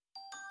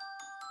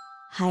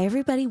Hi,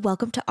 everybody.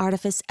 Welcome to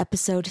Artifice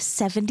episode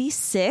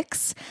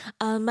 76.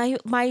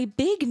 My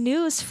big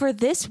news for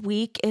this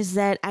week is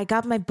that I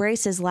got my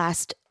braces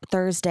last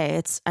Thursday.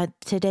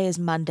 Today is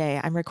Monday.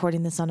 I'm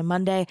recording this on a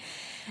Monday,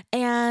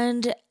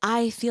 and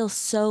I feel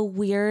so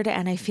weird,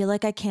 and I feel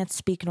like I can't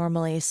speak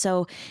normally.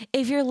 So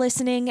if you're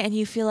listening and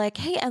you feel like,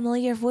 hey,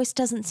 Emily, your voice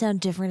doesn't sound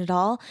different at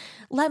all,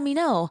 let me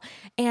know.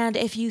 And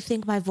if you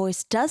think my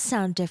voice does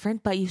sound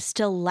different, but you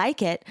still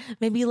like it,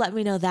 maybe let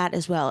me know that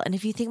as well. And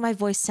if you think my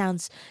voice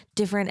sounds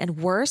different and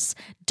worse,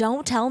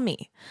 don't tell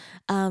me.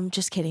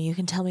 Just kidding. You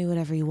can tell me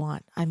whatever you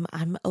want.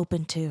 I'm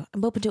open to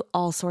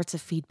all sorts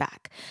of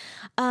feedback.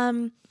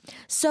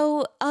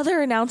 So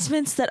other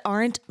announcements that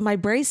aren't my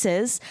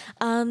braces.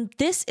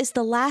 This is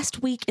the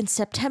last week in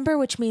September,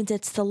 which means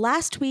it's the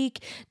last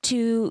week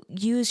to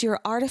use your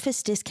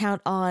Artifice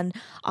discount on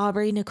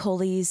Aubrey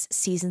Nicoli's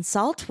Seasoned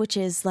Salt, which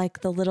is like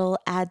the little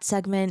ad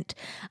segment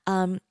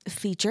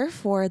feature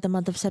for the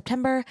month of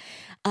September.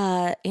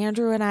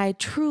 Andrew and I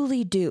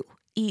truly do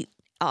eat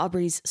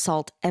Aubrey's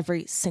salt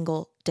every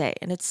single day,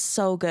 and it's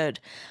so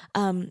good.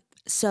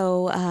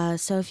 So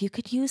if you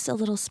could use a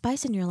little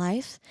spice in your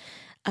life,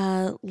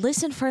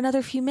 listen for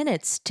another few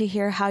minutes to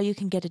hear how you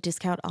can get a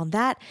discount on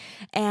that.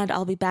 And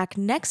I'll be back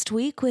next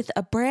week with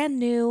a brand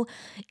new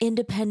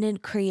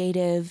independent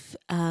creative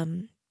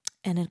and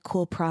a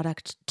cool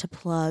product to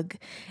plug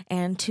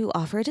and to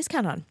offer a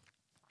discount on.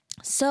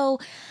 So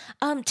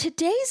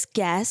today's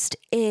guest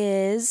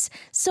is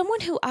someone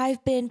who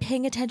I've been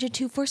paying attention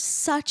to for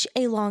such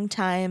a long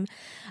time.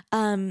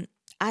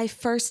 I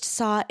first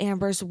saw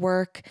Amber's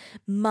work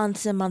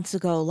months and months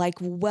ago, like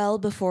well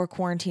before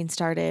quarantine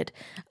started,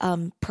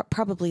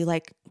 probably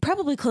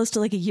close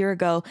to like a year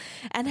ago,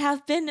 and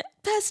have been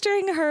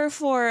pestering her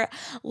for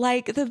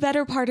like the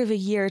better part of a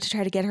year to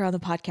try to get her on the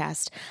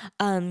podcast.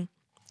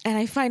 And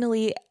I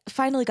finally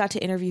got to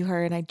interview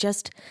her, and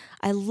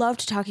I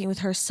loved talking with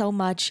her so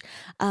much.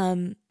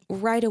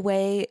 Right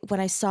away when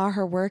I saw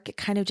her work, it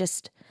kind of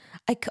just,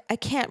 I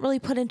can't really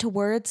put into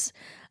words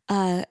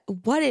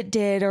what it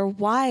did or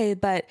why,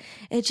 but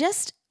it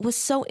just was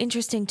so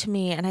interesting to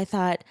me. And I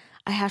thought,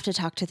 I have to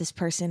talk to this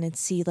person and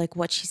see like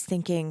what she's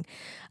thinking.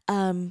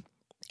 And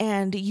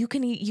you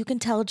can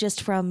tell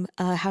just from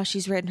how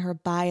she's written her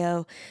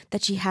bio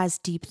that she has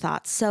deep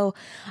thoughts. So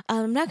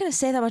I'm not going to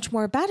say that much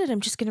more about it.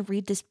 I'm just going to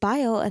read this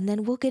bio and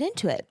then we'll get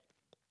into it.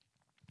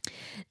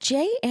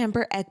 J.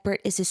 Amber Egbert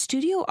is a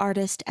studio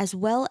artist as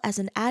well as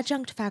an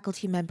adjunct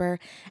faculty member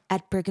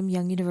at Brigham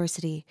Young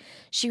University.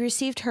 She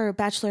received her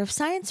Bachelor of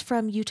Science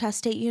from Utah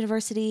State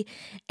University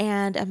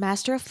and a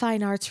Master of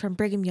Fine Arts from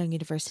Brigham Young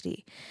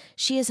University.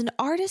 She is an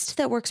artist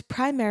that works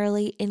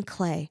primarily in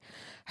clay.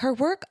 Her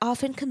work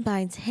often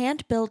combines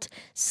hand-built,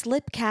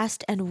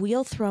 slip-cast, and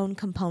wheel-thrown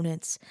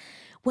components.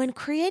 When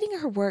creating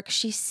her work,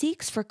 she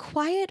seeks for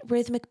quiet,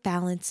 rhythmic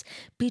balance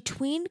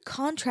between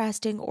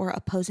contrasting or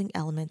opposing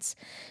elements.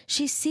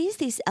 She sees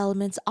these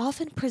elements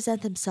often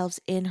present themselves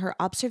in her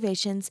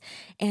observations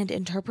and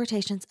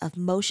interpretations of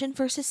motion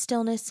versus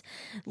stillness,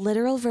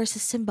 literal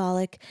versus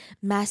symbolic,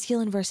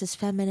 masculine versus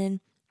feminine,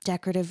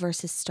 decorative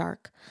versus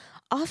stark.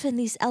 Often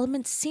these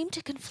elements seem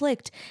to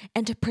conflict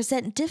and to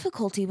present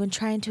difficulty when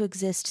trying to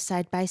exist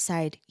side by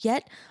side,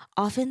 yet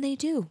often they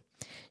do.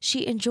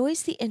 She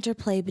enjoys the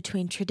interplay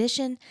between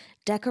tradition,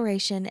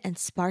 decoration, and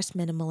sparse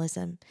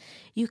minimalism.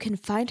 You can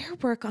find her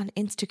work on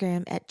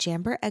Instagram at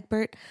Jamber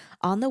Egbert,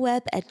 on the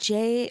web at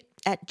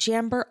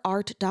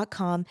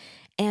jamberart.com,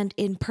 and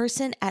in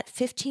person at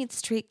 15th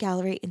Street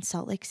Gallery in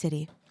Salt Lake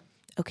City.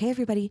 Okay,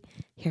 everybody,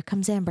 here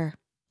comes Amber.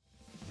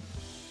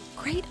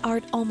 Great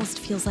art almost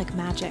feels like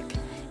magic.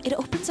 It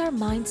opens our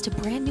minds to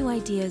brand new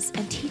ideas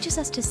and teaches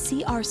us to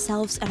see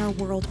ourselves and our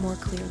world more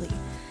clearly.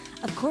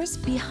 Of course,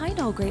 behind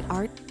all great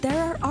art,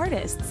 there are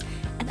artists,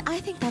 and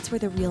I think that's where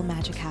the real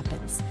magic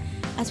happens.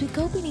 As we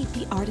go beneath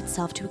the art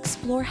itself to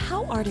explore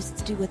how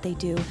artists do what they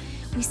do,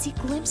 we see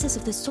glimpses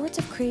of the sorts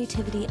of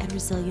creativity and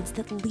resilience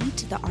that lead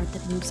to the art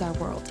that moves our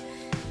world.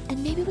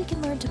 And maybe we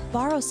can learn to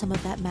borrow some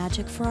of that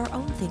magic for our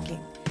own thinking.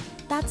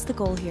 That's the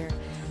goal here.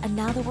 And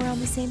now that we're on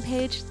the same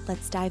page,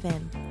 let's dive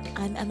in.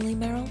 I'm Emily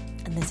Merrill,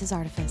 and this is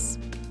Artifice.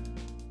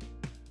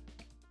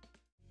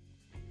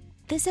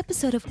 This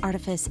episode of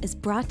Artifice is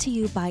brought to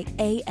you by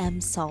AM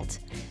Salt.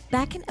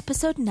 Back in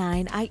episode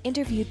 9, I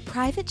interviewed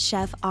private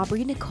chef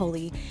Aubrey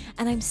Nicoli,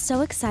 and I'm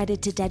so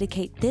excited to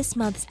dedicate this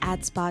month's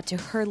ad spot to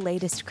her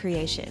latest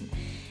creation.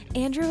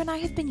 Andrew and I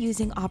have been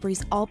using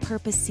Aubrey's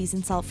all-purpose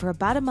seasoned salt for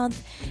about a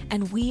month,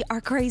 and we are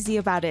crazy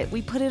about it.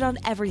 We put it on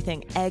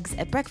everything: eggs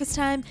at breakfast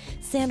time,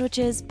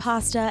 sandwiches,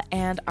 pasta,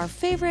 and our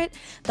favorite,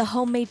 the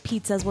homemade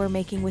pizzas we're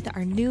making with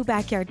our new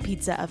backyard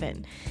pizza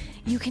oven.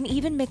 You can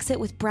even mix it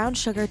with brown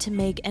sugar to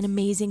make an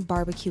amazing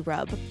barbecue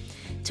rub.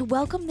 To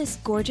welcome this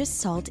gorgeous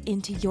salt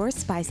into your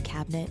spice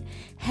cabinet,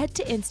 head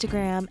to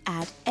Instagram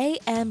at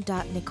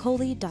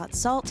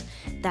am.nicoli.salt.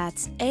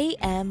 That's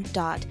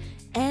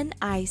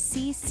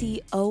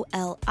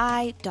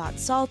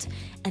am.niccoli.salt.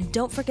 And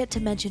don't forget to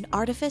mention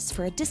Artifice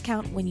for a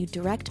discount when you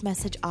direct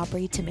message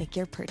Aubrey to make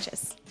your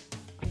purchase.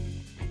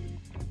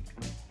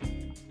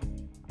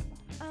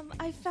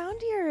 I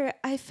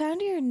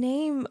found your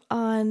name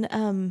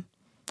on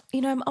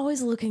I'm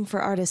always looking for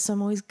artists, so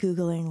I'm always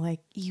Googling like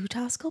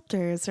Utah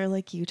sculptors or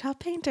like Utah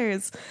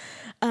painters.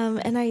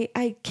 And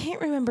I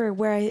can't remember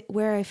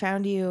where I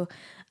found you.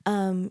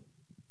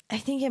 I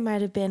think it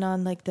might have been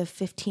on like the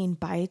 15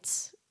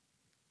 Bytes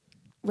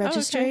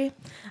registry.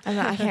 Oh,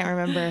 okay. I can't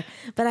remember,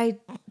 but I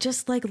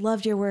just like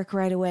loved your work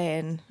right away.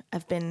 And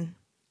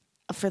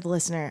for the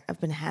listener,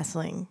 I've been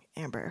hassling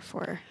Amber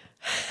for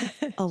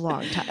a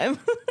long time.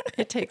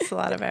 It takes a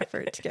lot of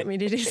effort to get me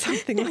to do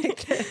something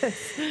like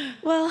this.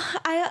 Well,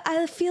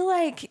 I feel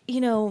like,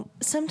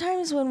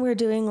 sometimes when we're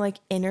doing like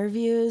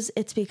interviews,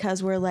 it's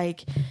because we're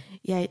like,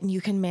 yeah, you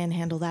can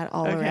manhandle that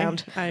all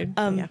around.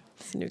 Yeah,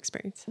 it's a new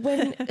experience.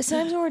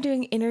 Sometimes when we're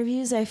doing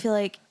interviews, I feel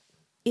like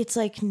it's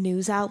like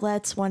news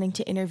outlets wanting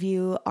to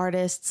interview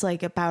artists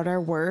like about our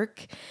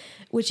work,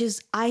 which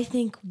is, I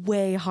think,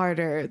 way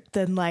harder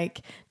than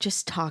like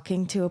just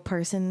talking to a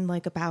person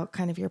like about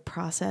kind of your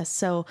process.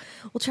 So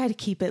we'll try to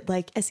keep it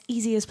like as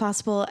easy as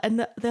possible.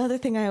 And the other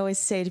thing I always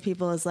say to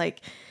people is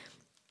like,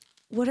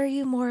 what are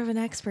you more of an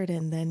expert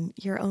in than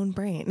your own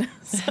brain?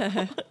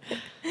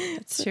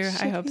 That's true.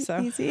 I hope so.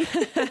 Easy.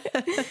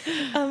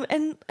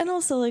 And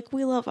also like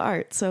we love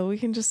art, so we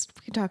can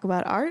talk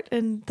about art,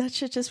 and that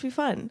should just be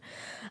fun.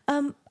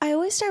 I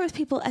always start with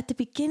people at the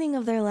beginning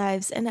of their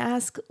lives and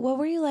ask, what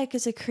were you like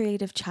as a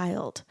creative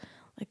child?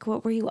 Like,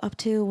 what were you up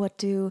to? What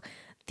do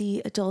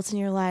the adults in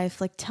your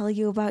life like tell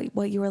you about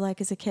what you were like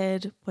as a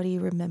kid? What do you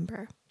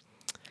remember?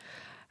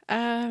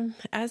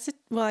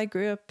 I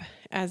grew up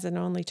as an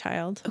only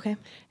child. Okay.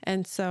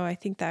 And so I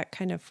think that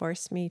kind of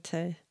forced me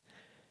to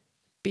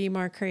be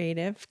more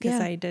creative because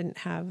I didn't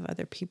have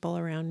other people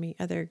around me,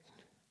 other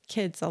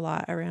kids a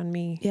lot around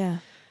me. Yeah.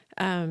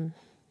 To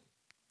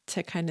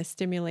kind of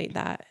stimulate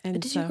that. And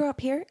did you grow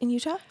up here in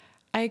Utah?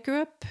 I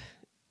grew up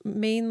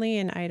mainly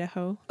in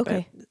Idaho,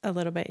 okay, but a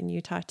little bit in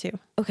Utah too.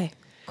 Okay,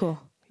 cool.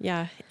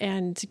 Yeah.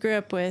 And grew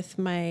up with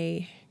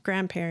my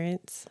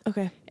grandparents.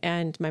 Okay.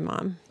 And my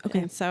mom. Okay.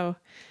 And so,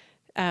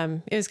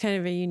 it was kind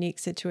of a unique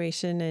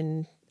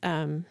situation.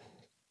 And,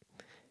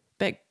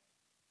 but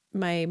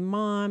my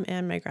mom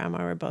and my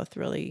grandma were both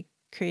really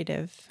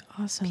creative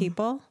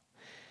people.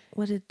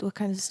 What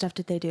kind of stuff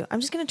did they do?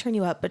 I'm just going to turn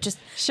you up, but just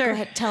sure. Go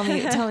ahead, tell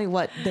me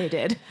what they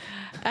did.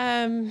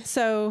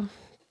 So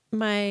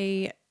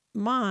my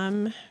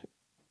mom,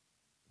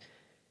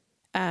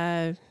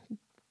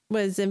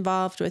 was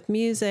involved with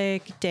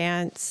music,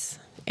 dance,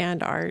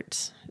 and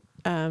art.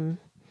 Kind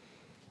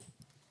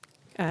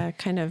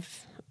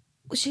of.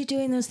 Was she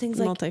doing those things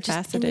like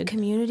just in the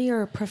community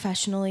or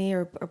professionally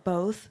or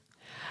both?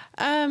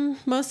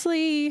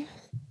 Mostly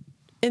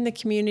in the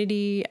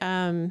community.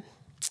 The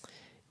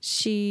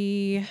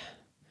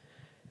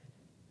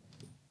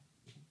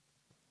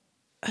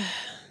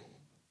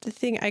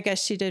thing I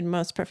guess she did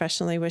most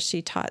professionally was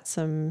she taught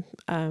some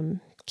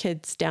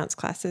kids dance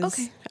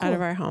classes out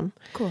of our home.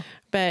 Cool.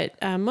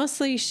 But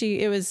mostly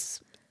it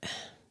was,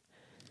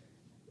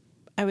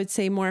 I would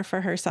say, more for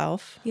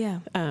herself. Yeah.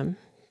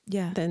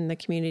 Than the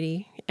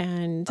community.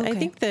 And I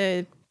think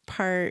the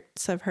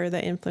parts of her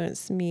that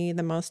influenced me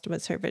the most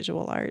was her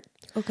visual art.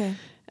 Okay.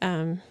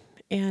 And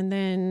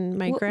then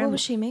my grandma. What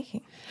was she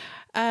making?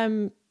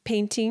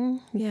 Painting.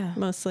 Yeah.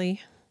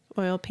 Mostly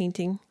oil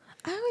painting.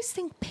 I always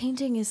think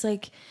painting is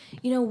like,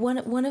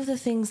 one of the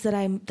things that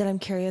I'm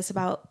curious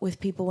about with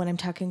people when I'm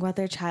talking about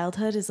their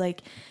childhood is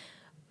like,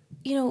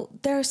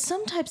 there are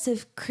some types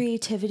of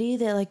creativity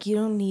that like you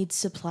don't need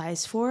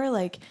supplies for.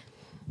 Like,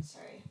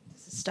 sorry,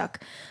 this is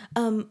stuck.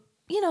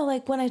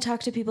 Like when I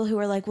talk to people who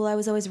are like, well, I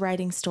was always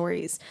writing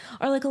stories,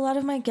 or like a lot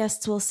of my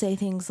guests will say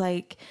things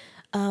like,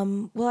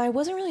 well, I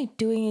wasn't really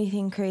doing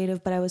anything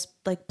creative, but I was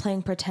like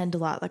playing pretend a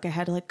lot. Like I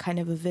had like kind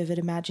of a vivid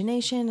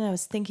imagination and I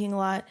was thinking a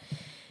lot.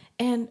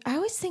 And I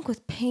always think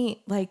with paint,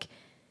 like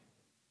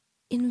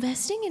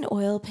investing in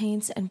oil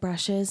paints and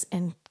brushes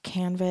and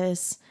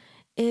canvas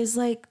is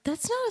like,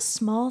 that's not a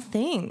small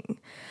thing.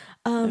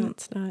 No,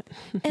 it's not.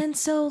 And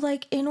so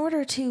like, in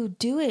order to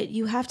do it,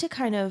 you have to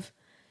kind of,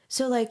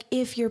 so like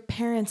if your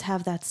parents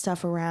have that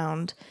stuff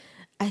around,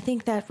 I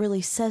think that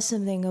really says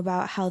something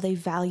about how they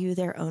value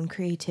their own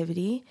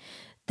creativity,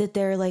 that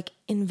they're like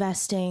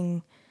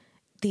investing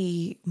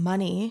the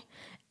money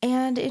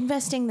and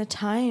investing the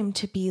time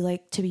to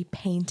be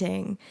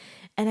painting.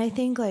 And I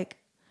think like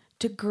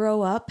to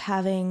grow up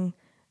having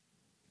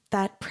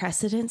that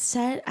precedent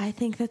set, I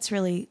think that's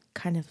really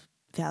kind of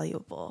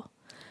valuable.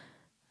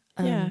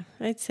 Yeah,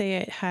 I'd say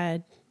it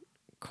had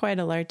quite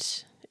a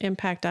large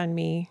impact on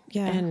me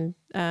and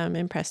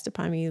impressed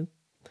upon me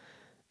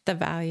the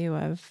value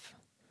of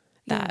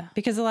that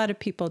because a lot of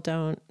people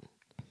don't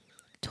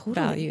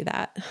value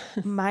that.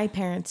 My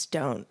parents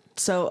don't.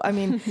 So, I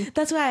mean,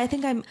 that's why I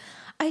think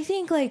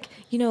like,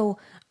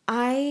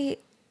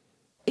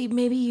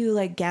 maybe you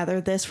like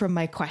gathered this from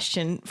my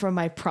question, from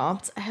my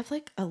prompts. I have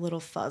like a little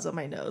fuzz on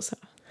my nose.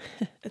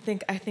 I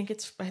think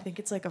it's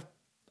like a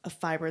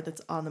fiber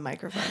that's on the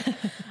microphone.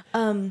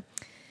 My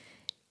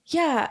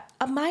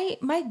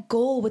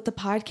goal with the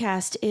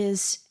podcast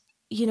is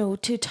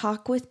to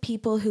talk with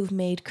people who've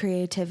made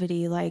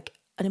creativity like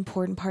an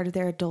important part of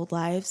their adult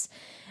lives,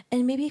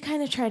 and maybe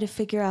kind of try to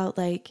figure out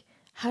like,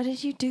 how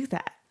did you do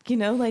that?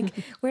 Like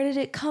where did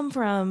it come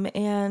from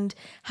and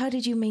how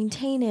did you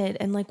maintain it?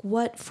 And like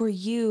what for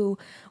you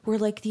were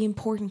like the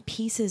important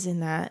pieces in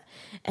that?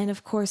 And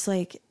of course,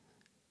 like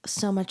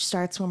so much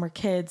starts when we're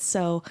kids.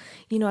 So,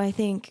 I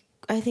think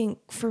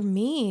for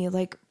me,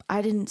 like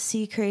I didn't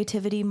see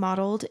creativity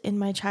modeled in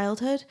my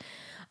childhood.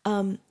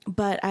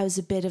 But I was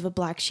a bit of a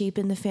black sheep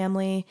in the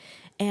family.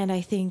 And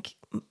I think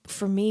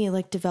for me,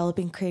 like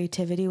developing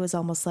creativity was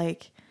almost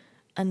like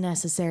a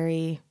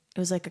necessary, it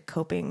was like it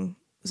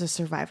was a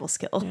survival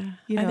skill.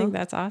 Yeah. I think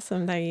that's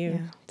awesome that you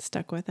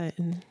stuck with it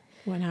and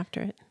went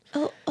after it.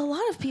 A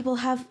lot of people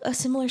have a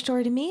similar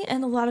story to me,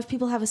 and a lot of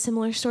people have a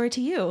similar story to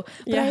you.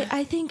 But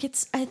I think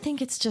it's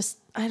just,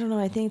 I don't know,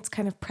 I think it's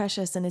kind of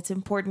precious and it's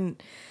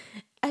important.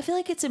 I feel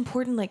like it's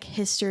important, like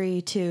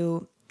history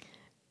to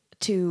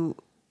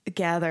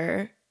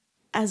gather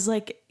as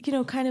like,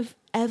 kind of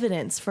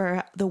evidence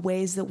for the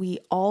ways that we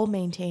all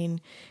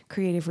maintain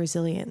creative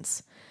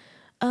resilience.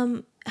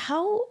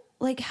 How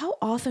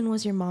often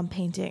was your mom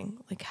painting?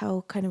 Like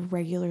how kind of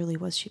regularly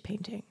was she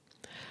painting?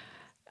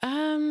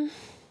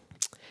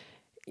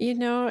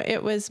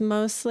 It was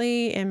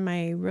mostly in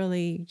my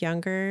really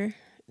younger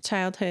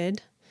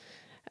childhood.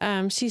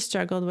 She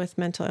struggled with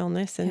mental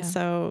illness. And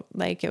so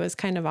like it was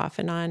kind of off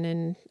and on,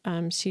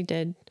 and she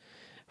did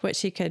what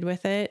she could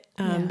with it.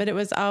 But it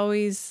was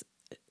always,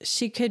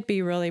 she could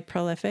be really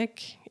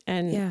prolific,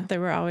 and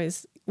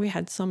we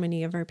had so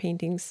many of her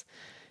paintings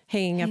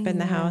hanging up in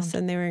the house,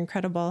 and they were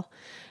incredible.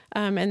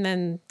 And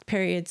then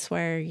periods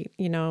where,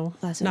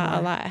 not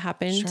a lot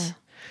happened.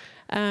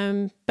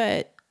 Sure.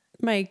 But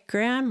my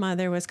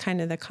grandmother was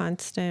kind of the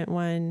constant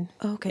one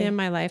in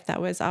my life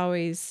that was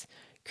always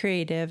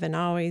creative and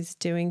always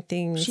doing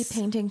things. She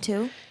painting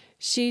too?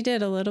 She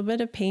did a little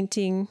bit of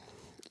painting.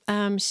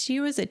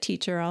 She was a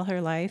teacher all her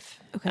life.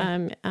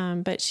 Okay.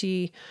 But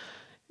she,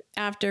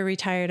 after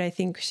retired, I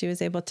think she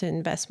was able to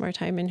invest more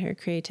time in her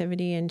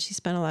creativity, and she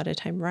spent a lot of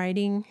time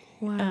writing.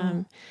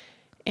 Wow.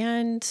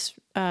 And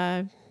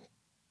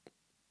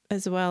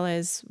as well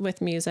as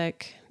with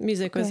music.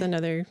 Music was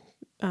another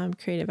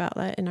creative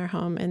outlet in our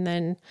home. And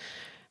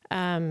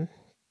then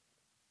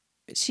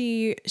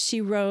she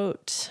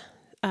wrote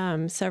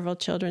several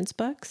children's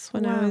books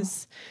when I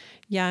was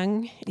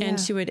young, and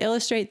she would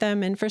illustrate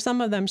them. And for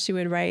some of them, she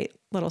would write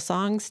little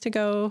songs to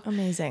go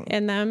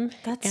in them.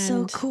 That's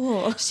so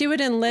cool. She would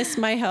enlist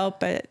my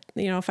help at,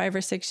 5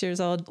 or 6 years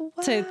old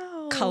to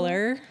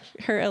color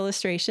her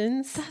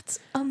illustrations. That's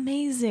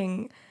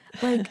amazing.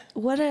 Like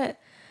what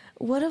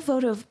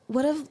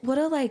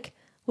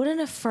an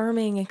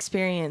affirming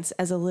experience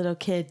as a little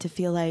kid to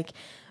feel like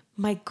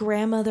my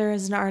grandmother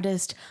is an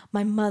artist,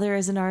 my mother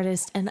is an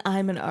artist, and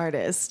I'm an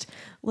artist.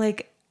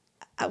 Like,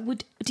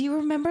 do you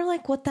remember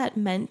like what that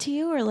meant to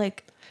you, or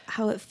like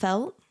how it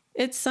felt?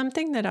 It's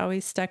something that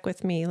always stuck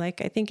with me.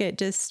 Like, I think it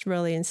just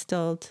really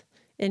instilled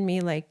in me,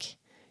 like,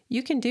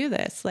 you can do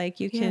this. Like,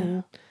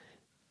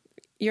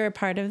 you're a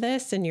part of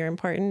this and you're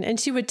important. And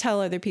she would tell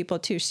other people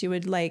too. She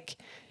would, like,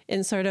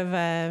 in sort of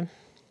a,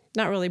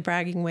 not really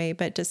bragging way,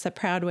 but just a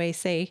proud way,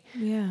 say,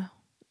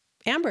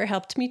 Amber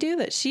helped me do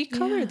this. She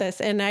colored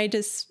this. And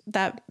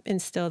that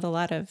instilled a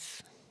lot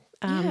of,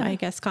 I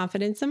guess,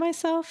 confidence in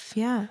myself.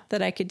 Yeah.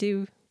 That I could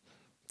do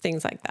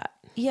things like that.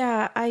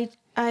 Yeah.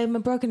 I'm a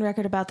broken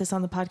record about this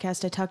on the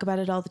podcast. I talk about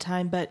it all the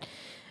time, but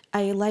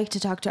I like to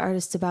talk to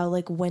artists about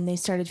like when they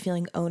started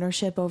feeling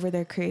ownership over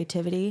their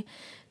creativity.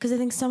 Because I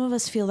think some of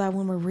us feel that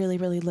when we're really,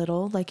 really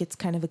little, like it's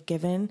kind of a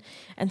given.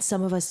 And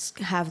some of us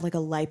have like a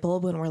light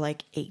bulb when we're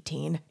like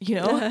 18,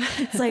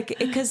 It's like,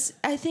 because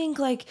I think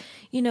like,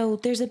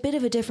 there's a bit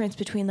of a difference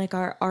between like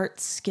our art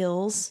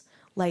skills.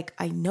 Like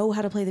I know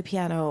how to play the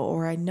piano,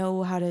 or I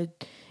know how to,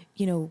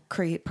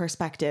 create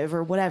perspective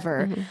or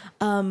whatever.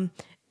 Mm-hmm.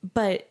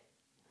 But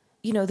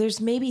there's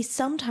maybe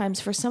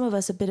sometimes for some of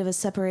us a bit of a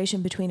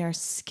separation between our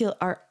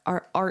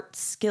art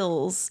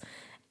skills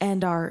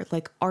and our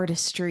like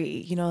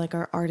artistry, like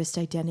our artist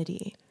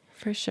identity.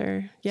 For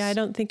sure. Yeah. I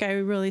don't think I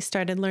really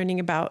started learning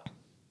about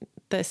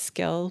the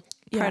skill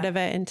part of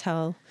it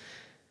until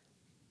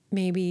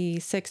maybe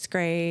 6th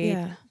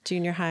grade,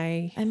 junior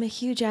high. I'm a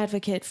huge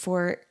advocate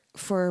for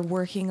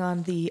working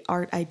on the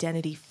art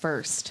identity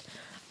first.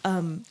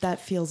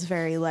 That feels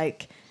very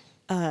like,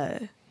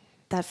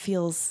 that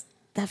feels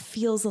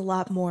a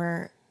lot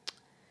more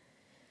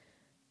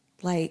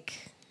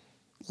like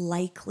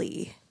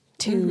likely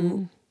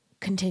to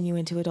continue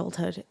into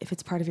adulthood if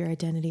it's part of your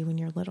identity when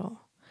you're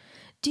little.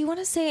 Do you want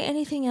to say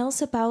anything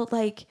else about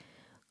like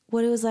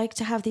what it was like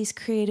to have these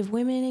creative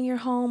women in your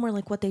home, or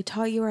like what they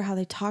taught you or how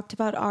they talked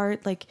about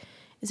art? Like,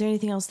 is there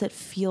anything else that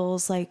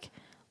feels like,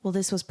 well,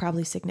 this was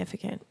probably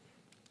significant?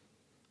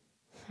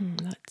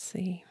 Let's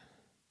see.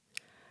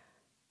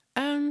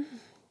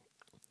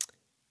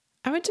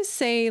 I would just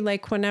say,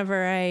 like,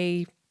 whenever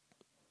I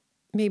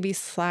maybe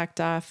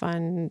slacked off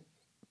on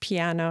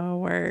piano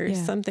or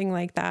something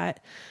like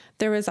that,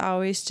 there was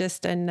always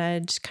just a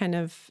nudge kind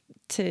of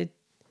to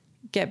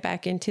get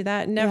back into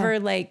that. Never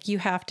like, you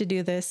have to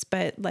do this,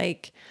 but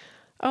like,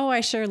 oh,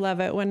 I sure love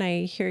it when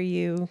I hear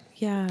you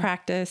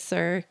practice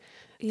or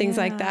things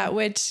like that,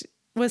 which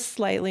was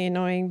slightly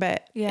annoying,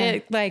 but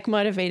it like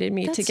motivated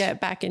me to get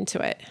back into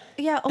it.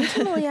 Yeah.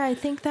 Ultimately, I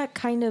think that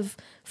kind of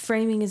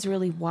framing is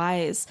really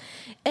wise.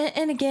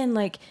 And again,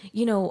 like,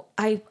 you know,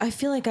 I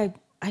feel like I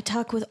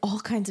talk with all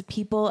kinds of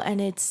people, and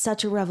it's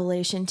such a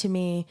revelation to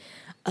me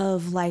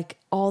of like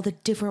all the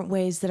different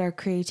ways that our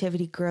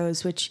creativity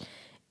grows, which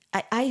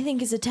I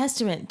think is a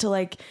testament to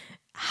like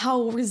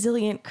how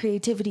resilient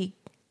creativity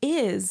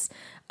is.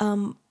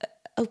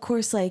 Of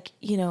course, like,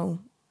 you know,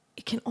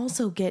 it can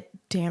also get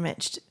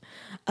damaged.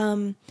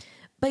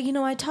 But, you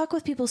know, I talk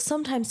with people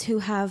sometimes who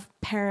have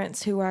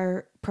parents who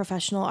are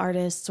professional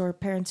artists or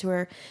parents who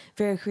are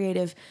very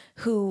creative,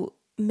 who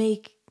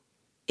make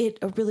it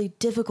a really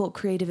difficult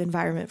creative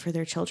environment for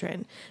their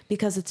children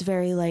because it's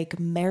very like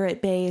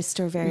merit based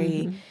or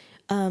very,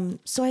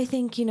 so I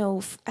think, you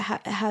know,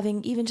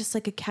 having even just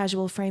like a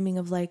casual framing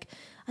of like,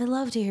 I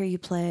love to hear you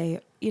play,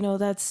 you know,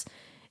 that's,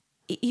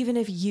 even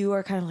if you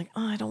are kind of like,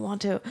 oh, I don't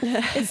want to,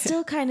 it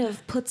still kind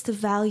of puts the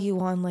value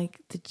on like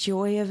the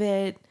joy of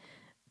it,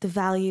 the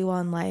value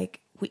on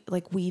like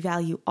we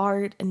value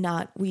art and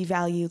not we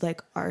value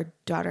like our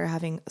daughter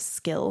having a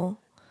skill.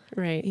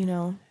 Right. You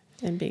know?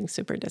 And being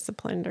super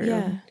disciplined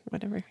or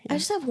whatever. Yeah. I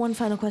just have one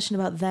final question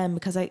about them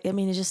because I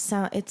mean, it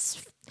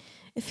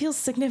feels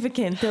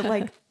significant that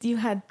like you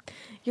had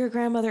your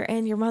grandmother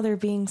and your mother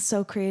being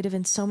so creative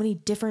in so many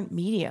different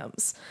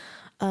mediums.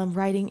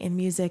 Writing and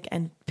music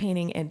and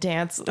painting and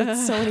dance.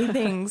 It's so many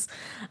things.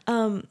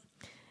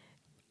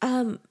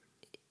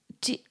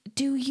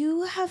 Do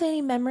you have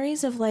any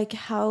memories of like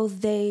how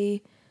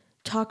they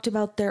talked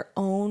about their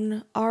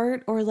own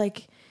art, or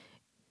like,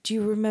 do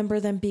you remember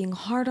them being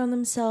hard on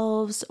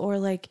themselves, or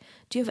like,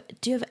 do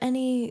you have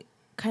any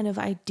kind of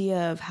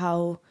idea of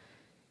how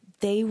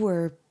they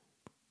were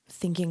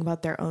thinking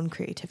about their own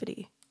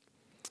creativity?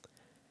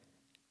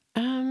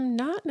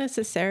 Not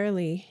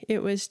necessarily.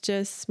 It was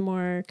just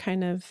more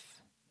kind of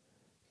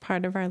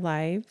part of our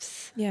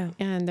lives. Yeah.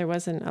 And there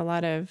wasn't a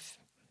lot of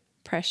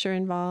pressure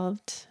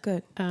involved.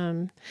 Good.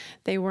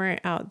 They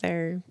weren't out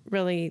there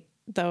really,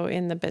 though,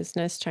 in the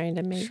business trying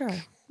to make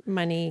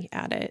money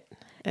at it.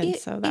 And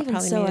so that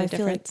probably made a difference.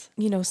 Feel like,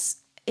 you know,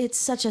 it's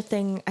such a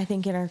thing, I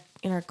think, in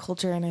our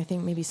culture, and I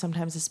think maybe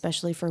sometimes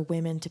especially for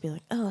women to be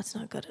like, oh, it's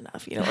not good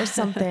enough, you know, or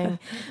something.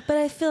 But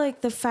I feel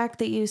like the fact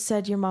that you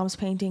said your mom's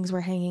paintings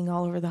were hanging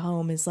all over the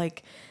home is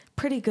like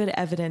pretty good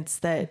evidence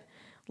that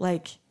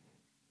like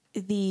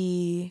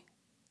the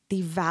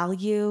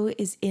value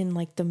is in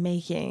like the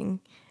making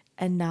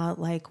and not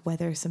like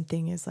whether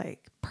something is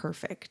like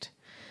perfect.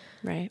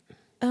 Right.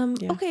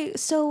 Okay.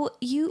 So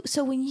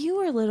when you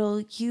were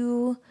little,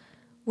 you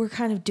were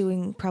kind of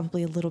doing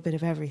probably a little bit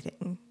of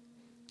everything.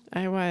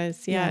 I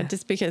was,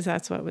 just because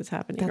that's what was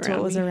happening. That's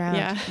what was around.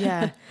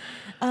 Yeah.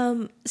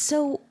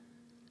 So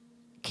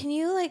can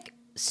you like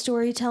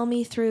story tell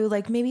me through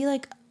like maybe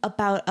like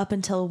about up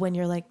until when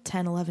you're like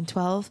 10, 11,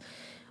 12,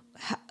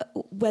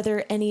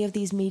 whether any of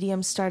these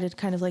mediums started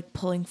kind of like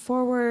pulling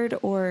forward,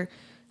 or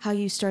how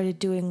you started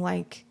doing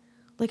like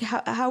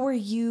how were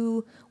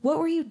you, what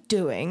were you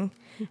doing,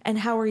 and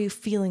how were you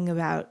feeling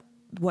about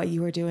what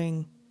you were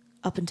doing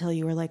up until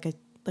you were like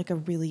a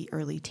really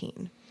early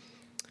teen?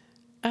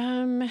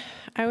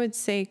 I would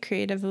say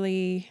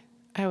creatively,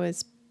 I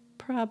was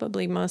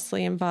probably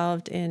mostly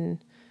involved in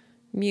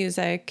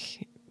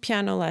music,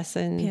 piano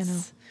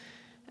lessons,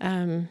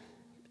 and,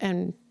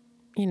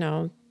 you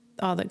know,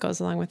 all that goes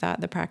along with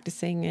that, the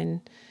practicing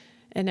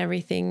and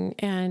everything,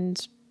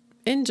 and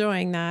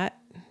enjoying that.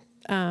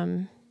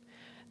 The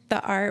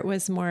art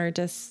was more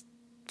just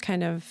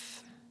kind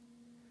of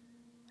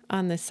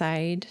on the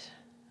side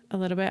a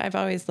little bit. I've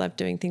always loved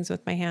doing things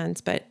with my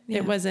hands, but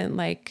it wasn't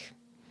like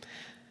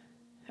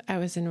I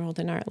was enrolled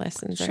in art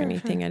lessons or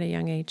anything at a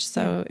young age.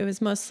 So it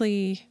was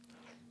mostly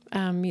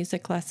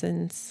music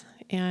lessons,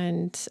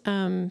 and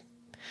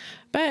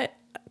but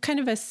kind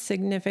of a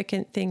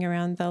significant thing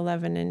around the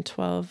 11 and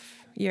 12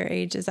 year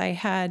age is I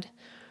had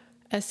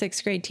a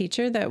 6th grade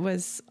teacher that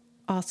was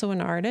also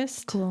an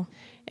artist. Cool.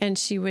 And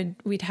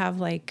we'd have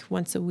like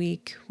once a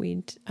week,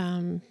 we'd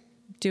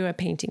do a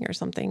painting or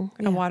something,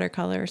 a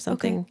watercolor or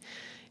something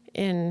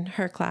in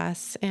her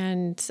class.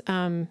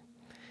 And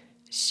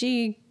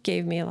she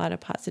gave me a lot of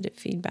positive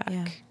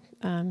feedback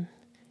in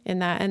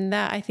that. And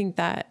that, I think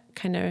that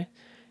kind of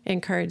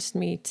encouraged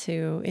me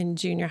to, in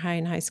junior high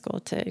and high school,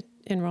 to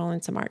enroll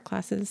in some art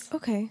classes.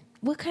 Okay.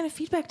 What kind of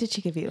feedback did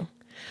she give you?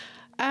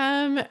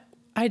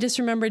 I just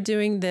remember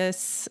doing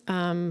this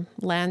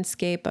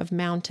landscape of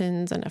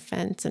mountains and a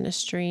fence and a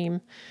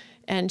stream.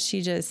 And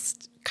she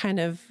just kind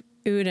of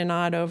oohed and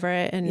awed over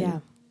it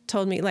and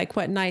told me like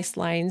what nice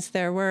lines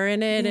there were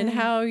in it and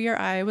how your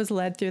eye was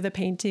led through the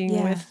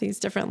painting with these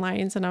different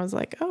lines. And I was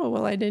like, oh,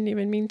 well, I didn't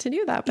even mean to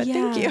do that, but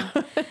thank you.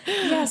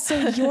 So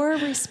your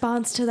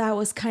response to that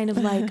was kind of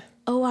like,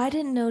 oh, I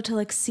didn't know to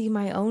like see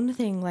my own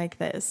thing like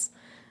this.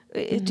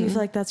 Do you feel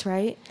like that's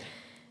right?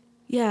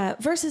 Yeah.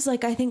 Versus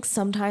like, I think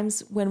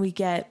sometimes when we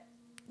get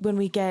when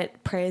we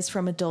get praise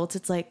from adults,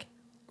 it's like,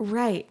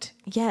 right,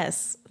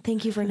 yes,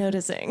 thank you for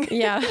noticing.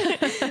 Yeah.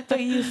 But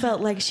you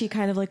felt like she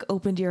kind of like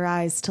opened your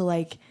eyes to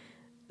like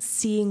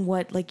seeing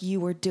what like you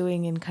were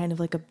doing in kind of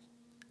like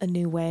a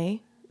new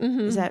way.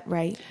 Mm-hmm. Is that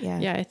right? Yeah.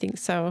 Yeah, I think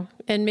so.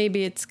 And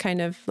maybe it's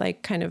kind of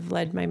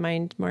led my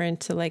mind more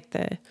into like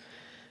the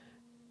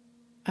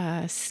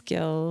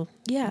skill,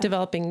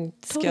 developing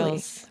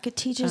skills. It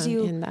teaches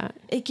you in that.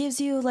 It gives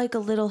you like a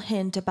little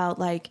hint about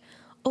like,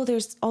 oh,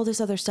 there's all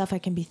this other stuff I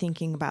can be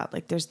thinking about.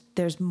 Like there's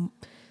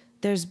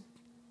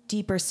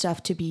deeper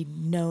stuff to be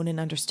known and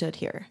understood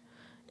here.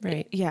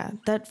 Right. Yeah.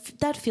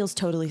 That feels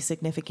totally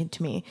significant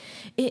to me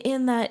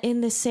in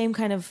this same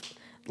kind of,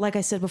 like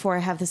I said before, I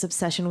have this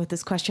obsession with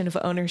this question of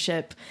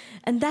ownership,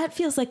 and that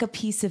feels like a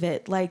piece of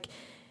it. Like,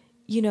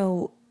 you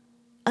know,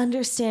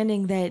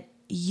 understanding that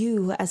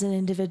you as an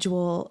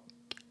individual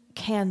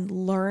can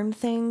learn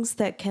things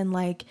that can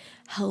like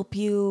help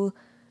you,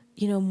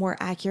 you know, more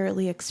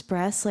accurately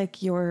express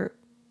like your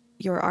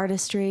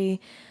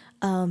artistry,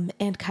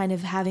 and kind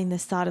of having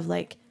this thought of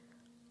like,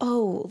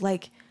 oh,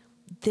 like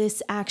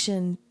this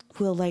action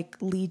will like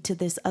lead to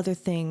this other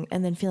thing,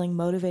 and then feeling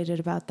motivated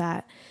about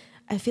that.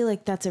 I feel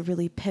like that's a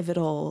really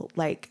pivotal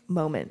like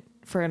moment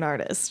for an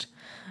artist.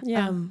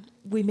 Yeah.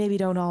 We maybe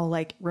don't all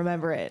like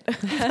remember it,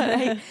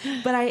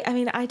 but I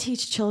mean, I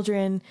teach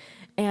children,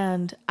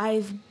 and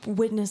I've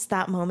witnessed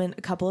that moment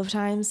a couple of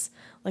times.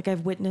 Like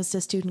I've witnessed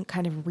a student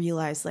kind of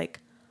realize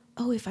like,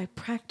 oh, if I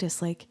practice,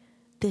 like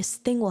this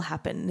thing will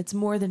happen. And it's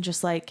more than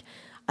just like,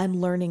 I'm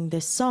learning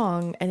this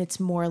song, and it's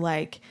more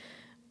like,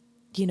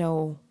 you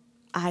know,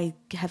 I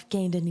have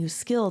gained a new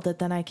skill that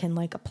then I can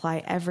like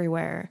apply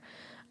everywhere.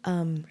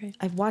 Right.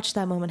 I've watched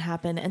that moment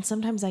happen, and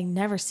sometimes I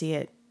never see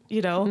it,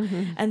 you know,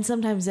 and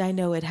sometimes I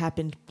know it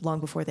happened long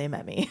before they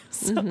met me.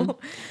 So,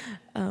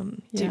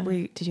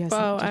 did you have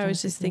Well, I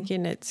was just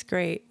thinking it's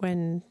great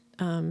when,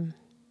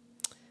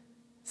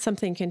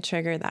 something can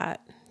trigger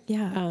that.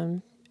 Yeah.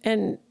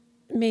 And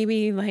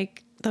maybe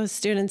like those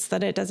students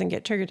that it doesn't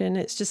get triggered in,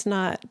 it's just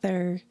not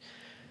their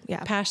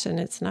passion.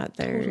 It's not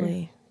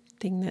their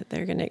thing that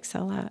they're going to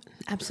excel at.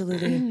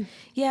 Absolutely.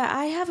 Yeah.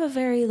 I have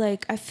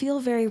I feel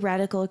very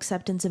radical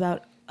acceptance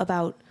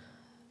about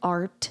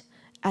art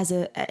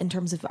in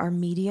terms of our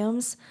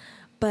mediums,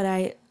 but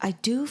I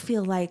do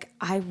feel like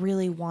I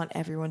really want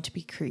everyone to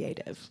be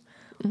creative.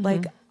 Mm-hmm.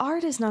 Like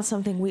art is not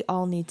something we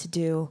all need to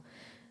do.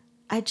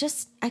 I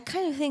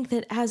kind of think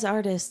that as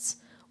artists,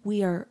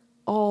 we are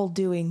all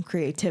doing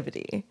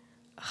creativity,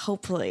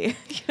 hopefully,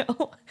 you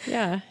know?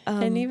 Yeah.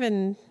 And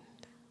even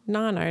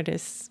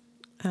non-artists,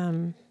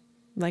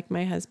 like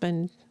my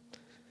husband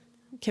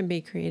can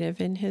be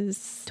creative in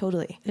his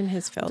in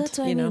his field. That's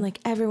what I mean. Like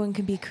everyone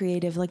can be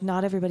creative. Like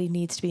not everybody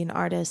needs to be an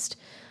artist.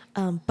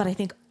 But I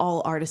think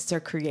all artists are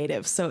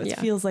creative. So it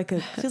feels like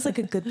a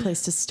good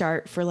place to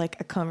start for like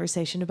a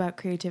conversation about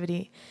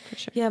creativity. For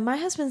sure. Yeah. My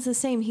husband's the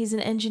same. He's an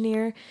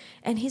engineer,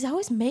 and he's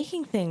always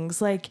making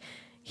things. Like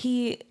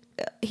he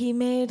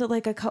made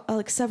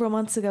like several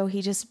months ago,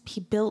 he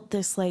built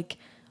this like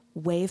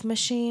wave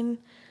machine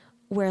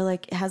where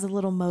like it has a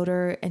little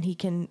motor, and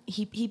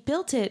he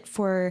built it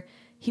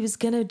he was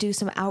going to do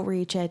some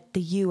outreach at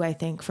the U, I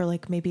think, for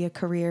like maybe a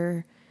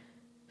career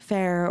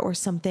fair or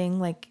something,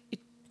 like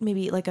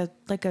maybe like a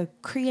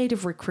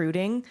creative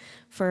recruiting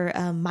for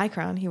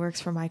Micron. He works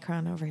for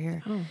Micron over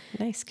here. Oh,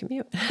 nice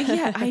commute.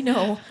 Yeah, I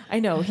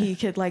know. He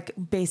could like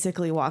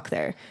basically walk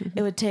there. Mm-hmm.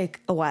 It would take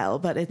a while,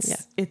 but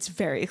it's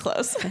very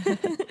close.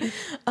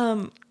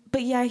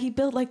 But yeah, he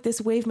built like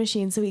this wave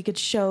machine so he could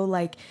show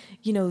like,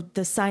 you know,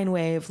 the sine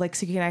wave, like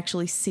so you can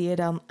actually see it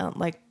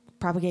like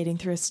propagating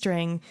through a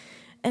string.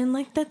 And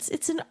like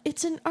it's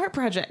an art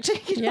project,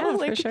 you know? Yeah,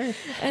 like, for sure.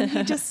 And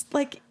he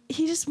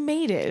just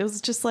made it. It was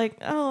just like,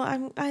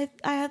 oh, I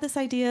had this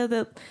idea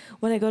that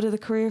when I go to the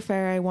career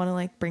fair, I want to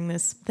like bring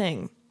this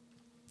thing.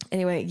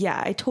 Anyway,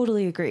 yeah, I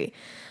totally agree.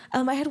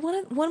 I had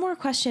one more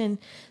question.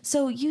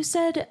 So you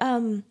said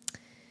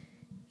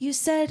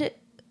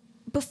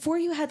before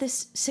you had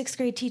this 6th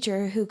grade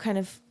teacher who kind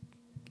of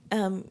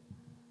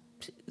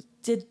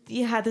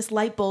you had this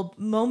light bulb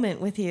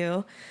moment with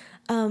you,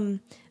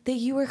 that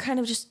you were kind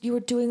of you were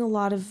doing a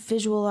lot of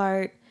visual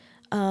art,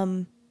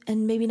 and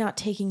maybe not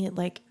taking it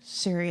like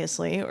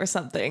seriously or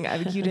something. I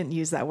mean, you didn't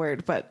use that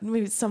word, but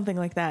maybe something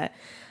like that.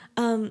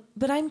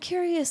 But I'm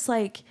curious,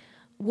 like,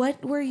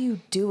 what were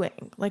you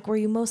doing? Like, were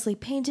you mostly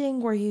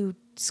painting? Were you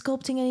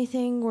sculpting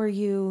anything? Were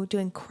you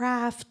doing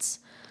crafts?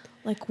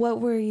 Like, what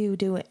were you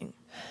doing?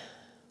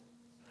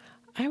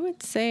 I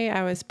would say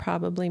I was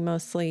probably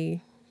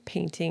mostly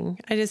painting.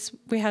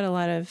 We had a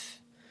lot of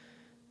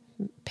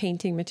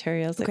painting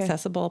materials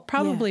accessible,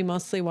 probably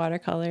mostly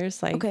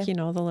watercolors, like, you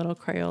know, the little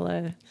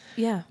Crayola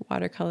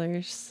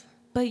watercolors.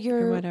 But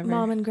your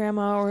mom and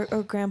grandma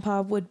or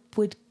grandpa would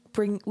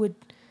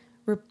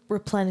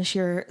replenish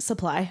your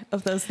supply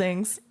of those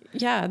things.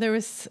 Yeah, there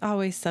was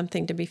always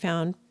something to be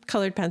found,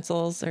 colored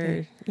pencils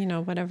or, you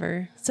know,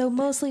 whatever. So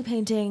mostly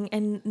painting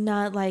and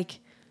not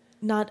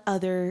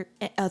other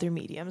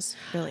mediums,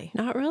 really.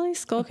 Not really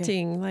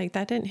sculpting. Like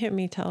that didn't hit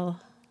me till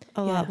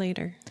a lot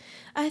later.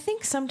 I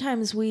think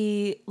sometimes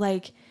we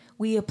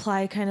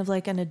apply kind of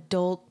like an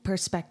adult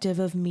perspective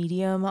of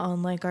medium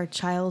on like our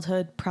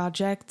childhood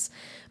projects.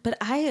 But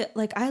I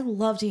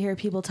love to hear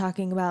people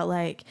talking about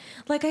like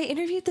I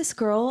interviewed this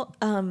girl,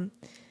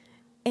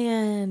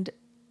 and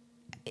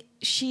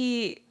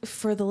she,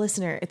 for the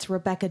listener, it's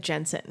Rebecca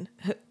Jensen,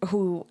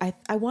 who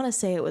I want to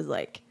say it was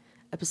like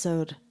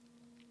episode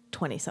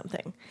 20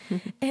 something.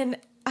 And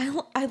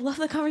I love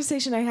the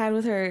conversation I had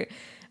with her.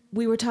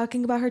 We were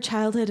talking about her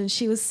childhood and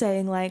she was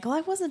saying like, well,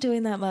 I wasn't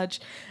doing that much.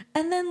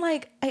 And then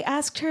like, I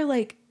asked her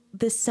like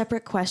this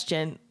separate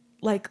question,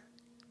 like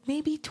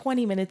maybe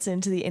 20 minutes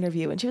into the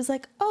interview. And she was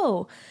like,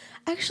 oh,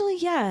 actually,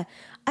 yeah,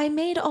 I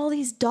made all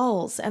these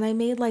dolls and I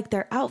made like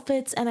their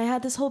outfits. And I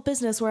had this whole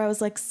business where I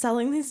was like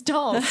selling these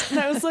dolls. And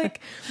I was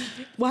like,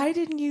 why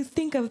didn't you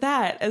think of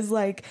that as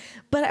like,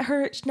 but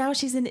now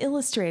she's an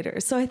illustrator.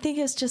 So I think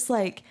it's just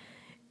like,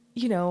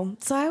 you know,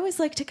 so I always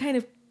like to kind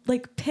of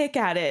like pick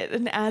at it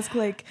and ask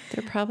like,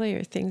 there probably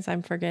are things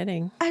I'm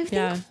forgetting. I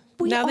think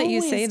now that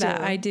you say do.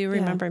 that, I do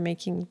remember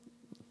making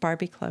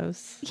Barbie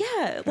clothes.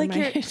 Yeah, like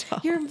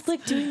you're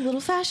like doing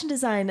little fashion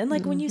design, and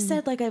like when you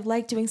said like I've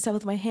liked doing stuff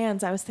with my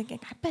hands, I was thinking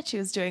I bet she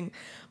was doing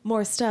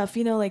more stuff.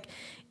 You know, like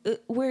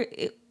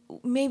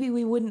maybe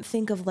we wouldn't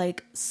think of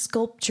like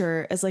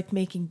sculpture as like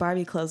making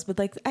Barbie clothes, but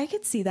like I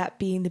could see that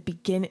being the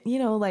beginning. You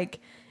know,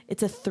 like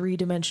it's a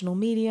 3-dimensional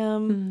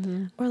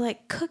medium, or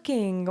like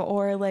cooking,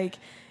 or like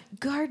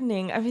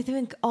gardening. I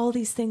think all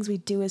these things we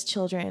do as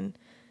children,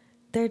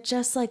 they're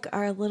just like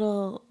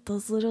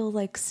those little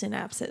like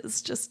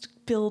synapses just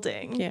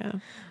building. Yeah.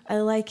 I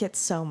like it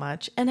so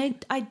much. And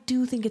I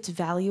do think it's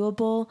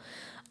valuable.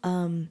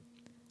 And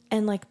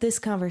like this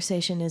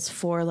conversation is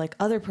for like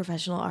other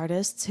professional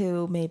artists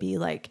who maybe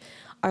like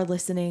are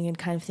listening and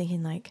kind of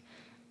thinking like,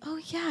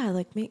 oh yeah,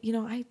 like, you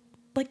know, I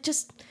like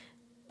just,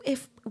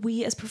 if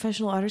we as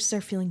professional artists are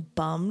feeling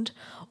bummed,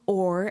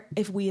 or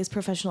if we as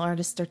professional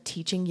artists are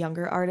teaching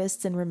younger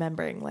artists and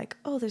remembering like,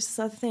 oh, there's this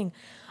other thing,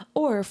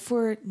 or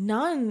for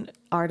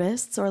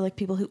non-artists or like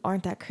people who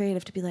aren't that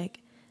creative to be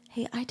like,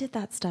 hey, I did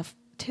that stuff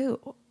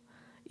too.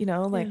 You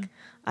know, like,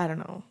 I don't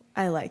know.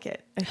 I like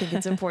it. I think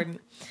it's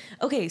important.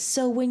 Okay.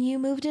 So when you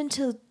moved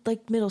into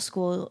like middle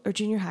school or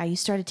junior high, you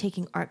started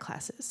taking art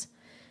classes.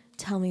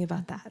 Tell me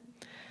about that.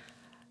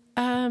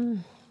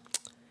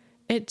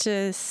 It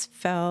just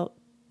felt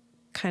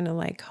kind of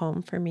like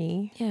home for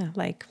me. Yeah.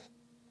 Like,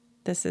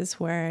 this is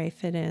where I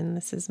fit in.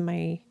 This is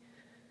my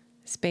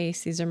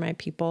space. These are my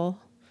people.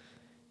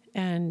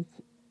 And,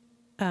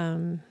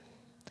 can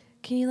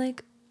you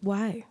like,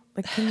 why?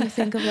 Like, can you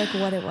think of like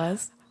what it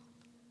was?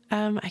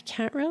 I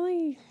can't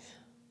really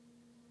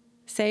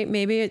say.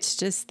 Maybe it's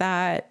just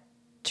that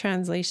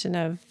translation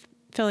of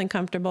feeling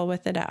comfortable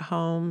with it at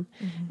home,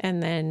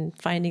 and then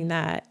finding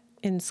that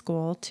in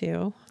school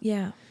too.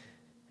 Yeah.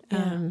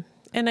 And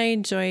I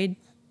enjoyed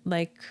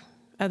like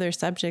other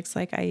subjects.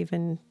 Like I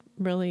even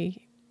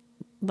really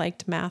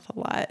liked math a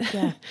lot.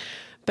 Yeah.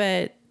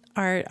 But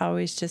art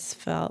always just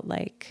felt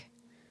like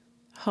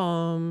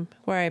home,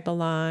 where I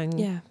belong.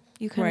 Yeah.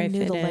 You kind of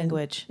knew the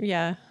language.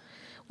 Yeah.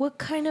 What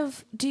kind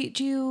of, do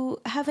you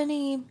have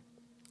any,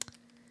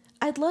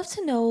 I'd love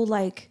to know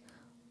like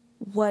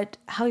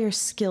how your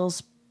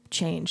skills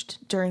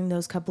changed during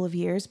those couple of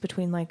years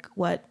between like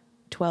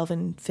 12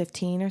 and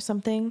 15 or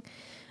something.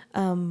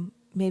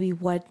 Maybe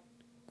what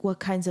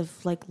kinds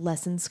of like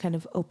lessons kind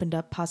of opened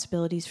up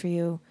possibilities for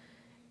you,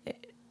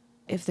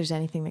 if there's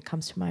anything that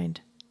comes to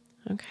mind.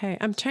 Okay.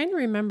 I'm trying to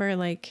remember,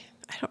 like,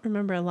 I don't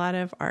remember a lot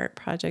of art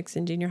projects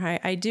in junior high.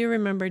 I do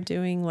remember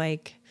doing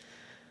like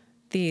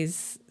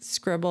these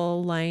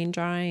scribble line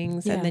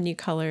drawings, and then you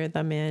color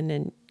them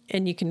in,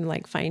 and you can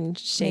like find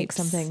shapes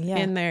something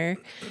in there.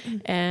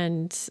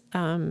 And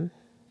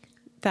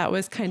that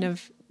was kind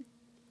of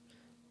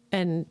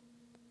an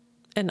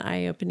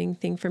eye-opening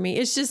thing for me.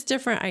 It's just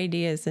different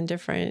ideas and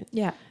different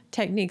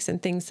techniques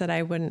and things that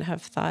I wouldn't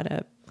have thought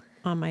of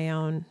on my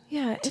own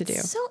to do.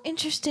 It's so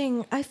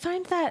interesting. I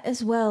find that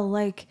as well.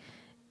 Like,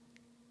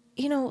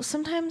 you know,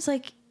 sometimes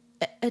like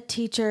a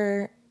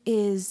teacher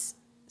is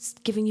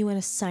giving you an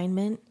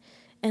assignment,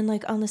 and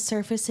like on the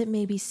surface, it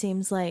maybe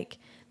seems like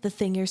the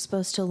thing you're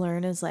supposed to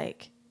learn is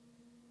like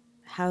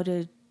how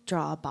to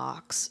draw a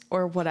box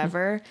or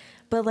whatever.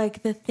 But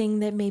like the thing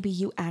that maybe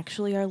you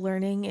actually are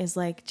learning is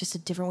like just a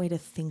different way to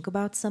think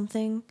about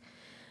something.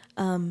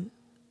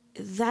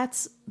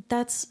 That's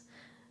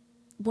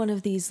one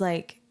of these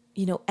like,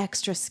 you know,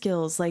 extra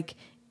skills. Like,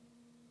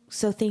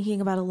 so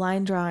thinking about a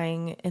line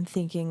drawing and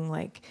thinking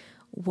like,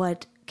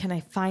 what can I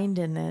find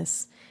in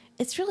this?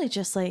 It's really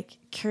just like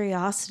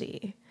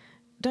curiosity.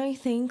 Don't you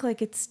think?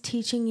 Like it's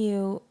teaching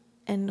you,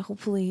 and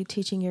hopefully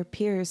teaching your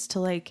peers to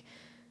like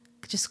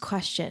just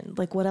question,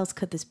 like, what else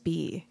could this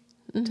be?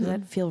 Does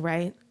that feel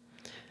right?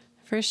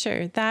 For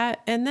sure.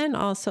 That, and then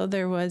also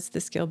there was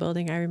the skill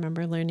building. I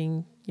remember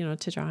learning, you know,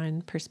 to draw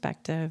in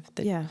perspective,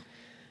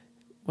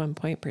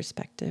 1-point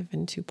perspective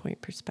and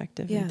 2-point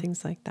perspective and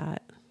things like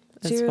that.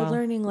 So you're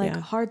learning like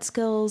hard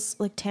skills,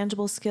 like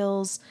tangible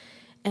skills,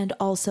 and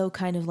also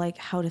kind of like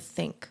how to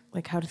think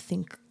like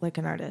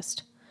an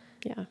artist.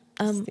 Yeah.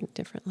 Just think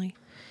differently.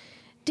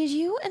 Did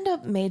you end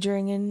up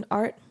majoring in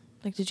art?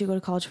 Like, did you go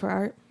to college for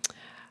art?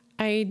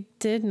 I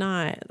did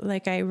not.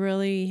 Like, I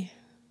really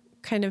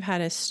kind of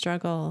had a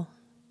struggle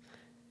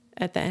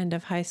at the end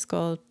of high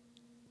school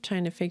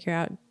trying to figure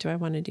out, do I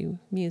want to do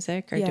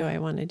music or do I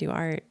want to do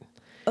art?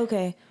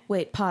 Okay,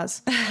 wait,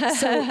 pause.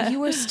 So you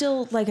were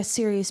still like a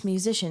serious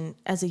musician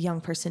as a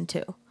young person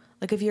too.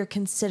 Like if you're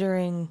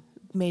considering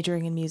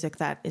majoring in music,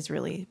 that is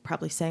really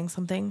probably saying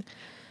something.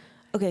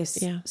 Okay,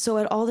 so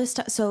at all this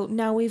time, so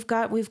now we've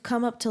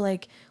come up to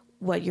like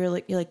what you're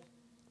like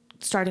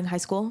starting high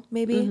school,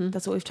 maybe. Mm-hmm.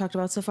 That's what we've talked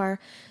about so far.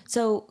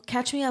 So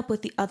catch me up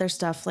with the other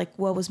stuff. Like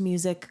what was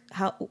music?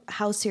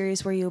 How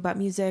serious were you about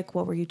music?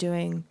 What were you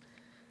doing?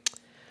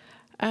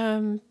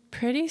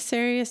 Pretty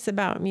serious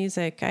about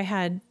music. I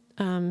had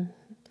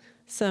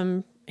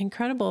some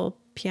incredible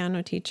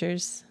piano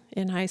teachers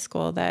in high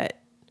school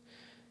that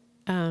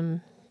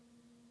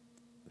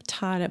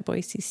taught at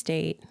Boise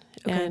State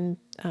and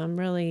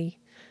really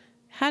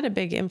had a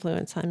big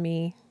influence on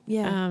me.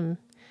 Yeah.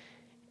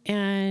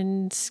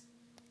 And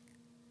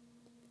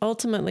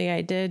ultimately,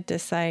 I did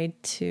decide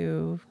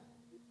to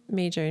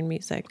major in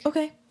music.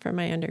 Okay. For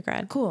my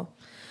undergrad. Cool.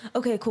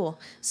 Okay, cool.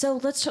 So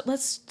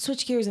let's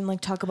switch gears and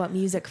like talk about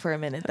music for a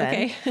minute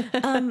then.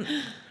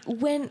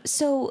 Okay.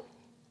 So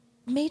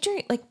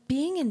majoring, like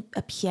being in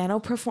a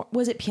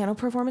was it piano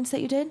performance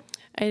that you did?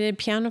 I did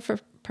piano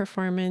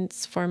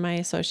performance for my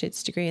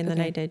associate's degree, and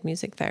then I did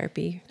music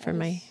therapy for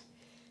my...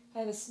 I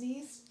have a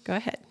sneeze. Go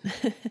ahead.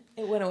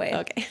 It went away.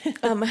 Okay.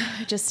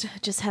 I just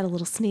had a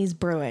little sneeze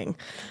brewing.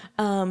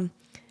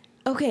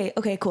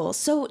 Okay, cool.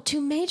 So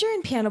to major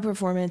in piano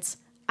performance,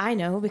 I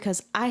know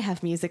because I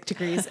have music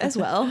degrees as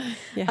well,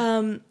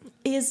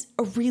 is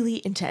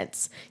really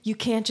intense. You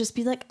can't just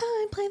be like, oh,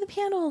 I'm playing the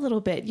piano a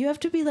little bit. You have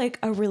to be like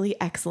a really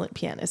excellent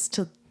pianist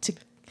to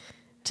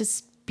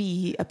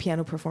be a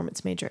piano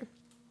performance major.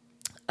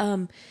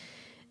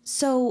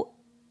 So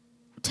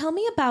tell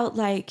me about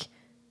like,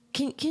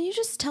 can you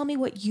just tell me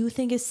what you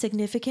think is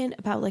significant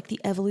about like the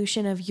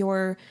evolution of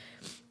your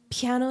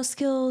piano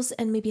skills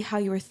and maybe how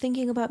you were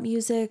thinking about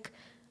music,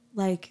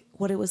 like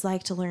what it was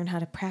like to learn how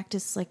to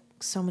practice like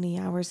so many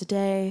hours a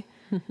day,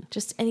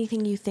 just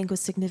anything you think was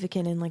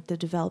significant in like the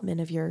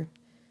development of your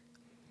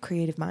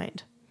creative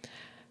mind.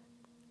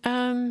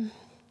 Oh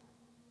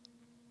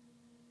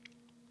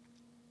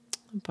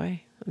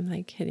boy, I'm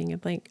like hitting a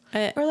blank.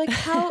 Or like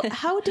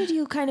how did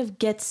you kind of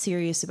get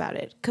serious about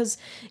it? Because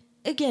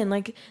again,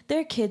 like there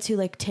are kids who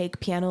like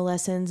take piano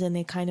lessons and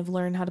they kind of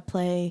learn how to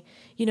play,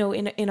 you know,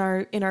 in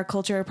our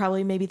culture,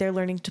 probably maybe they're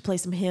learning to play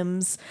some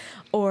hymns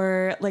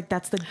or like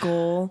that's the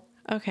goal.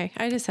 Okay.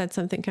 I just had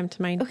something come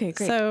to mind. Okay,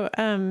 great. So,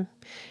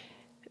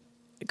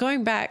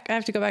 going back, I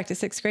have to go back to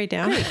 6th grade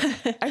now.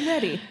 I'm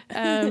ready.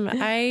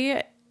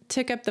 I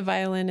took up the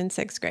violin in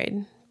 6th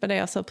grade, but I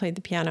also played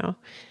the piano.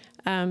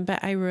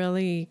 But I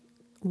really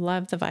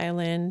loved the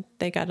violin.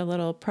 They got a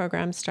little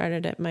program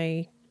started at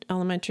my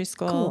elementary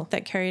school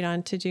that carried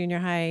on to junior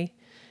high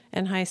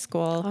and high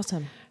school.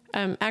 Awesome.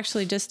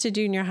 Actually just to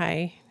junior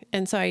high.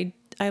 And so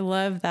I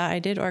love that. I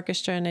did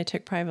orchestra and I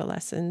took private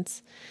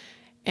lessons.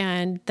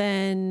 And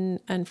then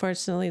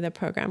unfortunately the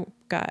program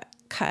got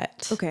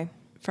cut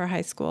for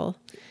high school.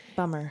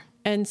 Bummer.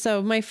 And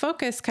so my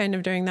focus kind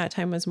of during that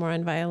time was more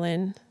on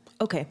violin.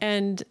 Okay.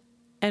 And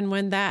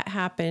when that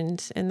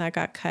happened and that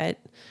got cut,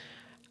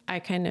 I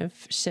kind of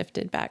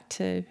shifted back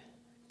to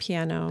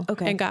piano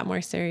and got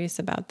more serious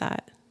about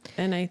that.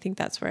 And I think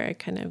that's where I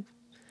kind of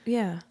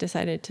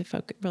decided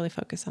to really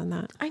focus on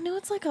that. I know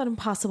it's like an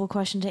impossible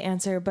question to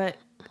answer, but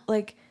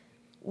like,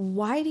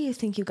 why do you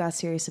think you got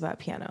serious about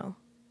piano?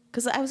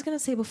 Because I was going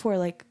to say before,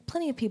 like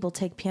plenty of people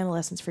take piano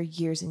lessons for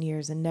years and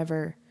years and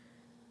never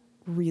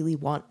really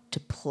want to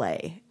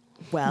play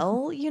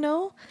well, you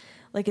know?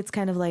 Like it's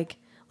kind of like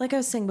I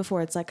was saying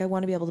before, it's like I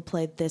want to be able to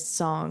play this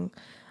song,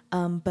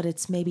 but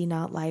it's maybe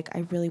not like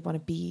I really want to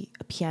be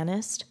a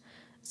pianist.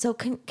 So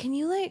can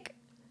you like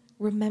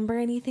remember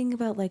anything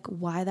about like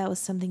why that was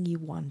something you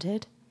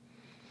wanted?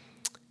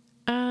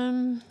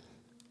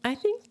 I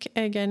think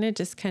again, it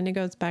just kind of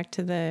goes back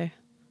to the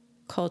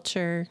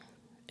culture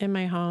in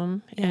my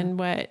home and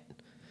what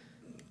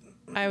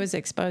I was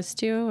exposed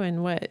to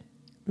and what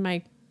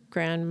my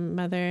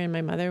grandmother and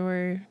my mother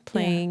were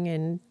playing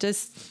and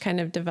just kind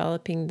of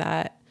developing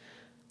that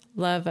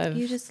love of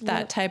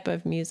that type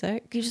of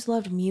music. You just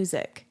loved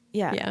music.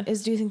 Yeah.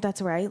 Do you think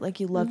that's right? Like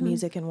you love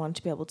music and want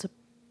to be able to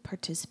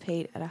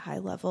participate at a high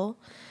level.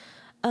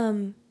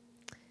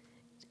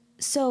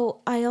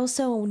 So I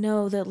also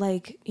know that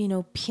like, you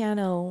know,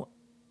 piano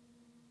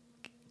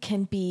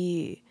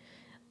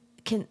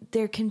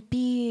there can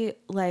be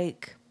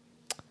like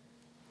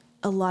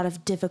a lot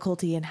of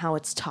difficulty in how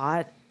it's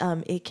taught.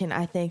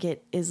 I think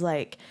it is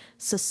like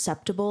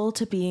susceptible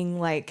to being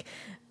like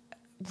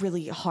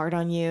really hard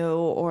on you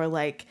or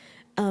like,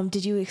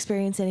 did you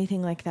experience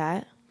anything like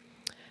that?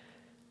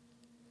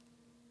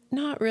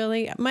 Not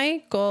really.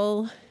 My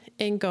goal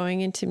in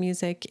going into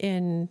music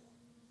in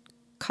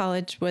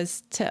college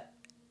was to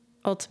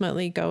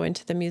ultimately go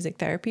into the music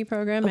therapy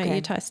program at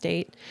Utah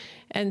State.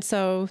 And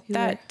so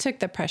that took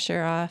the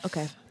pressure off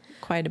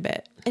quite a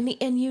bit.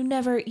 And you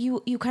never,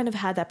 you kind of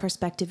had that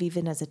perspective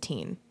even as a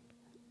teen.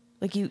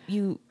 Like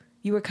you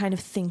were kind of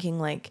thinking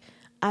like,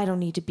 I don't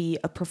need to be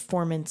a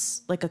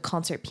performance, like a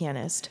concert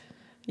pianist.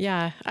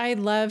 Yeah. I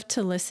love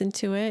to listen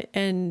to it.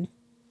 And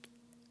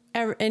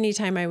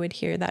anytime I would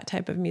hear that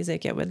type of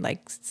music, it would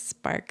like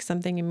spark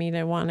something in me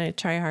to want to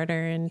try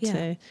harder and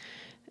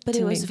But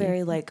it was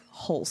very like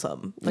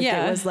wholesome.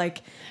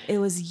 Like it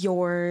was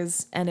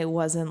yours, and it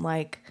wasn't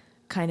like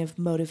kind of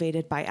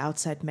motivated by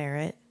outside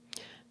merit.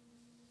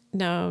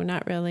 No,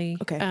 not really.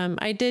 Okay.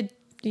 I did,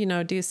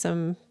 do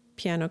some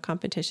piano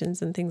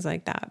competitions and things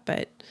like that,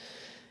 but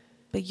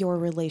your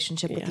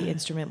relationship with the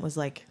instrument was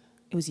like,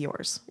 it was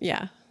yours.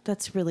 Yeah.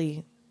 That's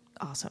really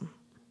awesome.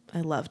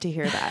 I love to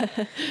hear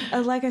that.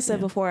 Like I said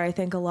before, I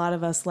think a lot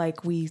of us,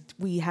 like we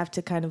have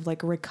to kind of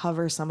like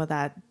recover some of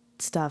that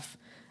stuff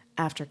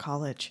after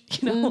college,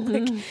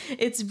 like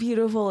it's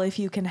beautiful if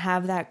you can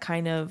have that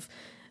kind of,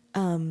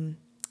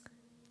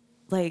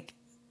 like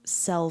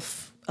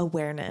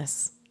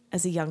self-awareness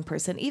as a young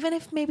person, even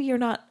if maybe you're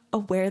not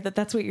aware that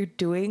that's what you're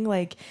doing.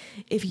 Like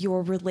if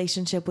your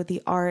relationship with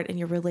the art and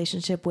your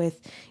relationship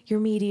with your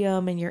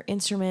medium and your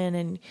instrument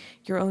and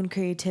your own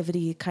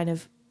creativity kind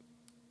of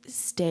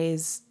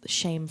stays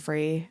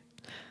shame-free.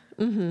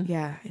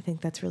 Yeah, I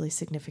think that's really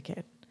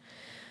significant.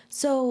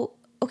 So,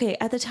 okay,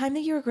 at the time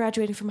that you were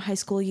graduating from high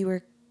school, you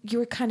were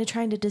kind of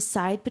trying to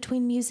decide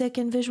between music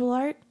and visual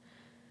art.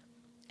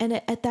 And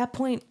at that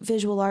point,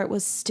 visual art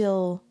was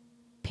still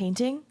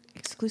painting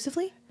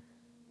exclusively?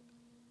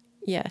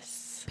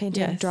 Yes.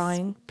 Painting and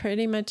drawing?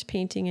 Pretty much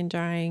painting and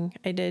drawing.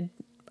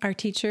 Our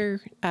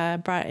teacher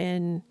brought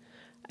in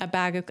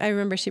I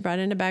remember she brought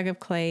in a bag of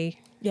clay.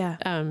 Yeah.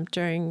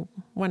 During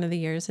one of the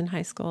years in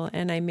high school,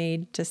 and I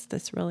made just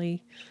this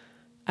really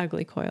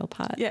ugly coil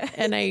pot. Yeah.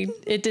 And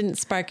it didn't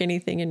spark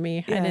anything in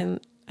me. Yeah.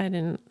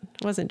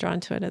 Wasn't drawn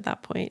to it at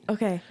that point.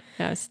 Okay.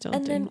 Yeah, I was still.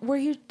 And then were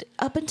you,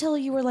 up until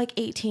you were like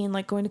 18,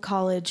 like going to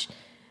college,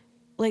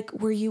 like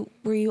were you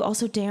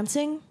also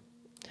dancing?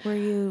 Were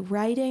you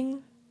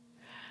writing?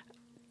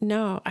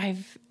 No,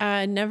 I've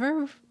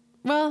never.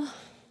 Well,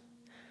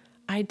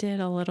 I did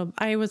a little.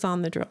 I was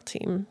on the drill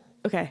team.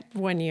 Okay.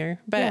 1 year,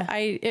 but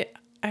I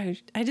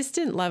just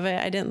didn't love it.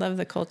 I didn't love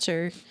the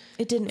culture.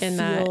 It didn't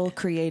feel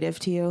creative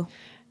to you.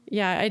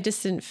 Yeah, I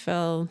just didn't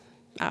feel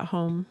at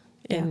home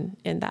in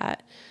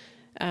that.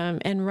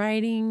 And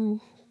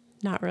writing,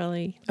 not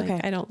really.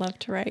 Like, I don't love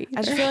to write either.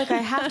 I just feel like I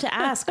have to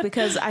ask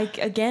because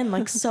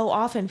like so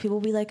often people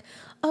will be like,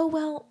 oh,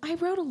 well, I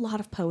wrote a lot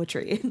of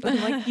poetry.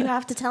 I'm like, you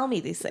have to tell me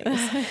these things.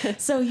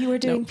 So you were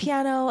doing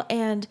piano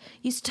and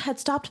you had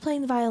stopped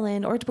playing the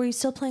violin, or were you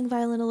still playing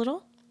violin a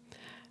little?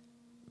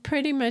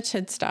 Pretty much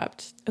had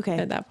stopped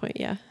at that point,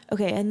 yeah.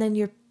 Okay, and then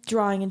you're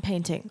drawing and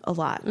painting a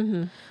lot.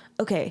 Mm-hmm.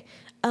 Okay.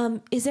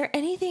 Is there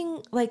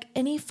anything, like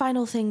any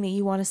final thing that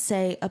you want to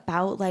say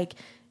about like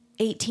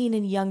 18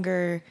 and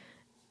younger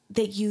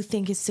that you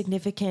think is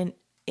significant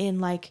in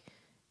like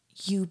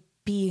you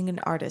being an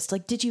artist?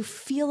 Like, did you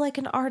feel like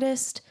an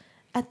artist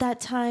at that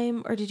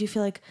time, or did you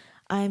feel like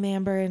I'm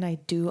Amber and I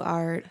do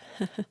art?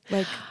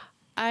 Like,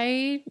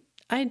 I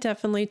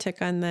definitely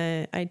took on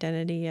the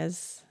identity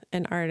as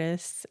an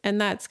artist, and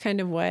that's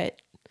kind of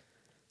what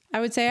I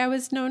would say I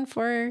was known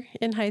for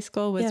in high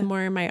school was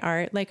more my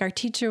art. Like our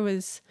teacher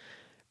was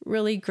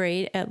really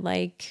great at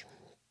like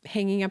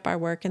hanging up our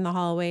work in the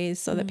hallways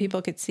so that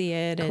people could see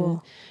it.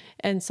 Cool.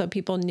 And so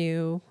people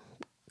knew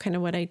kind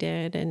of what I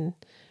did, and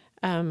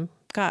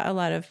got a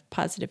lot of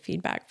positive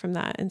feedback from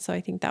that. And so I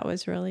think that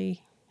was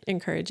really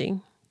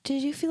encouraging.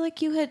 Did you feel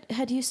like you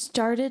had you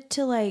started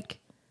to like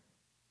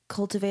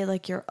cultivate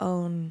like your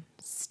own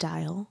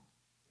style?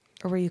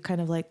 Or were you kind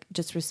of like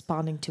just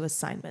responding to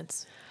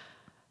assignments?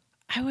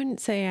 I wouldn't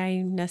say I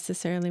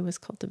necessarily was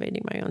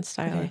cultivating my own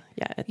style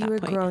yet at that point. You were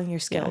growing your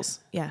skills.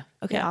 Yeah.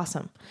 Okay,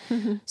 awesome.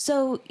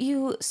 So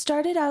you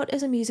started out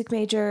as a music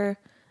major.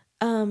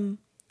 I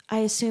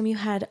assume you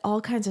had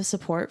all kinds of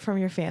support from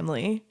your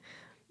family.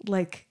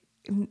 Like,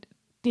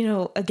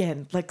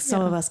 again, like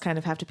some of us kind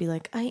of have to be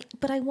like,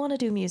 but I want to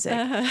do music.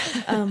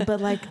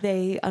 But like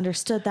they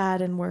understood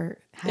that and were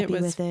happy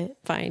with it.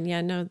 Fine.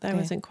 Yeah, no, I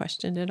wasn't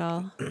questioned at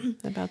all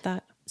about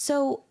that.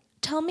 So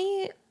tell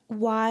me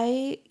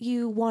why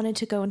you wanted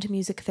to go into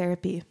music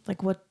therapy.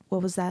 Like what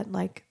was that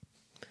like?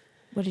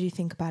 What did you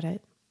think about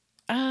it?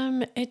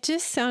 It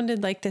just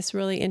sounded like this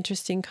really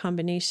interesting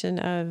combination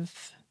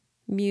of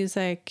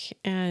music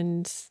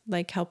and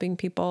like helping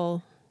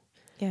people.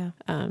 Yeah.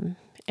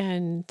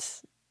 And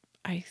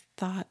I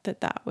thought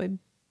that would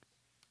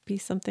be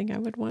something I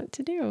would want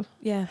to do.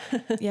 Yeah.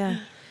 Yeah.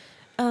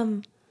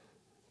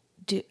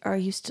 Are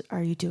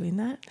you doing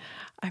that?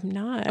 I'm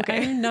not.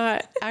 Okay. I'm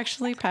not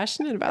actually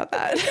passionate about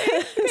that.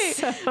 Okay.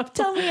 So.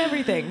 Tell me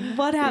everything.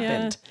 What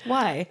happened? Yeah.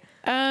 Why?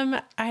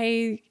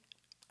 I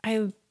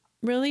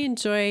really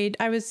enjoyed.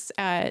 I was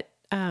at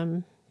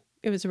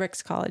it was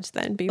Ricks College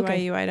then,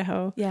 BYU,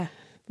 Idaho. Yeah.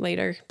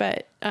 Later,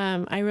 but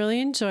I really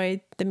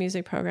enjoyed the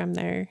music program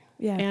there.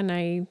 Yeah.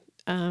 And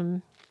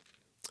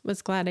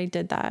was glad I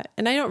did that.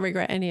 And I don't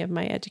regret any of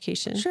my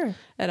education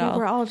at all.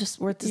 We're just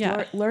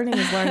learning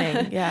is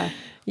learning. Yeah.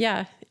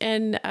 Yeah.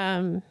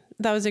 And,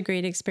 that was a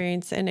great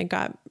experience, and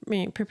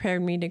it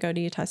prepared me to go to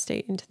Utah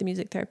State into the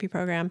music therapy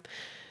program.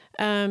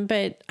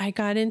 But I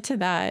got into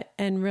that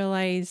and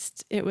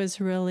realized it was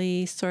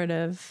really sort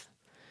of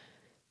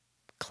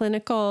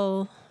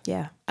clinical.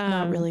 Yeah.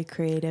 Not really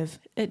creative.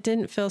 It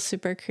didn't feel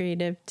super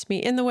creative to me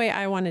in the way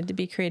I wanted to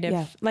be creative.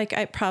 Yeah. Like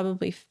it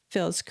probably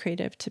feels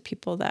creative to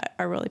people that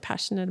are really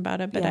passionate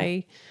about it, but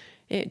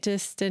it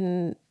just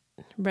didn't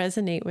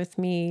resonate with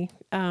me,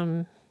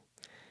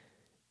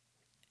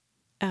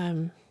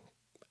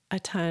 a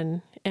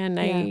ton. And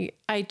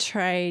I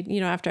tried,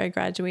 after I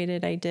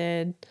graduated, I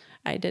did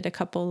a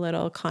couple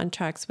little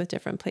contracts with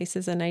different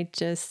places, and I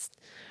just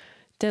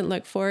didn't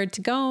look forward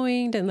to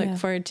going, didn't look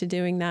forward to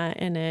doing that.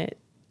 And it,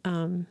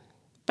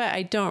 but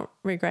I don't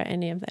regret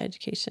any of the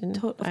education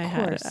I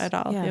had at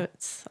all. Yeah.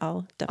 It's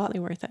all definitely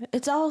worth it.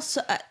 It's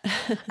also,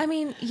 I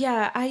mean,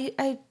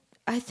 I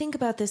think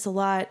about this a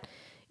lot.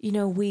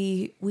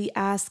 We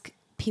ask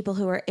people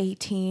who are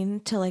 18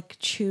 to like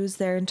choose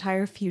their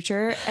entire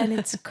future, and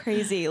it's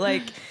crazy.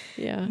 Like,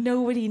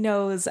 nobody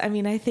knows. I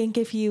mean, I think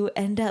if you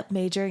end up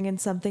majoring in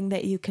something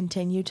that you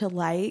continue to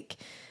like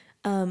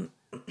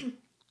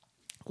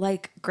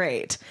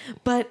great,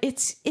 but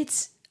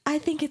I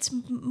think it's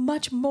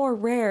much more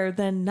rare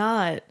than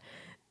not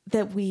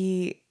that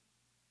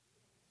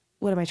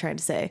what am I trying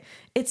to say?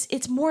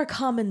 It's more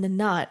common than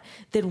not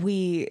that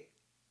we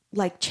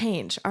like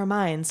change our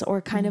minds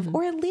or kind of,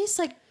 or at least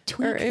like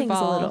tweak things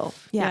a little.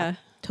 Yeah,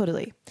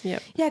 totally.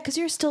 Yep. Yeah. Cause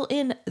you're still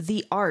in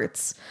the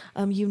arts.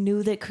 You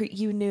knew that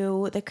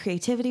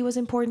creativity was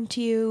important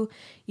to you.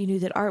 You knew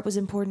that art was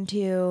important to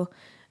you.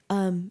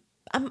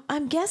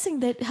 I'm guessing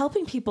that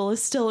helping people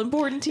is still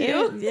important to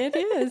you. It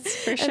is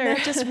for sure. And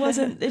it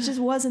just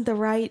wasn't the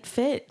right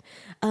fit.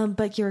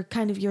 But you're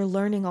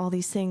learning all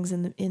these things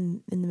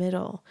in the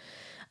middle.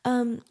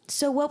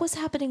 So what was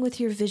happening with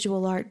your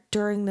visual art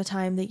during the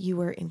time that you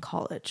were in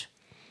college?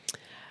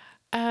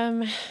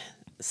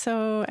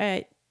 So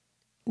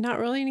not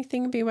really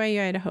anything at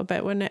BYU, Idaho,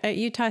 but when at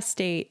Utah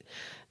State,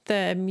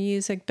 the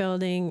music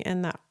building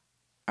and the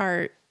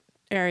art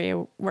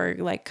area were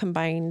like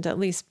combined, at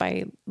least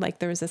by like,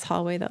 there was this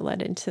hallway that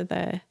led into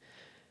the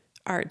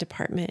art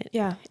department.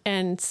 Yeah.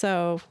 And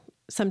so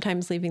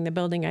sometimes leaving the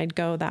building, I'd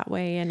go that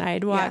way, and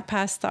I'd walk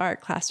past the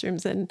art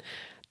classrooms, and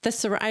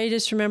I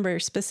just remember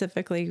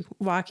specifically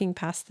walking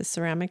past the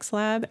ceramics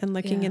lab and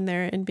looking in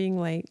there and being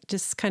like,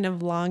 just kind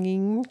of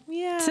longing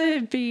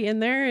to be in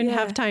there and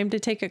have time to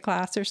take a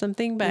class or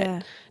something,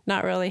 but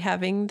not really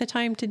having the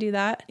time to do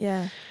that.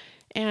 Yeah.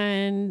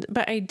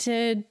 But I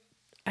did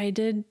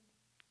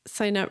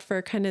sign up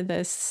for kind of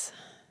this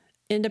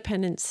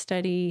independent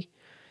study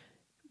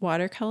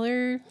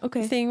watercolor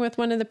thing with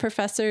one of the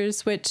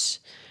professors, which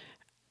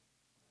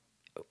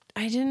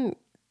I didn't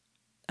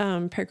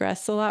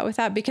progress a lot with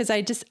that because I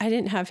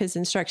didn't have his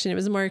instruction. It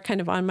was more kind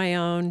of on my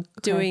own,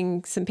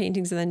 doing some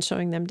paintings and then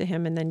showing them to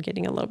him and then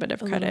getting a little bit of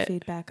credit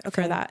feedback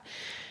for that.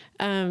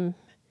 And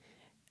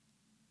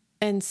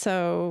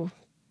so,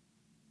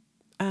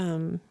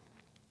 there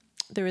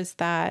was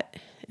that.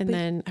 And but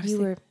then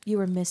you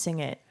were missing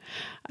it.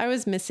 I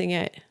was missing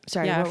it.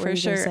 Sorry. Yeah, what were for you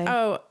sure. gonna say?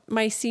 Oh,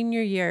 my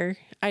senior year,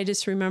 I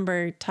just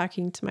remember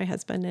talking to my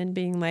husband and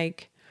being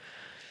like,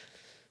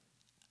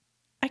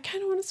 I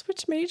kind of want to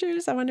switch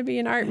majors. I want to be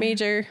an art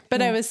major,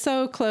 but I was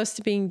so close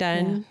to being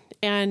done.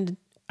 And,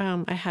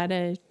 I had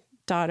a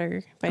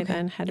daughter by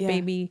then, had a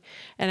baby,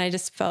 and I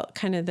just felt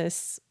kind of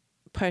this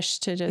push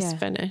to just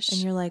finish.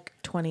 And you're like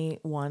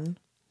 21,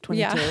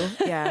 22.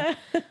 Yeah.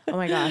 Oh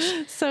my gosh.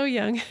 So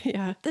young.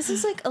 Yeah. This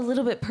is like a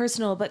little bit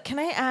personal, but can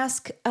I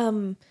ask,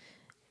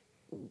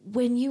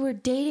 when you were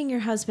dating your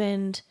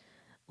husband,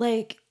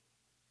 like,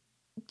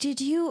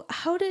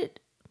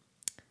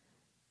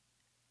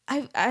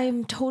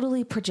 I'm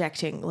totally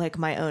projecting like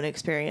my own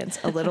experience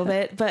a little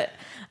bit, but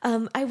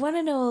I want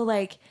to know,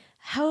 like,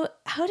 how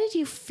did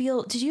you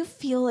feel? Did you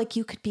feel like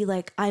you could be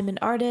like, I'm an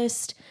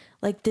artist,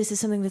 like this is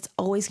something that's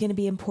always going to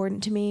be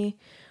important to me?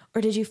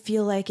 Or did you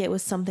feel like it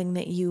was something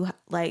that you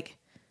like,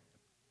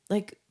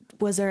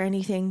 was there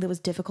anything that was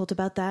difficult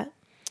about that?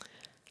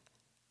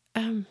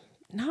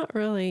 Not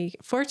really.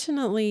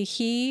 Fortunately,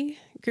 he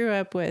grew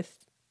up with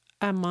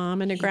a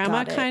mom and a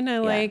grandma kind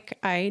of like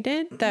I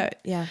did,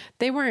 that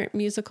they weren't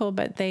musical,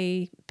 but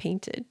they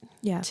painted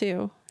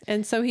too.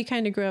 And so he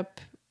kind of grew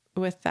up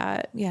with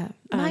that. Yeah.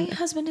 My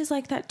husband is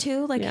like that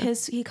too. Like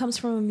he comes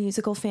from a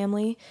musical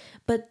family,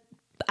 but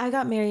I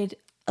got married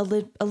a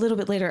little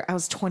bit later. I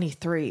was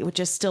 23, which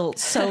is still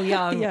so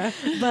young.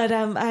 But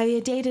I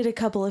dated a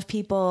couple of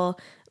people,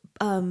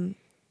 and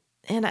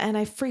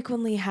I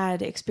frequently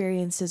had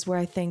experiences where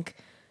I think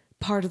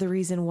part of the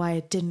reason why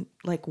it didn't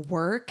like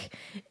work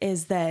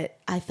is that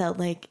I felt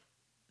like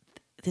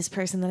this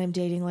person that I'm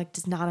dating like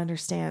does not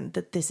understand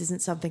that this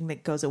isn't something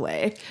that goes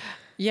away.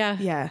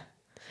 Yeah.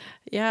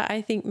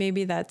 I think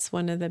maybe that's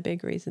one of the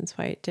big reasons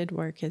why it did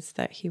work, is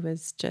that he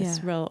was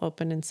just real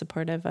open and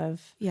supportive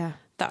of the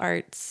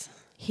arts.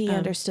 he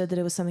understood that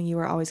it was something you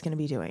were always going to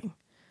be doing.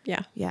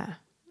 Yeah. Yeah.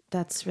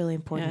 That's really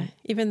important. Yeah.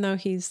 Even though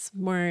he's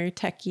more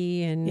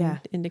techie and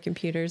into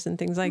computers and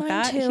things like Mine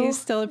that, too. he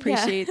still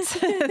appreciates.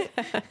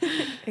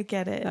 I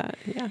get it.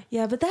 Yeah.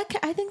 Yeah. But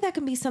I think that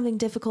can be something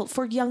difficult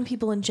for young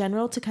people in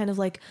general to kind of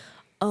like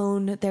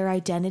own their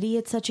identity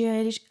at such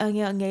a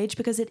young age,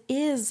 because it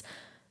is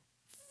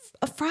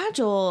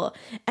fragile,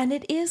 and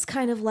it is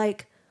kind of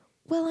like,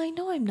 well, I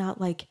know I'm not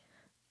like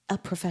a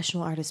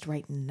professional artist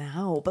right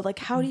now, but like,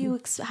 how do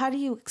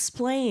you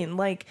explain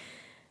like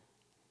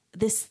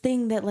this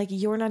thing that like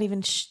you're not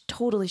even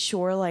totally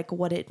sure like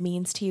what it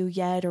means to you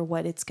yet, or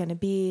what it's going to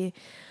be,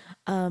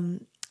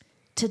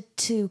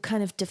 to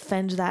kind of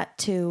defend that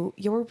to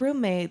your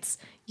roommates,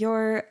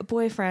 your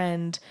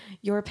boyfriend,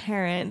 your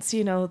parents,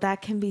 you know,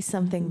 that can be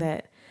something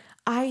that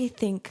I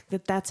think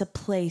that that's a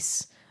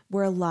place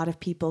where a lot of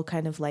people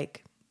kind of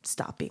like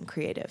stop being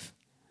creative.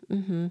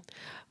 Mm-hmm.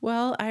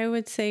 Well, I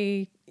would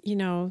say, you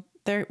know,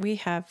 we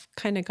have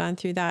kind of gone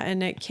through that,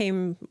 and it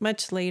came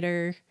much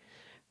later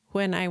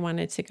when I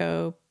wanted to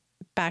go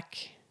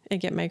back and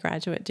get my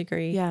graduate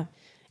degree. Yeah.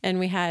 And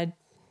we had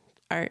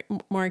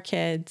more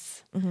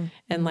kids,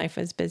 and life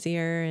was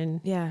busier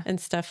and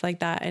stuff like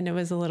that. And it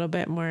was a little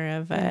bit more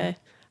of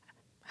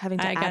having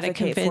to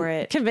advocate for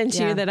it, convince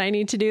you that I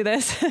need to do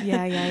this.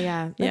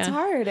 Yeah. It's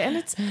hard. And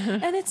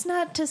it's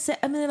not to say,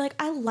 I mean, like,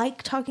 I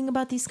like talking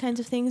about these kinds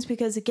of things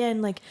because,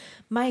 again, like,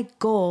 my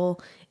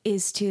goal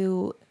is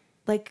to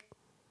like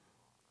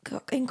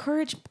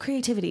encourage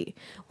creativity,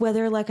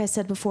 whether, like I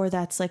said before,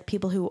 that's like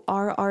people who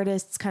are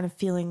artists kind of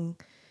feeling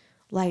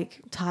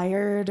like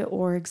tired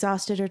or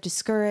exhausted or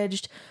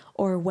discouraged,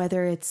 or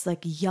whether it's like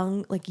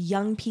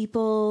young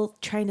people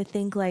trying to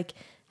think like,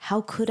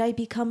 how could I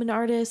become an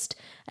artist?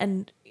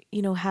 And,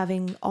 you know,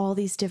 having all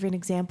these different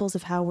examples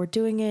of how we're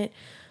doing it,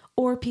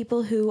 or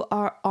people who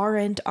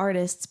aren't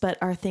artists, but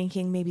are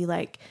thinking maybe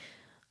like,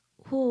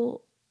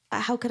 well,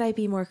 how could I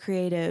be more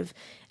creative?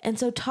 And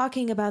so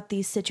talking about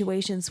these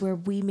situations where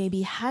we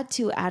maybe had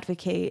to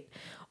advocate,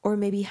 or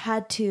maybe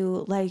had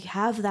to like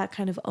have that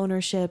kind of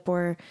ownership,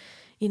 or,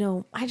 you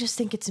know, I just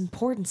think it's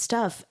important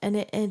stuff. And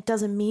it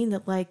doesn't mean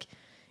that like,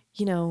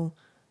 you know,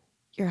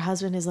 your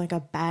husband is like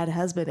a bad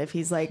husband if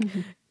he's like,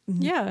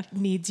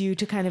 needs you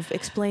to kind of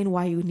explain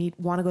why you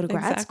want to go to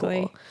grad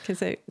school.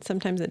 Because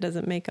sometimes it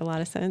doesn't make a lot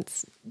of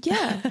sense.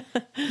 Yeah.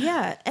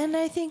 Yeah. And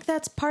I think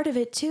that's part of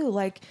it too.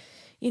 Like,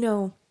 you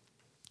know,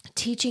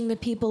 teaching the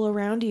people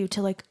around you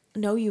to like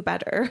know you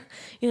better.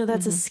 You know,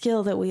 that's a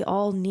skill that we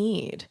all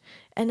need.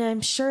 And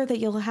I'm sure that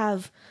you'll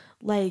have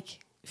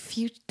like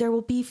there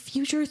will be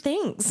future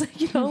things,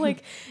 you know,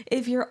 like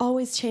if you're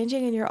always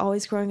changing and you're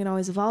always growing and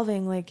always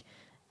evolving, like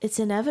it's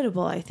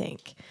inevitable, I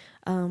think.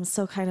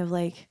 So kind of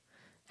like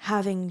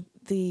having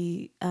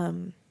the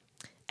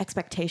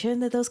expectation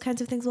that those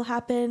kinds of things will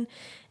happen,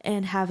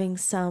 and having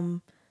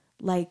some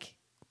like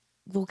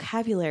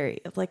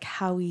vocabulary of like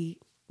how we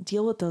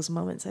deal with those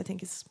moments, I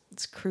think it's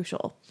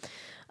crucial.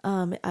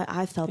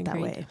 I felt that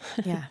way.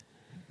 Yeah.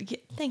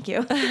 Thank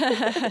you.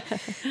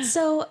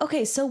 So,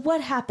 okay. So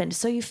what happened?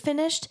 So you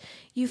finished,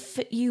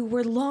 you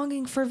were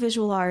longing for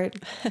visual art.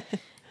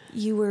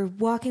 You were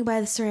walking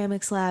by the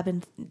ceramics lab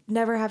and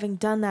never having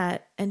done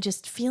that and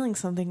just feeling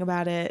something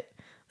about it.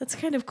 That's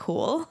kind of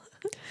cool.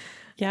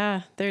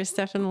 Yeah. There's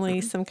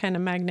definitely some kind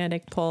of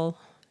magnetic pull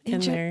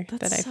in there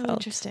that I felt. That's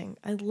interesting.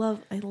 I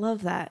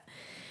love that.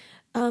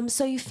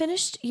 So you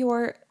finished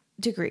your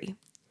degree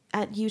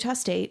at Utah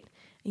State,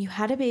 and you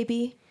had a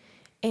baby,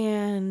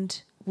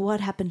 and what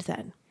happened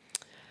then?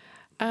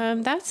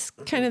 That's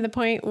kind of the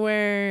point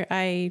where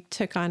I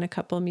took on a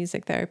couple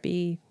music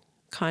therapy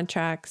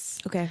contracts.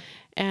 Okay.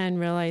 And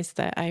realized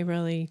that I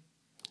really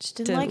just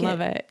didn't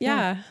love it.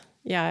 Yeah.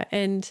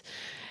 And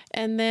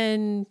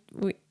then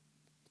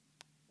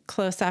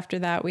close after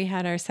that, we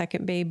had our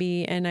second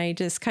baby, and I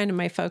just kind of,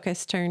 my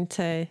focus turned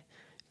to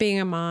being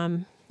a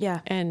mom.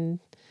 Yeah. And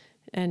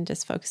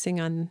just focusing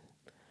on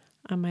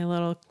my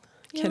little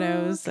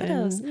kiddos.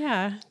 And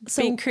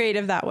so, being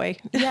creative that way.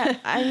 Yeah.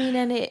 I mean,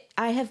 and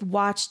I have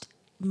watched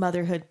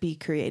motherhood be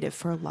creative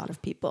for a lot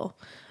of people.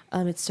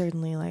 It's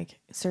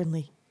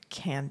certainly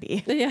can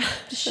be. Yeah.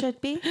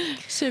 Should be.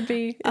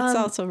 It's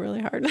also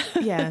really hard.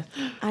 Yeah.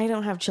 I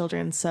don't have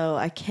children, so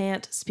I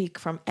can't speak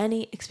from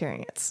any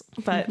experience,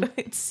 but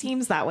it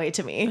seems that way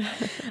to me.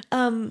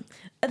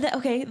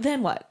 Okay.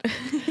 Then what?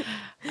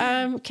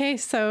 Okay.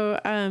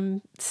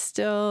 So,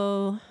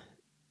 still,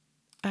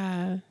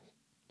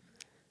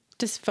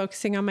 just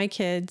focusing on my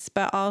kids,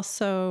 but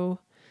also,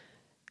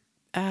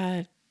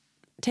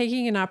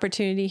 taking an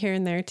opportunity here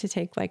and there to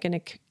take like a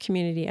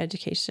community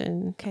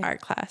education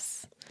art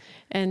class,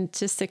 and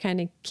just to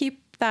kind of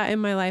keep that in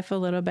my life a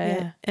little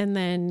bit. Yeah. And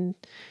then,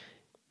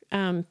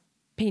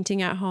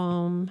 painting at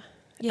home.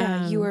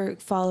 Yeah. You were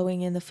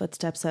following in the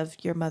footsteps of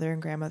your mother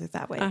and grandmother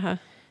that way.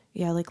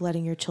 Yeah. Like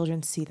letting your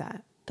children see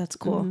that. That's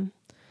cool. Mm-hmm.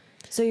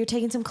 So you're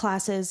taking some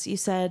classes, you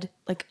said,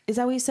 like, is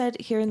that what you said?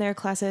 Here and there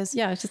classes?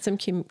 Yeah. Just some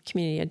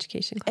community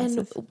education classes.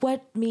 And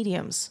what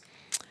mediums?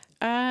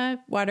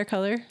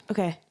 Watercolor.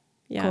 Okay.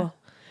 Yeah. Cool.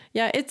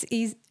 Yeah. It's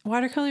easy.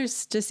 watercolor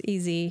is just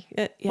easy.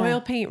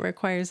 Oil paint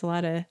requires a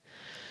lot of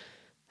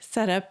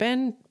setup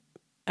and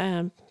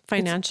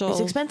financial. It's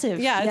expensive.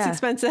 Yeah, it's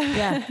expensive.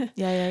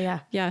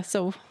 Yeah.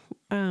 So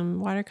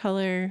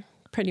watercolor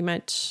pretty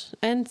much,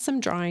 and some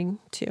drawing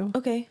too.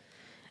 Okay.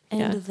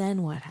 And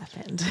then what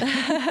happened?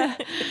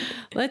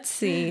 Let's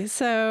see.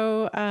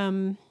 So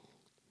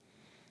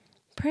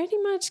pretty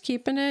much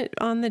keeping it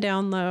on the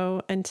down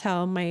low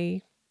until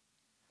my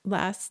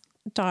last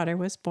daughter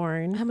was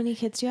born. How many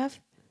kids do you have?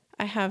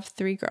 I have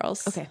 3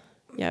 girls. Okay.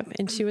 Yep.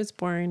 And she was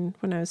born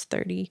when I was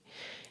 30.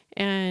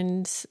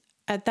 And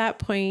at that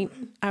point,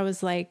 I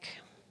was like,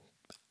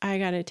 I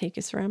got to take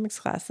a ceramics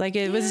class. Like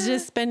it was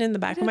just been in the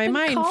back of my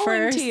mind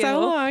for so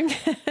long.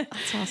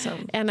 That's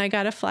awesome. And I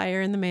got a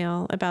flyer in the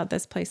mail about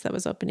this place that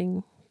was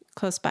opening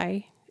close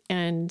by.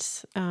 And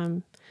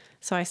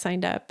so I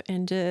signed up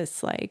and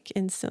just like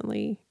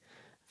instantly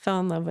fell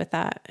in love with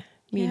that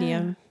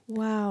medium. Yeah.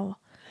 Wow.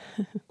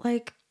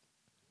 Like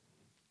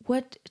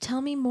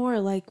tell me more,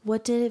 like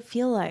what did it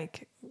feel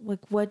like? Like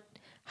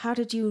how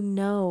did you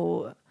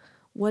know?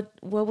 What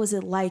was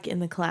it like in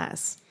the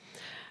class?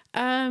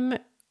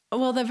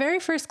 Well, the very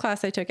first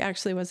class I took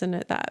actually wasn't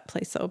at that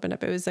place that opened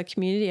up. It was a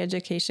community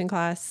education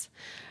class.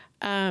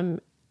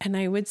 And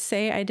I would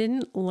say I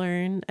didn't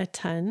learn a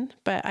ton,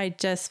 but I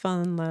just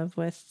fell in love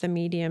with the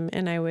medium,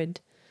 and I would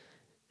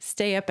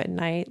stay up at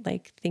night,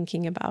 like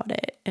thinking about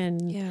it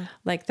and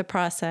like the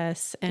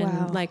process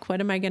and like,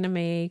 what am I going to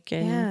make?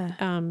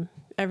 And,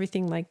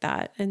 everything like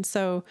that. And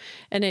so,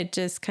 and it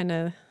just kind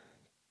of,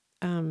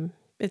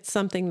 it's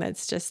something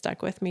that's just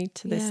stuck with me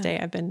to this day.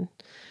 I've been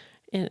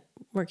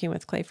working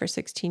with clay for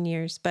 16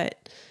 years,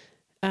 but,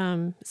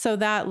 so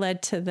that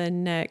led to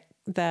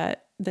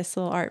this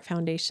little art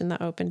foundation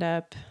that opened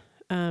up.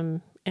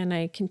 And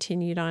I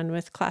continued on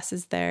with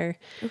classes there.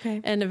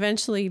 Okay. And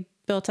eventually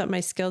built up my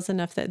skills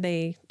enough that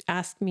they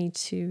asked me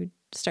to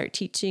start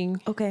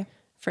teaching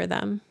for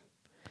them.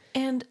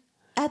 And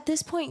at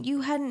this point,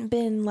 you hadn't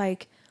been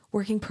like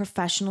working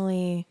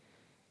professionally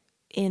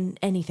in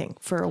anything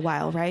for a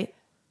while, right?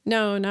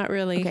 No, not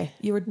really. Okay.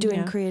 You were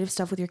doing creative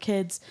stuff with your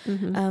kids.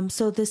 Mm-hmm.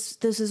 So this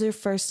is your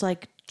first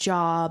like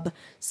job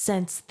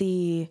since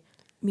the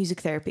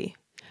music therapy.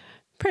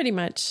 Pretty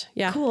much.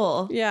 Yeah.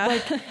 Cool. Yeah.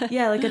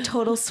 Like a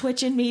total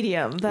switch in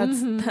medium.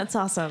 That's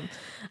awesome.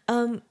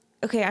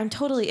 Okay. I'm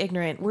totally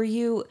ignorant. Were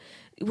you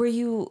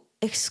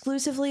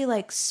exclusively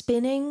like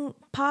spinning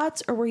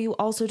pots, or were you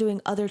also doing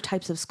other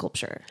types of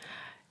sculpture?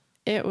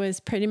 It was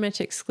pretty much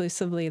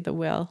exclusively the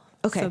wheel.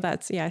 Okay.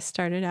 So I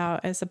started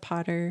out as a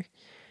potter,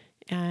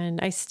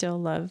 and I still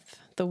love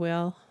the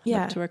wheel.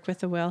 Yeah. Love to work with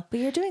the wheel. But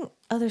you're doing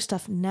other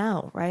stuff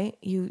now, right?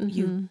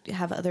 You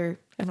have other,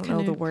 I don't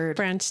know the word.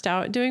 Branched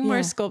out, doing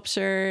more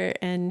sculpture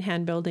and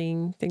hand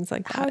building, things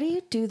like that. How do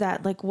you do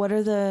that? Like, what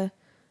are the,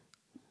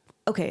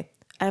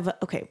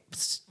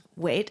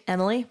 wait,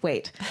 Emily,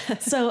 wait.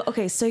 So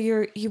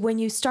you when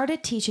you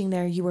started teaching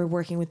there, you were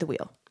working with the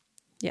wheel.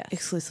 Yes.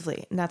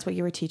 Exclusively. And that's what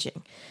you were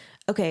teaching.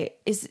 Okay.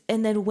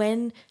 And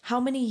then how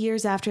many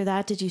years after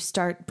that did you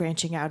start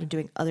branching out and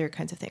doing other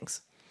kinds of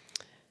things?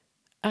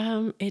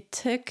 It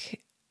took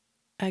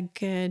a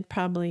good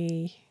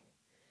probably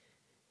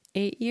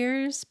 8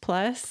 years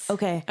plus.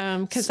 Okay.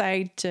 Cause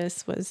I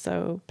just was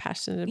so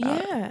passionate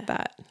about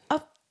that.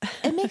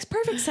 It makes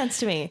perfect sense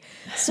to me.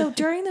 So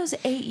during those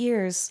 8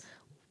 years,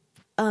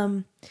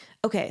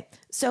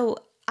 so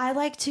I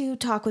like to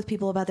talk with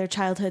people about their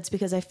childhoods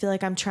because I feel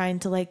like I'm trying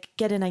to like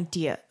get an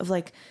idea of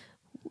like,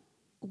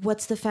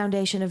 what's the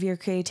foundation of your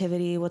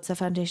creativity? What's the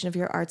foundation of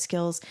your art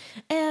skills?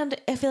 And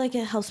I feel like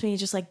it helps me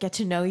just like get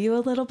to know you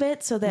a little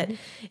bit so that, at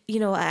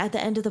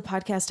the end of the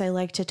podcast, I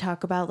like to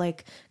talk about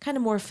like kind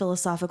of more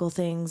philosophical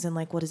things and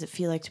like, what does it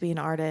feel like to be an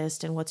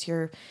artist and what's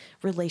your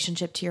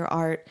relationship to your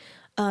art?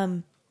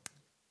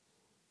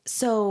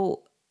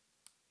 So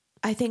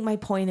I think my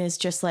point is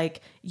just like,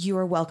 you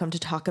are welcome to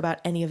talk about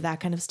any of that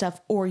kind of stuff,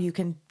 or you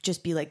can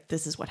just be like,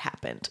 this is what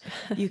happened.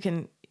 You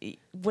can,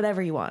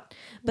 whatever you want.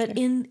 But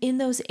in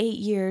those 8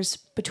 years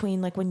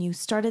between like when you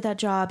started that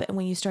job and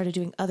when you started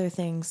doing other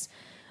things,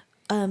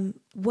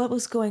 what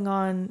was going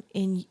on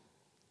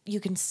you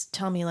can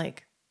tell me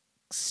like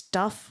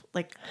stuff,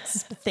 like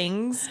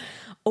things,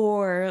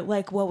 or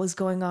like what was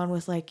going on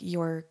with like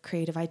your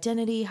creative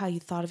identity, how you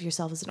thought of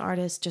yourself as an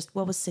artist, just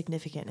what was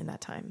significant in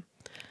that time?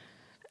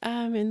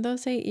 In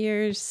those 8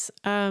 years,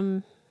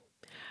 I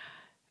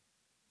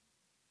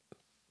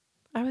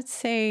would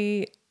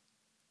say,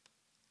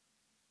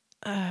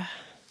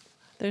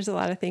 there's a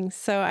lot of things.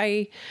 So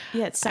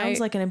it sounds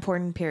like an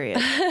important period.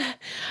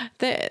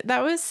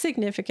 That was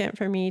significant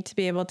for me to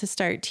be able to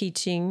start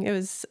teaching. It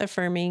was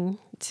affirming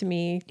to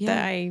me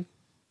that I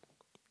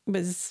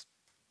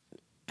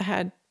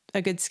had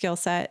a good skill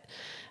set.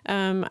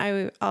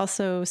 I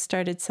also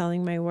started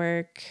selling my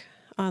work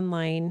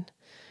online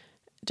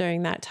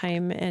during that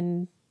time,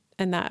 and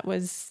that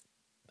was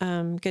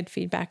good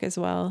feedback as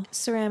well.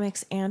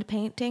 Ceramics and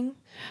painting?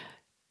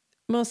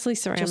 Mostly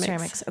ceramics. Just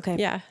ceramics.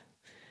 Okay.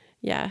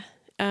 Yeah.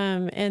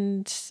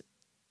 And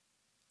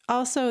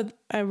also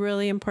a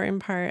really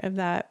important part of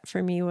that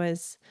for me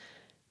was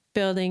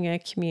building a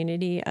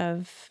community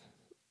of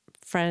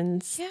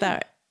friends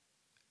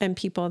and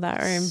people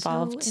that are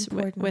involved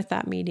with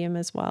that medium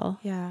as well.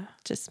 Yeah.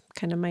 Just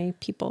kind of my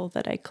people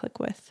that I click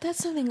with. That's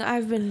something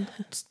I've been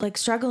like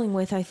struggling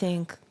with. I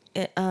think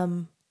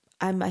I'm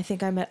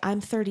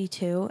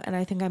 32, and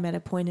I think I'm at a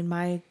point in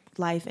my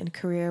life and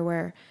career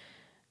where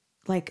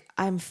like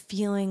I'm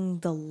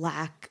feeling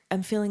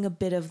a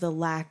bit of the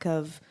lack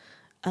of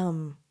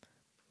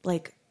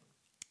like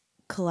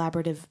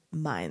collaborative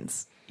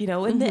minds,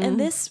 and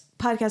this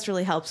podcast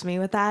really helps me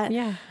with that.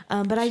 Yeah.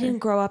 But I didn't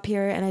grow up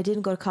here, and I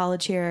didn't go to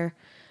college here.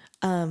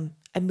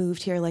 I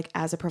moved here like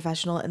as a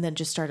professional and then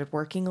just started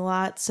working a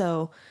lot.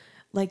 So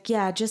like,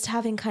 yeah, just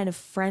having kind of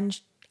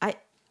friends,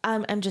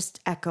 I'm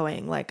just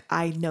echoing, like,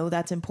 I know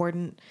that's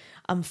important.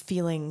 I'm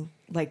feeling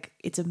like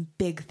it's a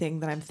big thing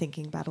that I'm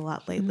thinking about a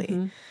lot lately.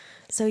 Mm-hmm.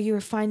 So you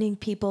were finding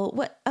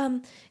people,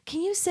 can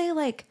you say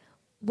like,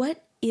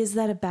 what is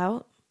that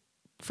about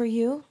for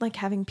you? Like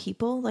having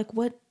people, like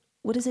what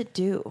does it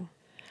do?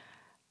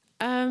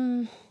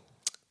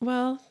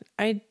 Well,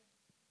 I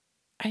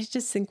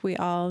just think we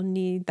all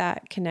need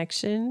that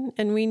connection,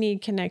 and we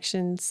need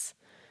connections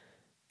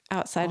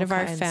outside of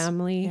our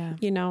family,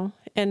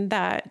 and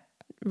that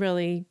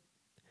really,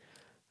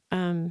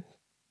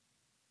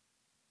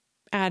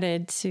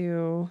 added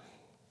to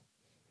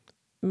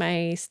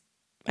my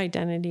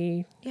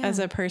identity as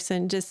a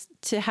person, just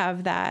to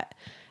have that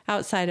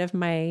outside of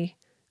my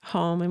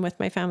home and with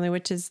my family,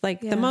 which is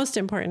like the most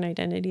important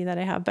identity that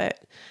I have,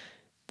 but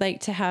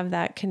like to have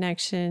that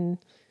connection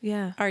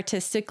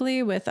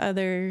artistically with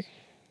other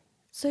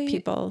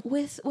people.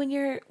 When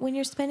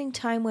you're spending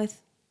time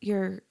with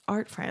your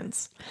art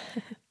friends,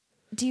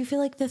 do you feel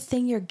like the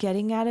thing you're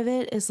getting out of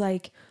it is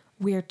like,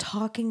 we're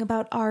talking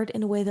about art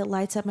in a way that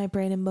lights up my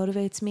brain and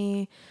motivates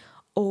me,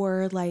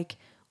 or like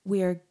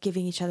we're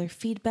giving each other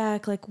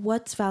feedback? Like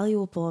what's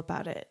valuable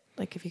about it?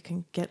 Like if you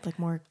can get like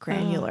more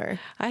granular.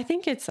 I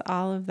think it's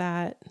all of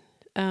that.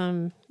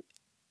 I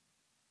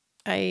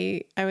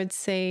would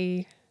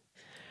say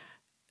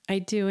I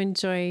do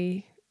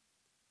enjoy,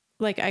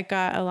 like I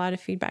got a lot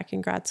of feedback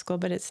in grad school,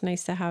 but it's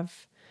nice to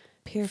have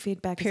peer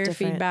feedback.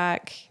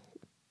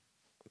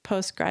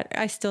 Post-grad.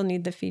 I still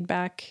need the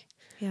feedback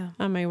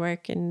on my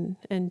work and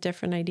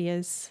different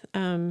ideas.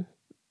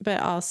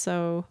 But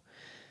also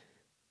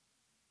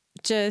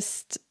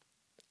just,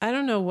 I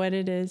don't know what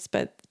it is,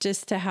 but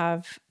just to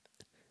have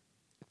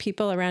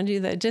people around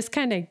you that just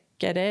kind of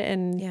get it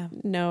and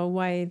know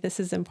why this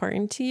is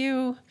important to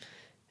you.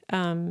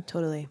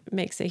 Totally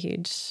makes a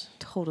huge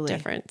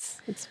difference.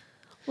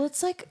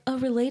 It's like a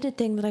related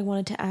thing that I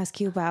wanted to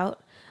ask you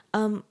about.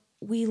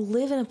 We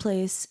live in a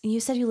place,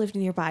 you said you lived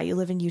nearby, you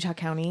live in Utah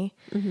County.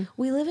 Mm-hmm.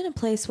 We live in a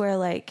place where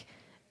like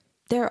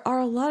there are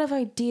a lot of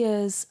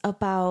ideas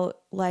about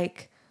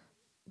like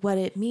what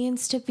it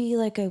means to be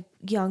like a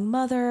young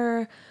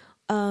mother.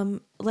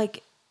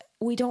 Like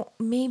we don't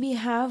maybe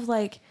have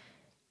like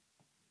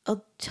a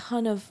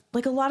ton of,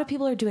 like a lot of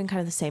people are doing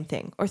kind of the same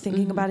thing or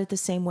thinking about it the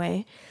same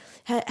way.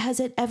 Has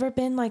it ever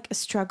been like a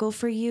struggle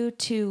for you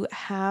to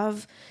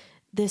have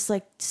this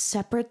like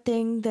separate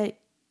thing that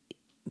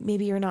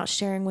maybe you're not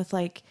sharing with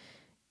like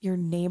your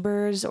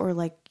neighbors or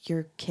like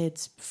your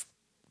kids'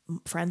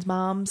 friends'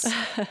 moms?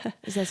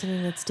 Is that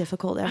something that's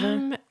difficult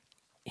ever?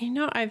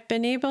 I've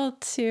been able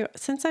to,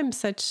 since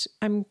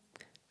I'm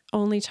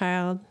only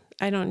child,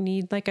 I don't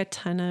need like a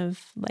ton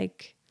of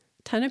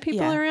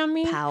people around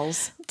me,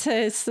 pals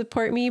to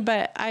support me,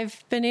 but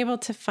I've been able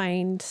to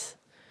find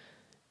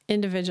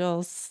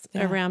individuals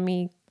around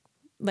me,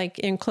 like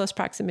in close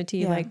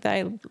proximity, like that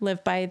I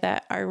live by,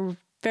 that are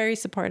very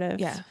supportive.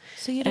 Yeah.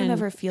 So you don't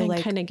ever feel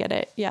like kind of get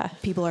it. Yeah.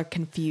 People are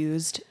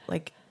confused.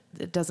 Like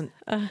it doesn't,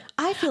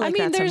 I feel like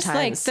that there's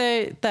sometimes.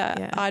 like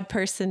the odd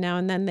person now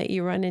and then that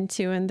you run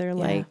into and they're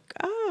like,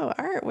 oh,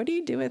 art, what do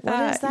you do with that?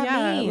 What does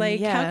that mean? Like,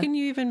 how can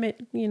you even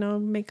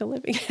make a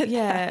living at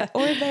that?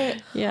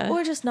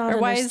 Or just not, or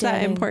why is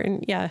that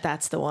important? Yeah.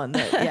 That's the one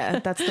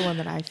that's the one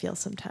that I feel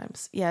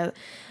sometimes. Yeah.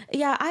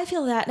 Yeah. I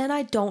feel that. And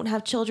I don't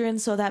have children.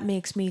 So that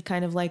makes me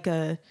kind of like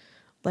I'm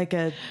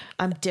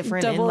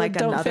different in like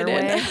another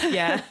way.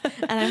 Yeah.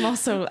 And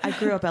I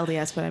grew up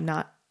LDS, but I'm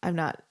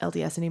not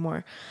LDS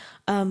anymore.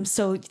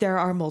 So there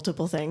are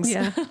multiple things.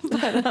 Yeah.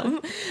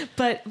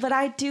 but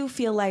I do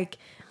feel like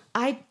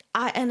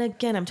and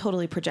again, I'm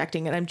totally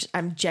projecting it.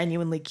 I'm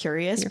genuinely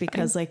curious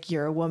because like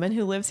you're a woman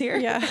who lives here.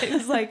 Yeah.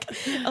 It's like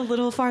a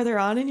little farther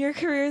on in your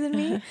career than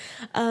me.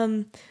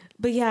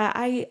 But yeah,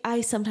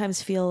 I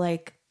sometimes feel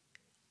like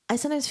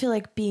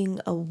being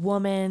a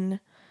woman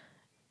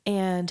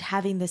and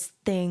having this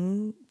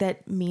thing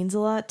that means a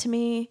lot to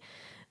me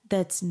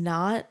that's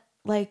not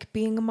like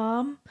being a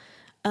mom,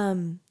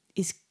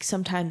 is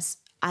sometimes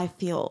I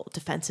feel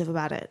defensive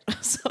about it.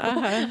 So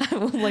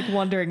I'm like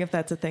wondering if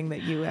that's a thing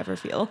that you ever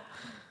feel.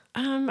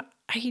 I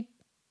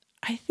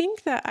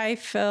think that I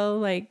feel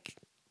like,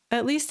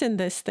 at least in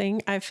this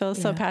thing, I feel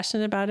so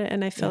passionate about it,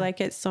 and I feel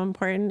like it's so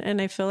important,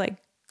 and I feel like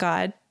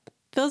God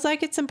feels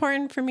like it's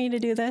important for me to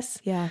do this.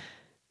 Yeah.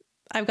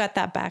 I've got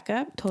that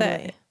backup.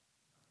 Totally.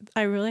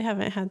 I really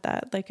haven't had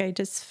that. Like, I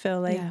just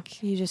feel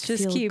like you just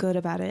feel good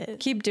about it.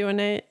 Keep doing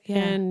it. Yeah.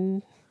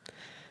 And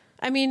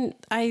I mean,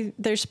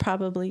 there's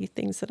probably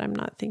things that I'm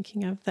not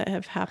thinking of that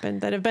have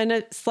happened that have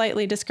been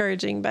slightly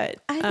discouraging, but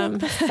I think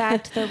the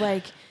fact that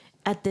like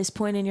at this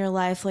point in your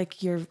life,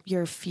 like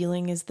your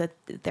feeling is that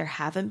there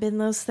haven't been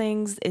those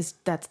things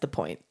that's the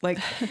point. Like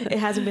it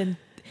hasn't been,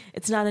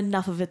 it's not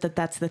enough of it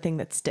that's the thing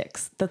that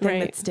sticks. The thing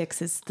that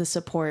sticks is the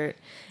support.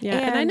 Yeah.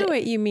 And I know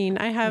what you mean.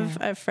 I have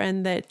a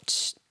friend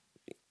that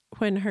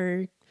when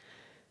her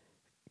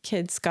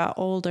kids got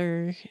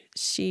older,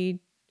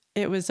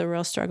 it was a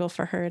real struggle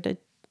for her to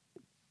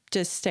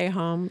just stay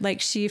home.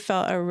 Like she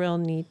felt a real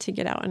need to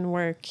get out and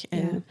work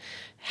and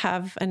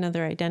have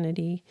another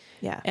identity.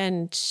 Yeah.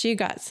 And she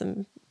got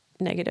some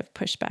negative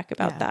pushback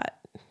about that.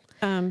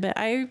 But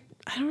I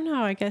don't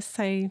know. I guess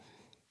I've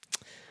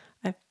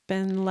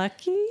been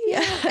lucky.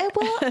 Yeah.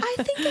 Well, I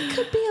think it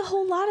could be a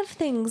whole lot of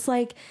things.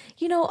 Like,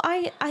 you know,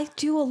 I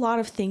do a lot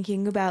of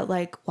thinking about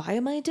like, why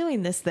am I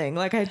doing this thing?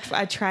 Like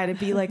I try to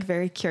be like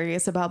very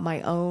curious about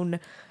my own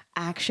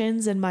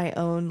actions and my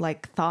own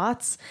like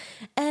thoughts.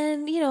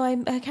 And, you know,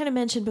 I kind of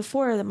mentioned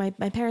before that my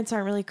parents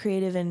aren't really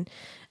creative and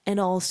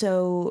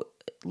also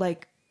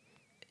like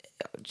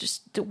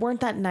just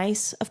weren't that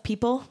nice of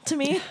people to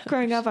me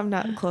growing up. I'm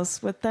not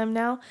close with them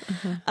now.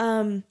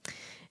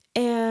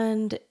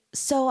 And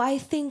so I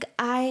think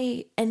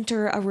I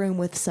enter a room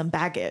with some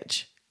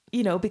baggage,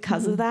 you know,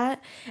 because of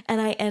that.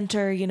 And I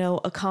enter, you know,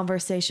 a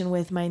conversation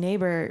with my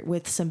neighbor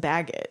with some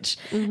baggage.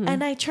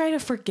 And I try to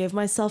forgive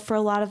myself for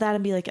a lot of that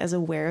and be like as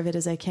aware of it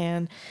as I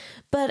can.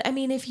 But I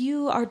mean, if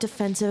you are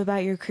defensive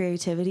about your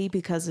creativity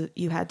because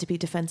you had to be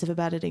defensive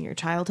about it in your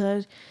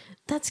childhood,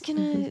 that's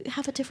going to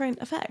have a different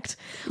effect.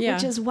 Yeah,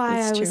 which is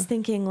why I was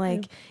thinking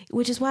like,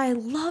 which is why I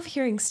love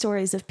hearing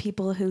stories of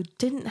people who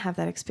didn't have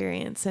that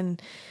experience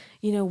and,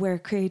 you know, where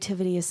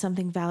creativity is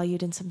something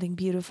valued and something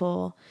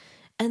beautiful.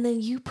 And then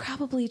you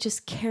probably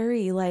just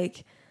carry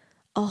like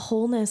a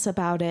wholeness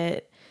about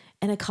it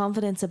and a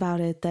confidence about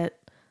it that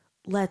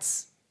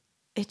lets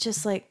it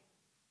just like,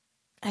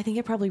 I think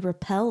it probably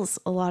repels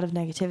a lot of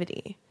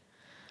negativity.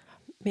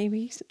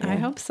 Maybe. Yeah. I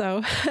hope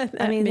so.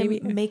 I mean,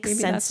 it makes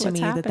sense to me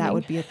that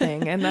would be a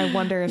thing. And I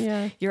wonder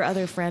if your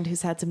other friend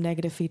who's had some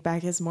negative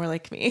feedback is more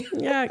like me.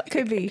 Yeah, it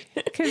could be.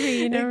 Could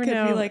be. You never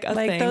know. Be like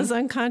thing. Those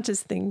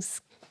unconscious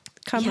things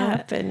come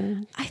up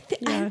and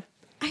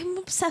I'm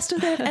obsessed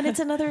with it. And it's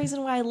another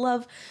reason why I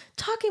love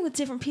talking with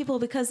different people,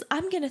 because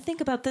I'm going to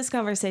think about this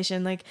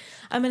conversation. Like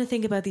I'm going to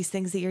think about these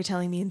things that you're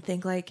telling me and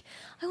think like,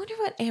 I wonder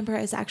what Amber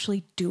is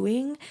actually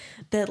doing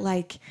that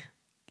like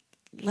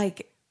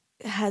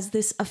has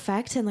this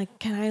effect, and like,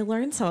 can I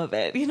learn some of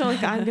it? You know,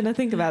 like I'm going to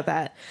think about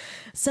that.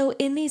 So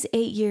in these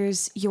 8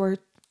 years, you're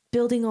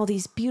building all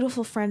these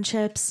beautiful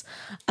friendships.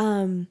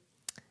 You're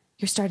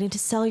starting to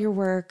sell your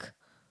work.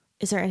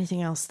 Is there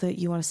anything else that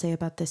you want to say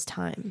about this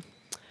time?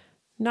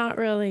 Not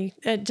really.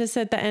 Just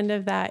at the end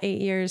of that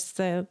 8 years,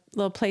 the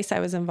little place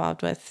I was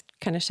involved with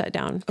kind of shut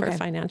down for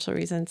financial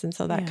reasons. And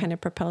so that kind of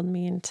propelled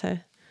me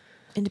into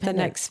the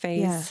next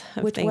phase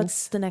of things.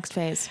 What's the next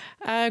phase?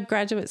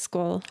 Graduate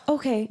school.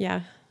 Okay.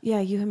 Yeah. Yeah,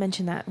 you have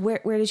mentioned that.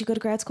 Where did you go to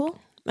grad school?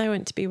 I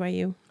went to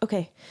BYU.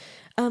 Okay.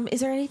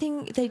 Is there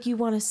anything that you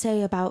want to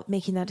say about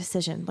making that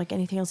decision? Like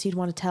anything else you'd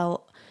want to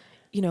tell,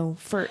 you know,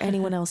 for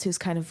anyone else who's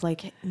kind of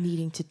like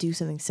needing to do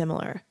something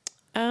similar?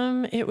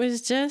 It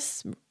was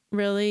just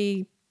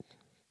really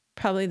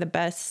probably the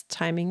best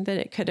timing that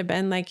it could have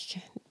been. Like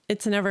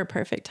it's never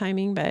perfect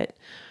timing, but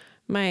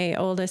my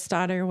oldest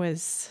daughter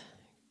was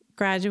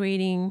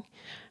graduating,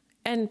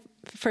 and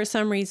for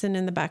some reason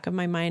in the back of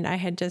my mind, I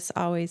had just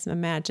always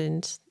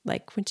imagined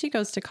like when she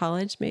goes to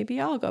college,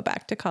 maybe I'll go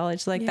back to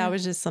college. Like that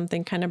was just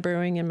something kind of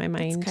brewing in my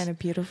mind. It's kind of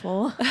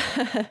beautiful.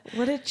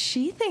 What did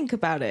she think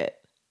about it?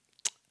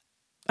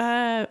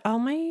 All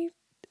my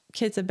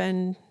kids have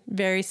been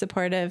very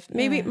supportive.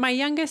 Maybe my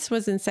youngest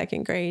was in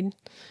second grade.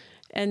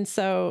 And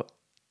so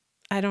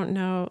I don't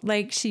know,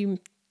 like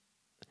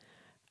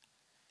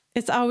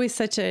it's always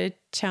such a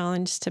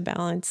challenge to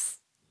balance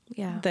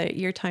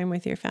your time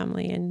with your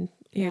family and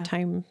your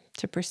time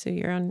to pursue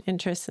your own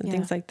interests and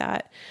things like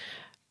that.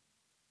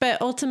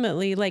 But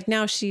ultimately, like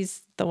now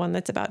she's the one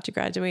that's about to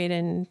graduate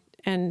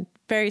and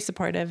very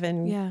supportive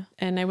and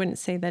I wouldn't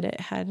say that it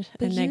had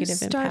a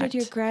negative impact. You started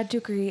your grad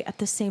degree at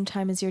the same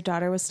time as your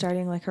daughter was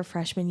starting like her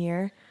freshman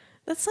year.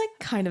 That's like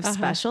kind of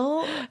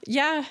special.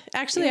 Yeah.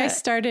 Actually, I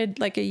started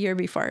like a year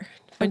before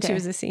when she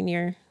was a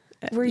senior.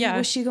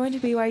 Was she going to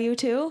BYU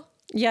too?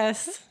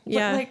 Yes.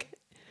 Yeah. Like,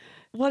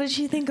 what did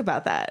she think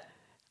about that?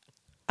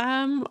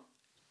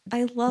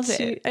 I love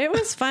it. It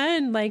was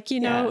fun. Like,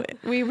 you know,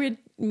 we would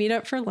meet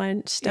up for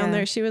lunch down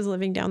there. She was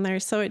living down there.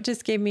 So it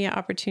just gave me an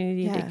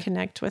opportunity to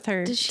connect with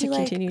her. Did she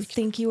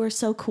think you were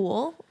so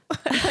cool?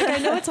 Like, I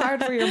know it's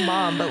hard for your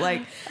mom, but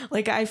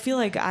like, I feel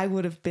like I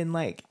would have been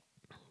like,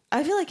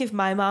 I feel like if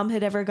my mom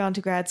had ever gone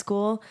to grad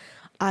school,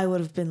 I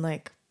would have been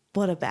like,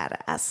 what a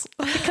badass.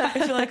 Like,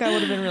 I feel like I would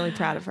have been really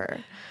proud of her.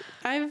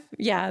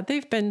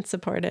 They've been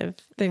supportive.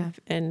 They've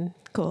been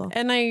cool.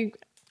 And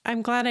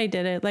I'm glad I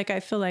did it. Like, I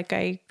feel like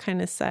I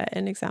kind of set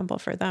an example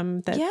for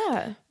them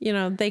that, you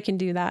know, they can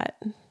do that.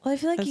 Well, I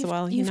feel like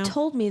you've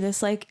told me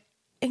this like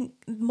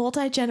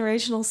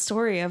multi-generational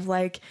story of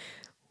like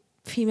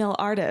female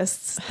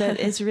artists that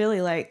is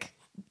really like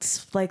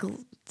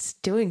it's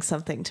doing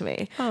something to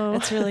me. Oh,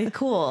 it's really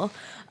cool.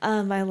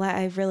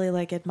 I really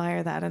like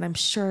admire that. And I'm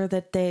sure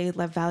that they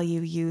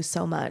value you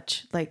so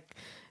much, like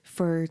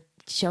for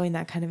showing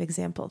that kind of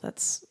example.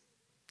 It's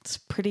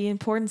pretty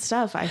important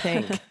stuff, I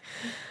think.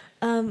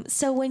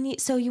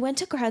 So you went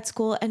to grad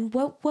school, and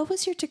what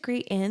was your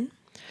degree in?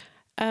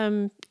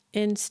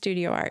 In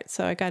studio art.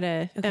 So I got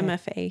a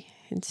MFA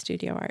in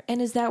studio art.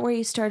 And is that where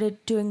you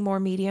started doing more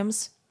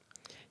mediums?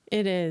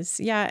 It is.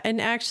 Yeah.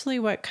 And actually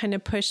what kind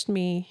of pushed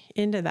me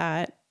into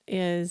that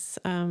is,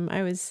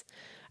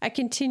 I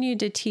continued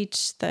to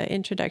teach the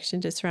introduction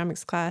to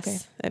ceramics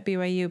class at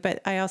BYU,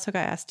 but I also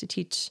got asked to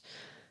teach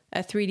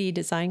a 3D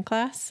design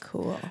class.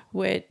 Cool.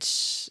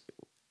 Which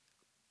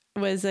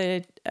was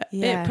it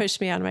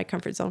pushed me out of my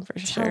comfort zone for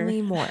sure. Tell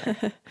me more.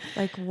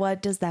 Like,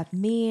 what does that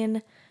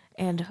mean?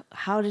 And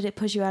how did it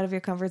push you out of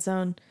your comfort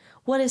zone?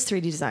 What is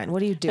 3D design?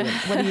 What are you doing?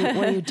 What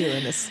do you do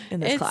in this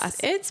class?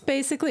 It's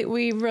basically,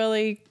 we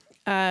really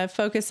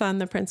focus on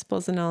the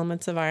principles and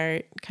elements of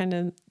art, kind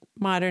of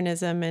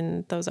modernism,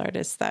 and those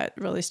artists that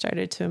really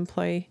started to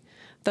employ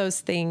those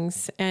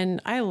things. And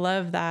I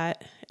love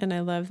that. And I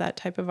love that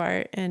type of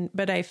art.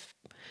 But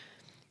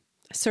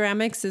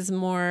ceramics is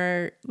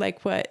more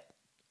like what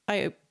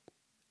I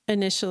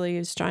initially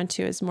was drawn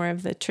to, is more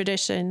of the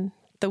tradition,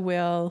 the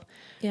will,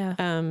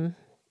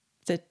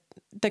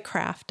 the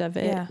craft of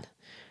it. Yeah.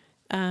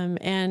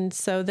 And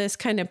so this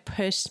kind of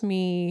pushed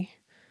me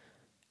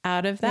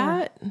out of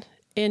that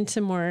into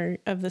more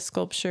of the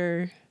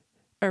sculpture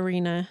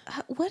arena.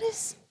 What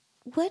is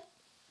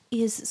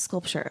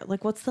sculpture?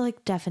 Like, what's the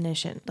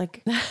definition?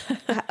 Like,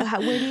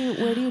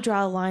 where do you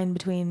draw a line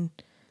between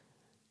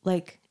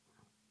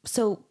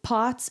so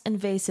pots and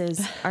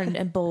vases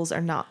and bowls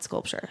are not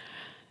sculpture?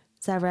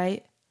 Is that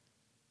right?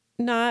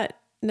 Not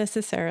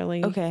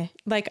necessarily. Okay.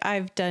 Like,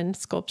 I've done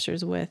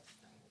sculptures with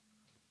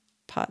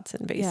pots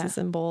and vases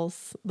and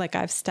bowls. Like,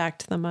 I've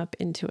stacked them up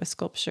into a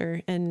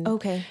sculpture, and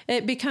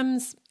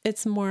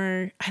it's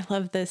more, I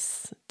love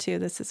this too.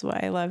 This is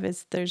what I love,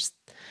 is there's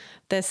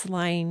this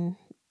fine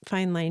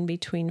line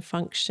between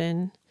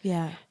function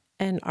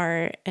and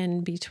art,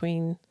 and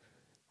between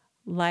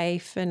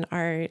life and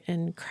art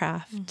and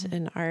craft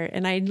and art.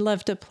 And I'd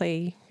love to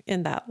play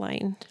in that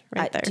line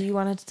right there. Do you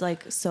want to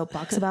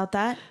soapbox about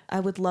that? I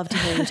would love to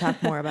hear you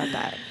talk more about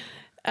that.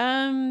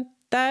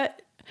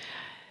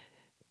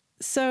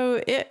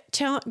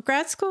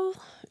 Grad school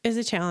was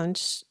a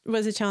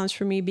challenge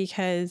for me,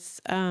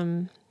 because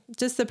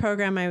just the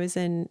program I was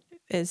in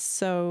it's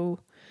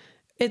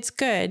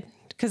good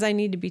because I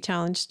need to be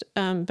challenged.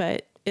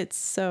 But it's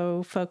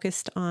so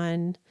focused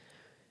on,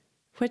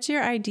 what's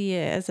your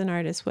idea as an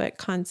artist? What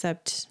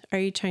concept are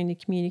you trying to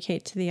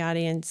communicate to the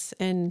audience?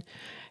 And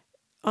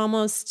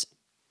almost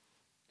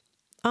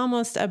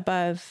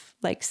above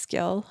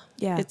skill.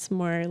 Yeah. It's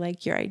more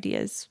like your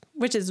ideas,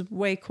 which is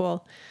way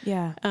cool.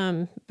 Yeah.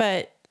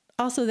 But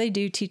also they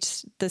do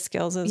teach the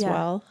skills as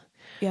well.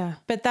 Yeah.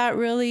 But that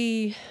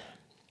really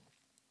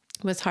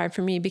was hard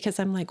for me, because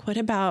I'm like, what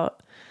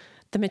about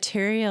the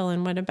material,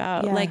 and what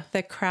about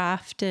the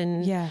craft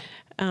and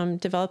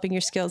developing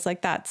your skills?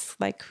 Like, that's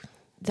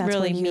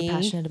really what you're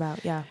passionate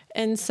about. Yeah.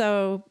 And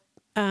so,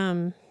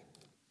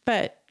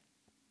 but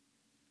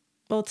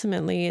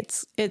ultimately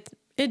it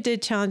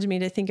did challenge me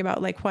to think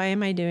about, why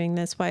am I doing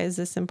this? Why is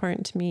this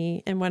important to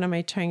me? And what am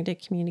I trying to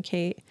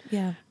communicate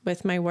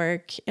with my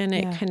work? And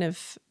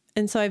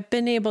and so I've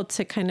been able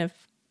to kind of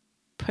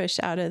push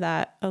out of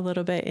that a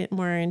little bit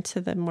more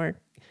into the more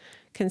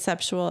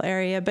conceptual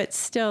area, but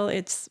still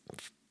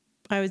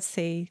I would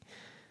say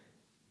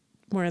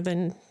more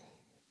than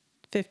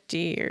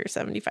 50 or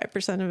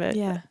 75% of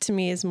it to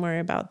me is more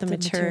about the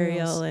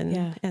material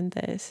and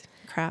the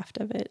craft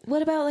of it.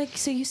 What about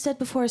so you said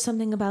before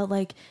something about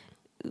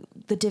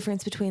the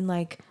difference between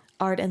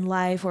art and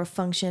life, or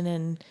function,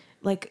 and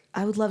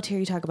I would love to hear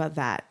you talk about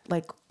that.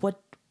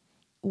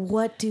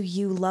 What do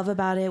you love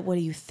about it? What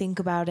do you think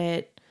about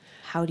it?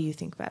 How do you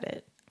think about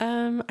it?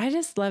 I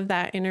just love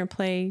that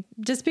interplay,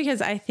 just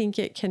because I think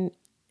it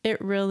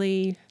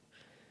really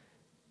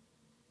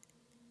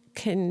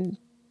can,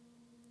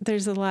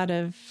 there's a lot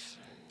of,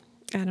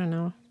 I don't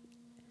know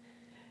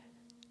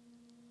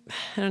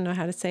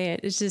how to say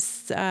it. It's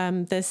just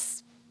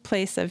this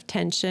place of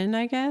tension,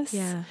 I guess.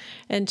 Yeah.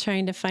 And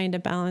trying to find a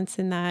balance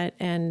in that,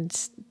 and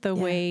the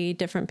way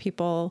different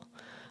people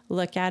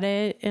look at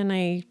it. And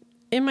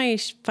in my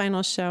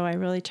final show, I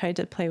really tried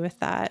to play with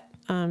that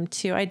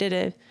too. I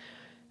did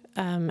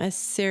a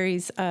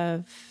series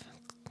of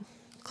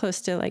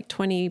close to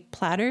 20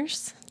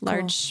 platters,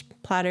 large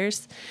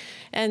platters,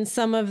 and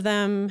some of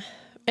them,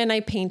 and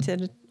I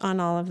painted on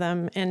all of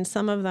them, and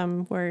some of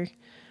them were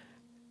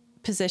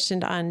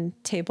positioned on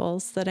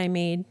tables that I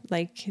made,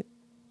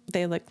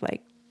 they look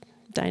like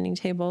dining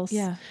tables.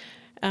 Yeah.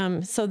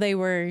 So they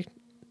would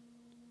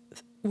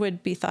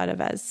be thought of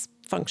as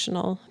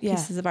functional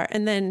pieces of art.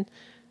 And then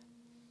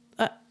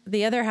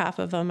the other half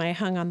of them I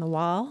hung on the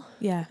wall.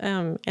 Yeah.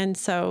 And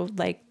so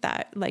like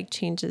that like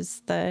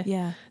changes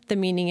the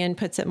meaning and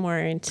puts it more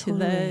into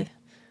the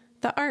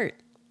art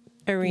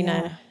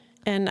arena. Yeah.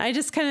 And I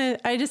just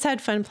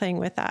had fun playing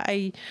with that.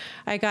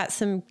 I got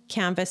some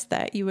canvas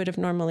that you would have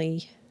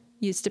normally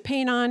used to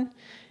paint on,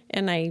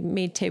 and I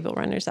made table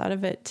runners out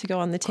of it to go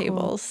on the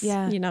tables.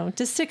 Yeah. You know,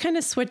 just to kind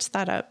of switch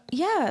that up.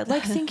 Yeah.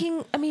 Like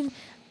thinking, I mean,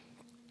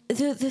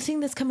 the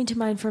thing that's coming to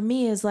mind for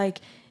me is like,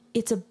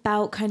 it's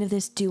about kind of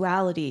this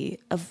duality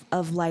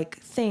of like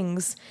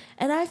things.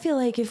 And I feel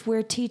like if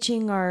we're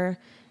teaching our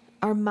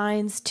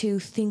minds to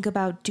think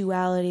about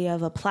duality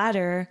of a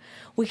platter,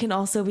 we can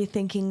also be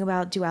thinking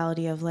about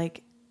duality of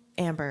like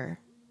amber,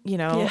 you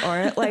know,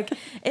 or like,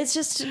 it's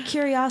just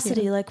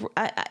curiosity. Yeah. Like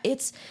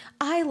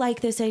I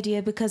like this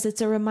idea because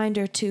it's a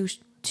reminder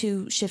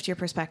to shift your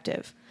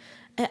perspective.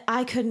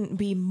 I couldn't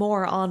be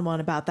more on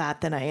one about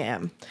that than I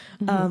am.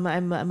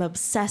 Mm-hmm. I'm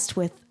obsessed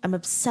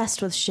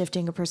with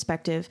shifting a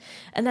perspective.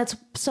 And that's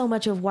so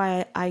much of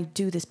why I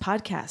do this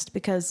podcast,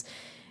 because,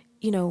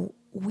 you know,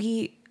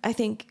 I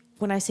think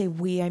when I say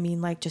we, I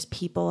mean like just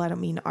people. I don't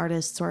mean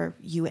artists or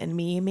you and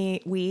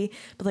me,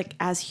 but like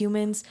as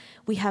humans,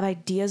 we have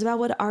ideas about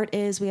what art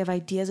is. We have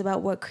ideas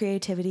about what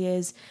creativity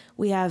is.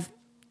 We have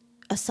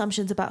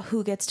assumptions about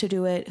who gets to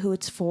do it, who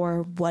it's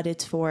for, what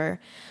it's for.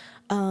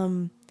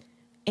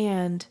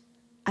 And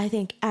I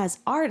think as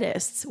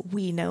artists,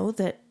 we know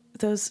that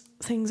those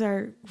things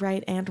are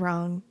right and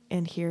wrong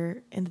and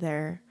here and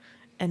there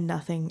and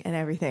nothing and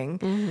everything.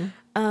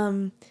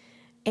 Mm-hmm.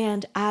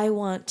 And I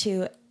want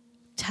to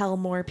tell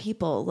more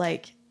people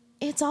like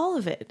it's all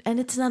of it and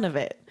it's none of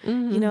it,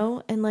 you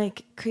know, and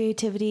like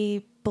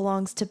creativity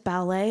belongs to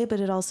ballet,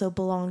 but it also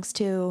belongs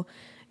to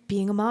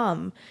being a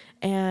mom,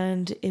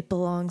 and it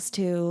belongs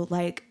to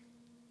like,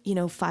 you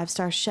know,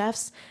 5-star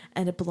chefs,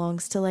 and it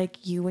belongs to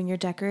like you when you're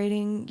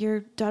decorating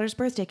your daughter's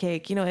birthday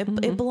cake, you know,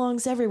 it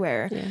belongs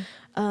everywhere.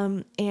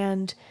 Yeah.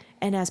 And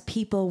as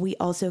people, we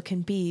also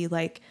can be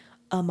like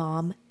a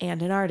mom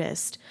and an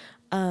artist.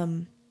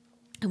 And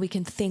we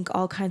can think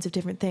all kinds of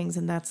different things.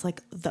 And that's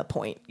like the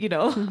point, you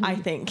know. I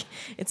think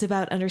it's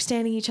about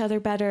understanding each other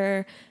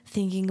better,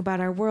 thinking about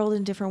our world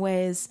in different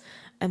ways.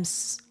 I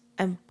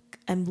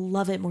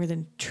love it more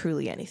than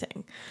truly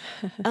anything.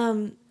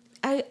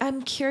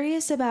 I'm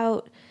curious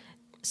about,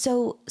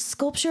 so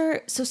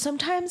sculpture. So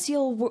sometimes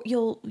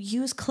you'll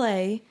use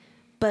clay,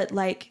 but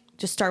like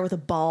just start with a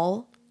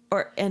ball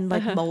and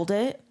mold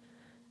it.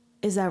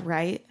 Is that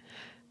right?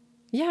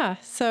 Yeah.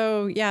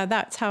 So yeah,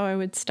 that's how I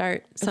would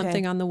start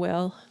something on the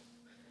wheel.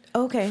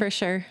 Okay. For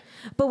sure.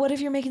 But what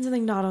if you're making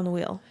something not on the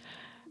wheel?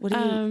 What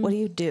do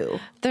you do?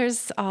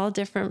 There's all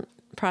different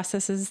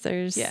processes.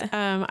 There's,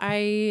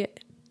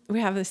 we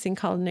have this thing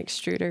called an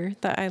extruder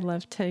that I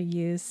love to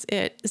use.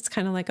 It's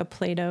kind of like a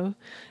Play-Doh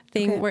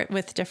thing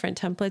with different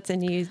templates,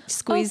 and you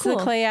squeeze the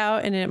clay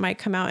out and it might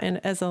come out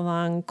as a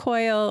long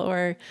coil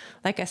or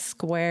like a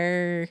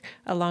square,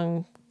 a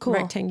long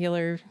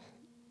rectangular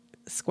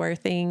square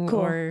thing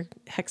or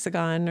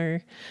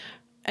hexagon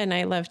and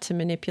I love to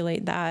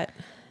manipulate that.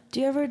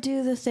 Do you ever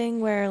do the thing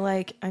where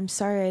like, I'm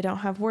sorry, I don't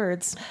have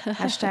words,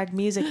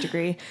 #music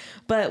degree,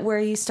 but where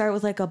you start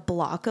with like a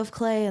block of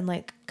clay and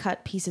like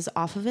cut pieces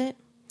off of it?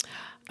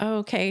 Oh,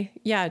 okay.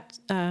 Yeah.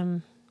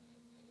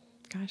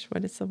 Gosh,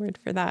 what is the word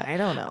for that? I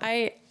don't know.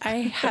 I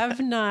have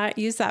not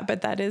used that,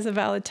 but that is a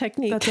valid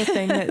technique. That's a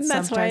thing that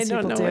that's why I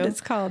don't know what it's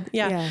called.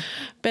 Yeah.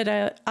 But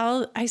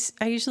I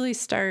usually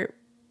start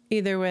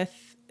either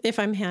with, if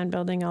I'm hand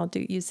building, I'll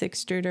use the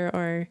extruder,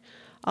 or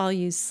I'll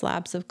use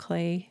slabs of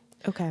clay.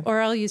 Okay. Or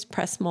I'll use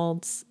press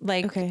molds,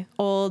 like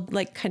old,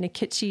 like kind of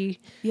kitschy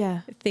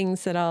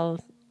things that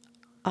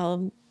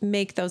I'll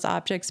make those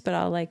objects, but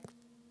I'll like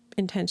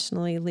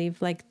intentionally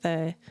leave like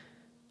the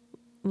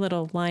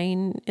little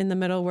line in the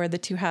middle where the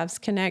two halves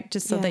connect,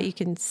 just so that you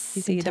can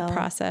see the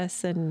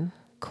process. And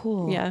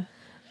yeah.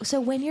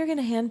 So when you're going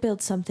to hand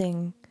build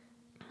something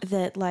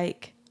that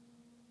like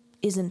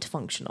isn't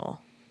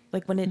functional,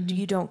 like when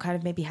you don't kind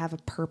of maybe have a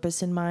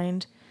purpose in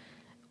mind,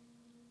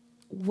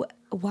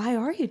 why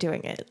are you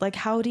doing it? Like,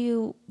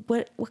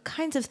 what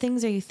kinds of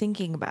things are you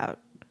thinking about?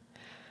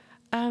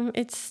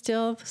 It's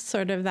still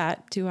sort of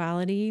that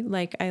duality.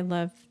 Like I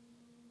love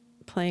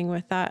playing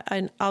with that,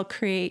 and I'll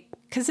create,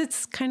 cause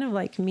it's kind of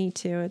like me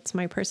too. It's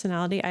my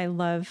personality. I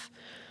love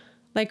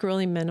like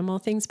really minimal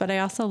things, but I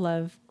also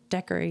love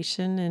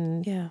decoration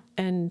and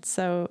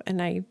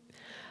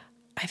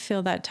I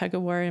feel that tug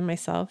of war in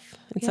myself.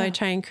 And so I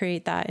try and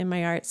create that in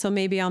my art. So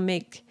maybe I'll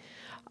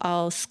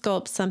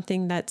sculpt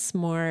something that's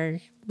more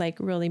like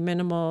really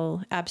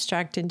minimal,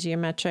 abstract and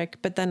geometric,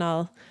 but then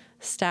I'll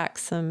stack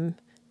some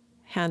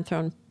hand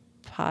thrown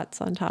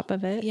pots on top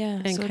of it.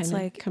 Yeah. And so kind of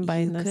like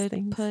combine those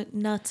things. Put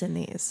nuts in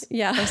these.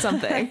 Yeah. Or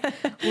something.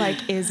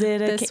 Like, is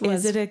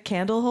it a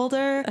candle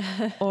holder,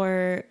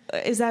 or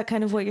is that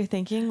kind of what you're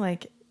thinking?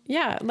 Like,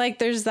 yeah, like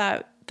there's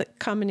the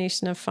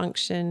combination of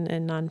function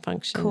and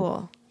non-function.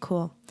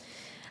 Cool.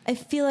 I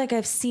feel like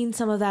I've seen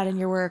some of that in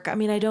your work. I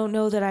mean, I don't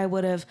know that I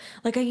would have,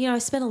 like, I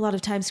spent a lot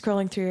of time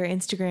scrolling through your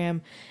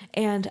Instagram,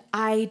 and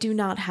I do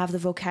not have the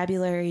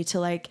vocabulary to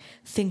like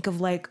think of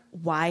like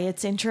why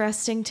it's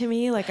interesting to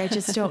me. Like, I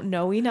just don't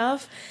know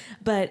enough.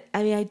 But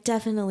I mean, I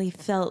definitely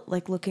felt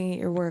like looking at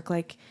your work,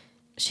 like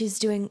she's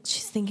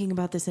thinking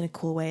about this in a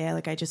cool way.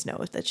 I just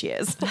know that she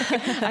is.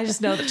 I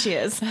just know that she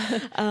is.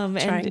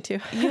 Trying to.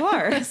 You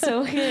are.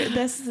 So here,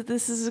 this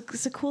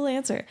is a cool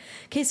answer.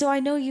 Okay. So I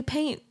know you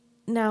paint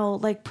now,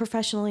 like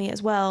professionally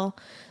as well.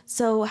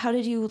 So how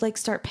did you like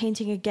start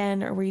painting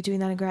again, or were you doing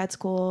that in grad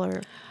school,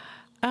 or?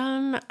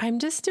 I'm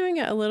just doing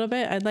it a little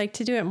bit. I'd like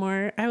to do it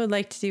more. I would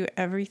like to do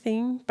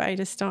everything, but I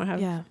just don't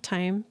have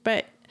time.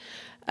 But,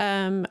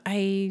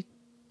 I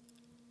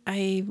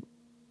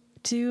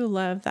do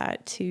love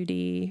that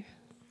 2D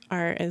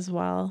art as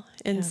well.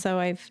 And so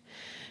I've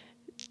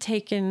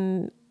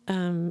taken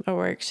a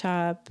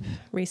workshop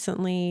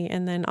recently,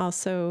 and then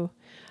also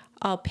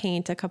I'll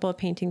paint a couple of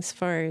paintings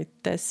for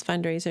this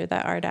fundraiser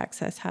that Art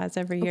Access has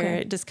every year.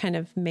 It just kind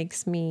of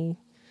makes me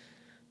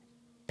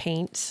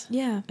paint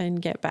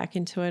and get back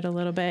into it a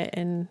little bit.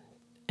 And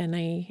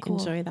I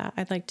enjoy that.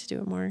 I'd like to do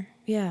it more.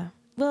 Yeah.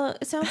 Well,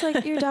 it sounds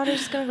like your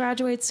daughter's going to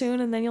graduate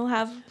soon, and then you'll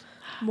have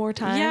more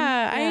time.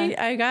 Yeah.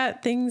 I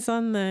got things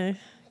on the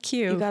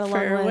queue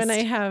for when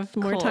I have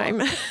more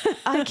time.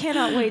 I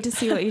cannot wait to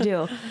see what you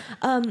do.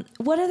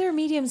 What other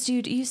mediums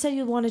you said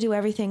you want to do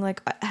everything.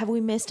 Like, have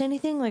we missed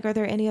anything? Like, are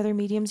there any other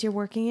mediums you're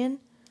working in?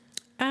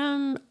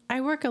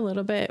 I work a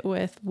little bit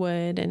with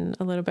wood and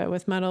a little bit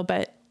with metal,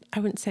 but I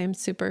wouldn't say I'm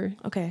super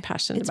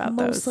passionate about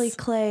those. It's mostly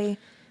clay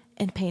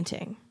and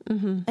painting.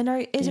 Mm-hmm.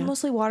 And is it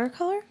mostly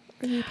watercolor? Or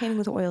are you painting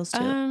with oils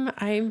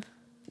too?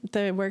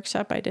 The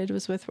workshop I did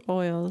was with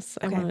oils.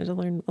 I wanted to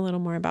learn a little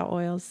more about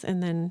oils,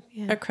 and then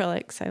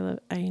acrylics.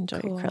 I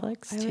enjoy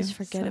acrylics. I always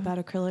forget about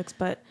acrylics,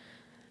 but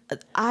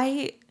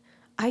I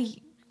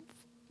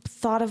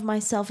thought of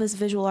myself as a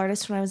visual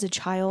artist when I was a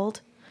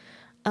child,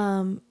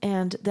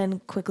 and then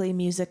quickly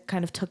music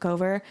kind of took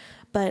over.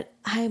 But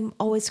I'm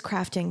always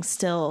crafting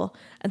still,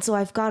 and so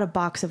I've got a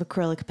box of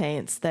acrylic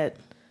paints that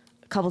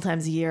a couple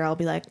times a year I'll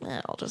be like,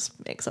 I'll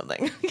just make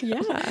something.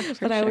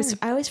 But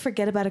I always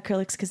forget about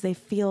acrylics because they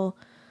feel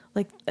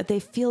like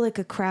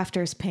a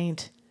crafter's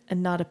paint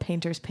and not a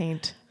painter's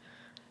paint.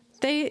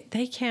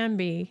 They can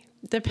be,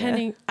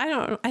 depending.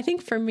 I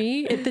think for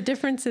me, the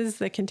difference is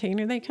the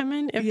container they come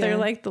in. If they're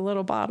like the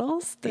little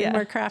bottles, they're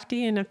more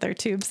crafty, and if they're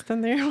tubes,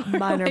 then they're more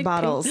mine are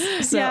bottles.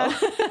 So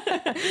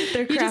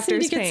they're you just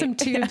need to get some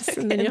tubes,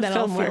 and then you'll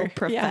feel more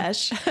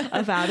profesh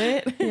about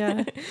it.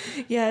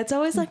 It's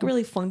always like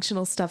really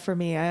functional stuff for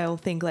me. I'll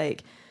think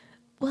like,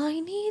 well, I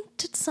need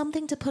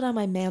something to put on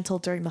my mantle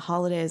during the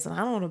holidays, and I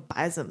don't want to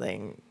buy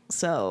something,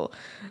 so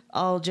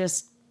I'll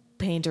just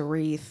paint a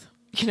wreath.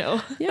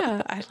 Yeah,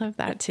 I love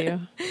that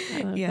too.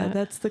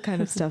 That's the kind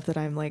of stuff that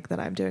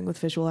I'm doing with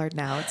visual art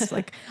now. It's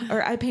like,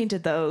 or I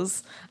painted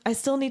those. I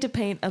still need to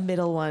paint a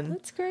middle one.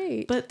 That's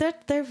great. But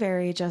they're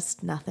very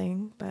just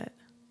nothing. But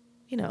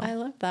I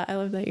love that. I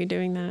love that you're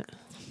doing that.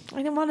 I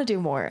didn't want to do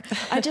more.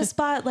 I just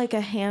bought like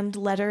a hand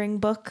lettering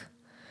book.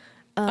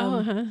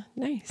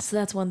 Nice. So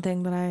that's one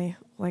thing that I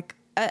like.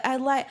 I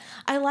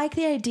like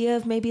the idea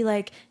of maybe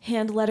like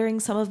hand lettering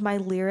some of my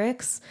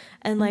lyrics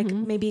and like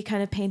maybe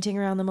kind of painting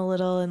around them a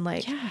little and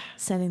like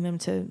sending them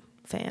to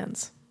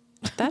fans.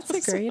 That's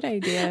a great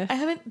idea. I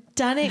haven't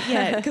done it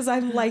yet because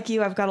I'm like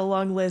you. I've got a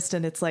long list,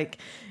 and it's like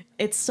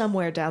it's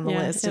somewhere down the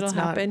list. It's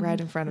not right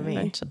in front of me.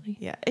 Eventually.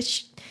 Yeah.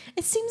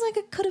 It seems like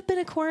it could have been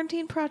a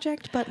quarantine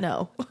project, but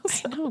no.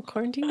 I know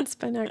quarantine's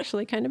been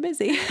actually kind of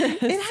busy.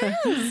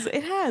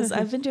 It has.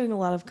 I've been doing a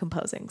lot of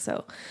composing.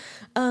 So,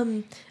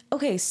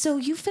 okay. So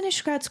you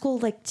finished grad school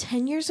like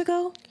 10 years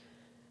ago?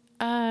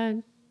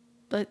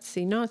 Let's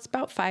see. No, it's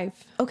about 5.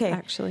 Okay.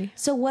 Actually.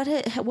 So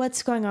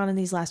what's going on in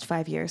these last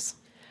 5 years?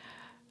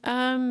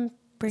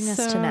 Bring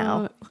us to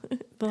now.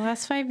 The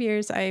last 5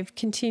 years, I've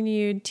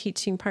continued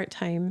teaching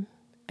part-time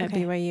at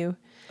BYU.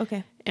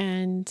 Okay.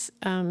 And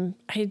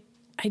I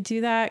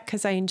do that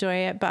because I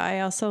enjoy it, but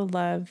I also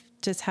love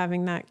just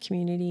having that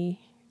community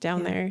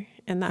down there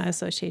and that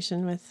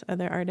association with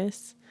other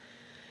artists.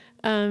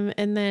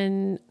 And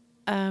then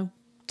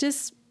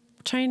just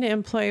trying to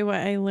employ what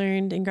I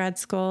learned in grad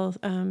school,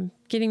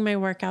 getting my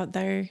work out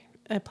there,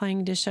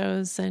 applying to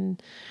shows,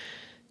 and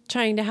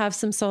trying to have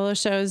some solo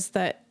shows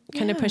that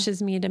kind of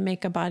pushes me to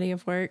make a body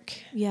of work.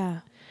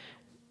 Yeah.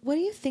 What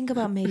do you think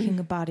about making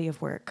a body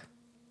of work?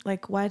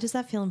 Like, why does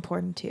that feel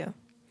important to you?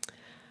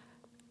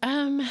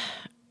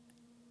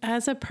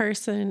 As a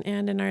person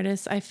and an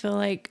artist, I feel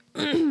like,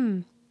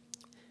 and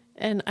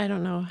I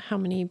don't know how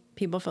many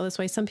people feel this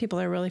way. Some people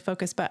are really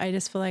focused, but I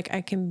just feel like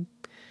I can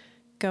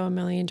go a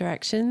million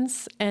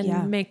directions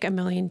and make a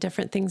million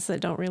different things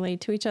that don't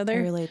relate to each other. I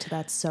relate to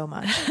that so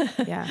much.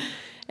 Yeah.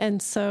 And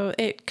so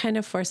it kind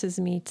of forces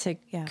me to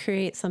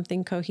create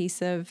something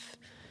cohesive.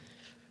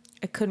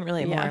 I couldn't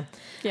relate more.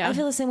 Yeah. I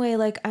feel the same way.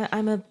 Like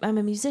I'm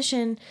a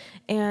musician,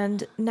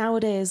 and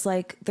nowadays,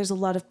 like there's a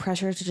lot of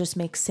pressure to just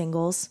make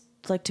singles,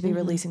 like to be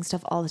releasing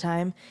stuff all the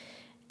time.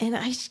 and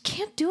I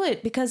can't do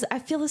it because I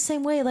feel the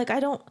same way. Like,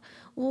 well,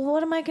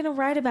 what am I going to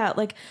write about?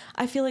 Like,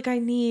 I feel like I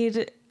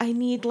need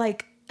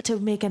like to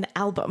make an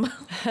album.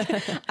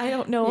 I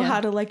don't know how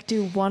to like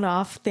do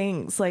one-off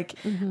things. Like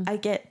I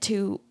get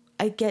too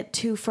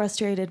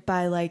frustrated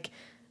by like,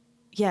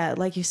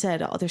 like you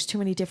said, there's too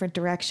many different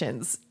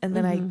directions. And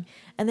then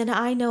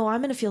I know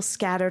I'm going to feel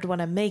scattered when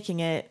I'm making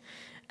it.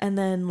 And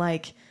then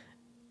like,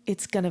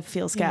 it's going to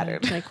feel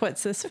scattered. Yeah, like,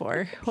 what's this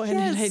for? Why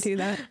did I do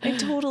that? I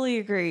totally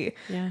agree.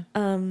 Yeah.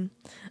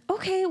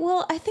 Okay.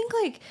 Well, I think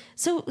like,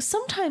 so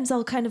sometimes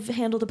I'll kind of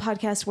handle the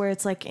podcast where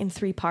it's like in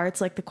 3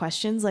 parts, like the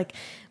questions, like,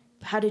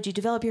 how did you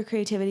develop your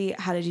creativity?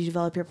 How did you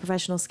develop your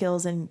professional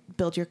skills and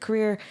build your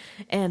career?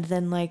 And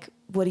then like,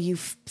 what do you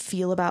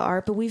feel about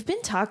art? But we've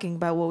been talking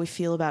about what we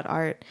feel about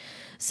art.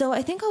 So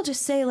I think I'll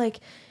just say like,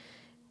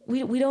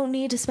 we don't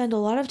need to spend a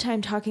lot of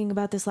time talking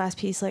about this last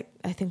piece. Like,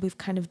 I think we've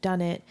kind of done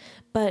it,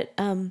 but,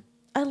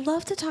 I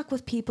love to talk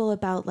with people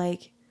about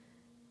like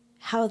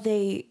how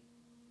they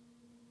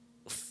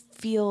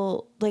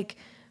feel, like,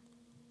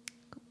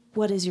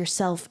 what is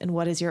yourself and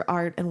what is your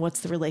art and what's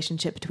the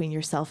relationship between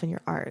yourself and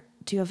your art.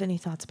 Do you have any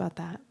thoughts about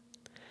that?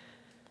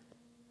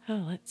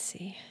 Oh, let's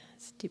see.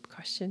 It's a deep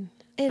question.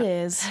 It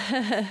is.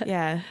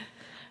 Yeah.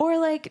 Or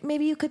like,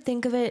 maybe you could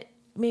think of it,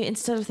 maybe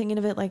instead of thinking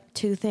of it like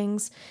 2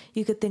 things,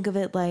 you could think of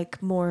it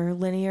like more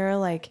linear,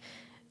 like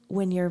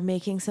when you're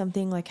making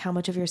something, like how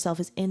much of yourself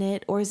is in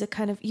it, or is it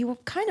kind of, you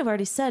kind of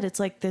already said it's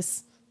like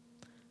this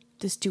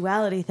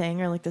duality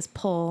thing or like this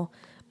pull,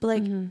 but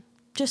like,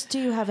 just, do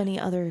you have any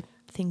other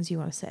things you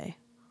want to say?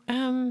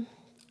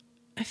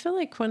 I feel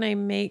like when I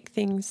make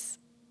things,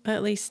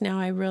 at least now,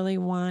 I really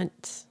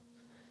want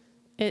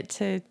it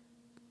to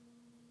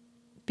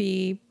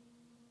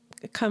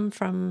come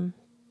from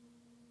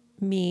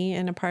me,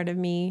 and a part of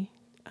me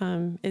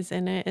is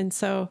in it. And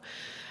so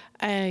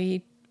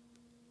I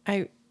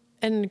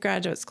in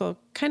graduate school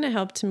kind of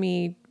helped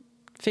me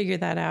figure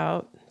that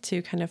out,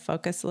 to kind of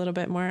focus a little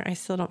bit more. I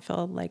still don't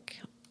feel like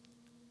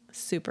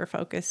super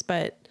focused,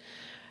 but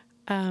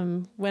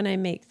when I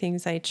make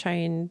things, I try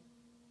and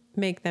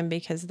make them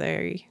because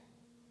they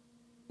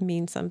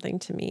mean something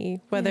to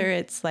me, whether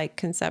it's like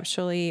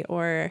conceptually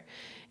or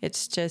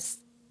it's just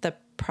the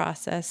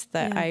process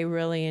that I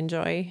really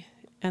enjoy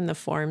and the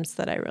forms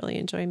that I really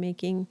enjoy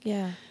making.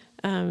 Yeah.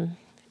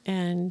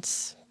 And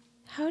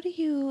how do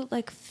you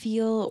like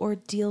feel or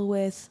deal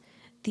with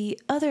the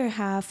other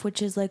half,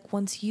 which is like,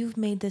 once you've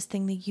made this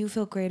thing that you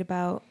feel great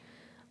about,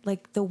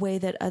 like the way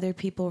that other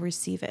people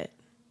receive it?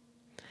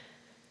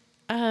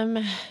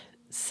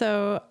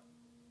 So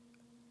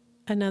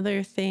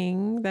another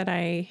thing that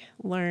I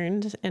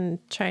learned and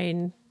try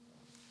and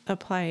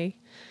apply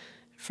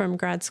from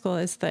grad school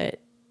is that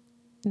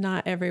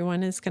not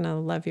everyone is going to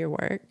love your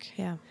work.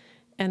 Yeah.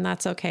 And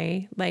that's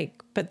okay.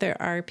 Like, but there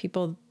are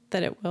people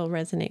that it will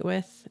resonate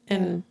with,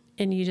 and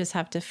you just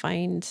have to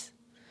find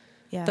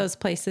those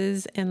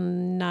places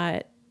and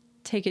not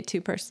take it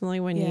too personally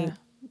when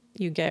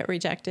you get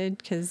rejected,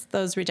 because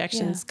those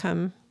rejections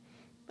come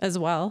as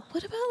well.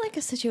 What about like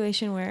a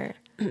situation where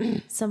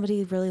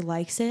somebody really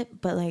likes it,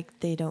 but like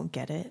they don't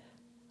get it?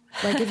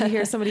 Like if you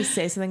hear somebody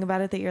say something about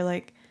it that you're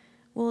like,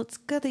 well, it's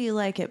good that you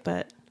like it,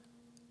 but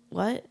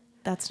what?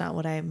 That's not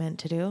what I meant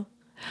to do.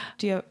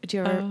 Do you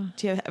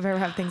ever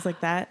have things like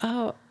that?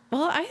 Oh,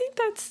 well, I think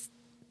that's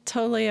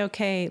totally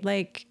okay.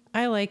 Like,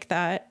 I like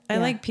that. I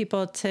like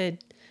people to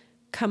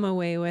come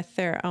away with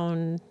their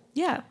own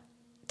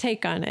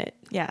take on it.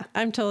 Yeah.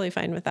 I'm totally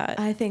fine with that.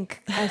 I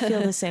think I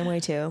feel the same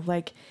way too.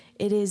 Like,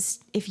 it is,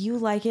 if you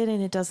like it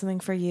and it does something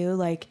for you,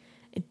 like,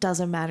 it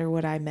doesn't matter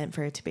what I meant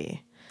for it to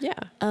be. Yeah.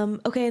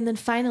 Okay. And then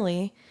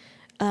finally,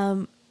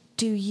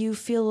 do you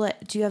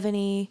have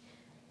any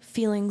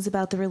feelings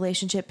about the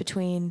relationship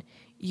between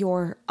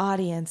your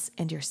audience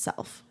and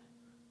yourself?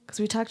 Because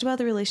we talked about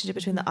the relationship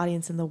between the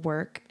audience and the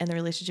work, and the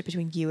relationship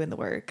between you and the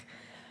work.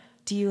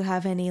 Do you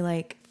have any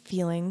like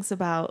feelings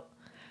about?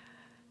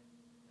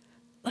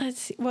 Let's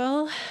see.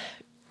 Well,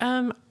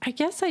 I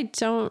guess I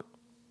don't,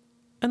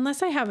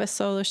 unless I have a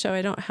solo show,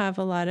 I don't have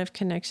a lot of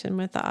connection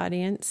with the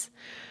audience.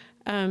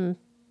 But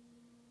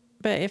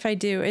if I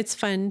do, it's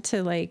fun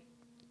to like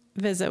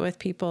visit with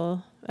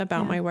people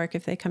about my work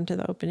if they come to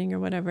the opening or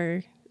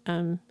whatever,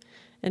 and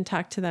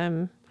talk to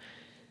them.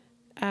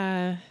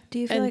 Do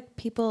you feel like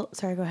people,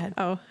 sorry, go ahead.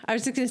 Oh, I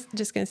was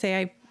just going to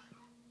say,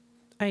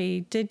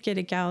 I did get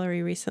a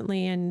gallery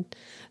recently. And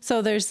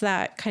so there's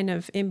that kind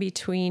of in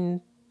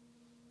between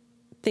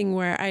thing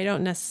where I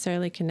don't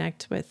necessarily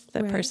connect with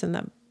the person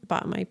that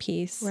bought my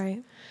piece.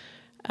 Right.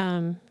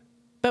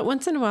 But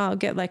once in a while I'll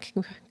get like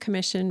a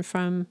commission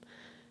from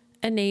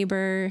a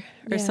neighbor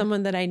or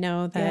someone that I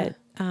know that,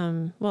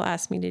 will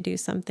ask me to do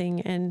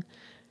something. And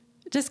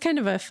just kind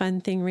of a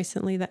fun thing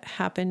recently that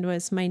happened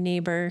was my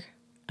neighbor,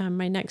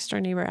 my next door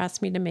neighbor,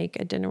 asked me to make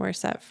a dinnerware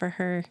set for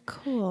her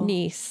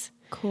niece.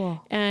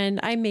 Cool. And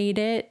I made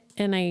it,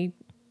 and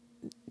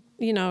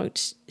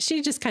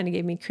she just kind of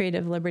gave me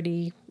creative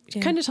liberty.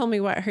 kind of told me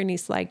what her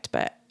niece liked,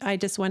 but I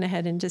just went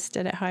ahead and just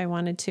did it how I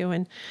wanted to.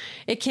 And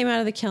it came out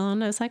of the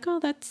kiln. I was like, oh,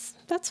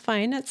 that's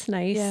fine. That's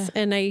nice. Yeah.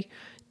 And I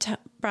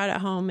brought it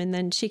home, and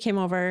then she came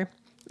over.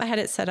 I had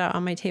it set out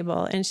on my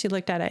table, and she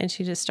looked at it and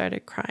she just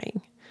started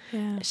crying.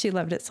 Yeah. She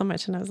loved it so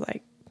much. And I was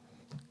like,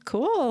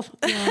 cool.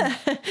 Yeah.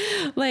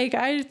 Like,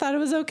 I thought it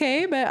was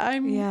okay, but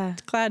I'm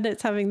glad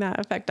it's having that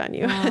effect on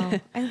you. Wow.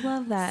 I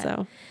love that.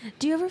 So,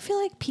 do you ever feel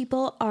like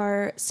people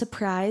are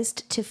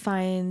surprised to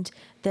find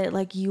that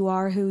like you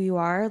are who you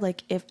are?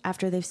 Like if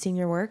after they've seen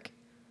your work,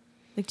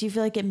 like, do you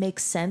feel like it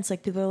makes sense?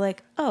 Like people are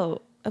like,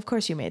 oh, of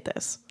course you made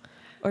this.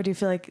 Or do you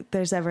feel like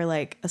there's ever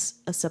like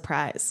a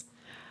surprise?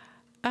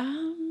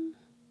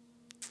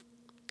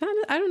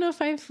 I don't know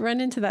if I've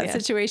run into that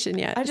situation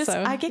yet.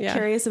 I get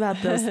curious about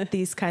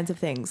these kinds of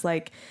things.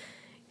 Like,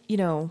 you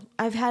know,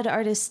 I've had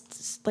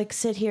artists like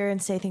sit here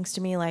and say things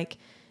to me like,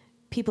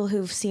 people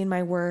who've seen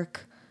my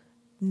work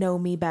know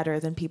me better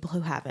than people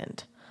who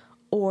haven't.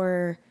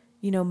 Or,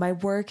 you know, my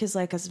work is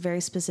like a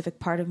very specific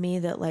part of me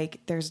that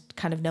like there's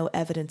kind of no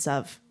evidence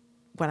of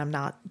when I'm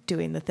not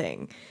doing the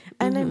thing.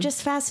 And I'm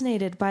just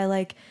fascinated by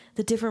like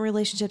the different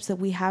relationships that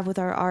we have with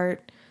our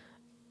art.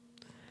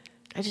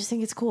 I just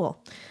think it's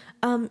cool.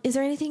 Is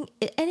there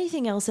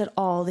anything else at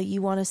all that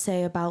you want to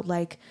say about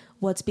like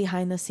what's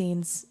behind the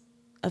scenes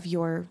of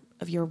your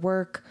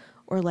work,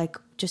 or like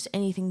just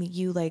anything that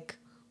you like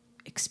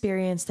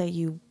experience that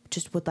you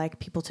just would like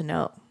people to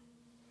know?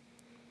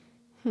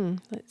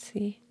 Let's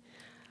see.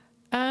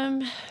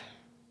 I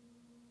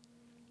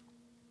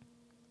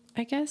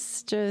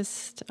guess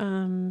just, I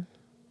don't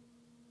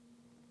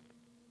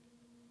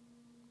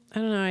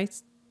know. I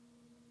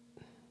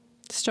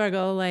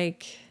struggle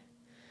like,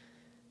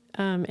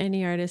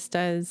 any artist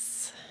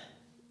does,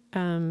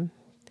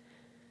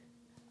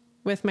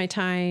 with my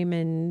time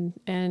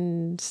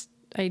and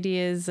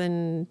ideas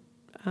and,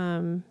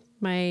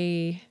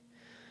 my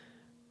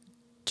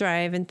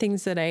drive and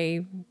things that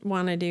I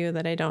want to do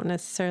that I don't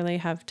necessarily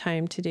have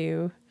time to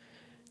do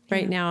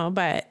right now,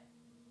 but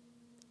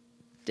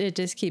it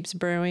just keeps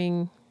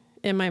brewing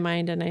in my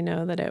mind, and I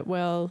know that it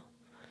will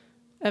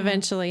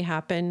eventually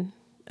happen.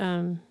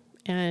 And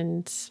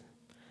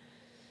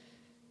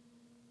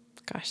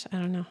gosh, I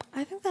don't know.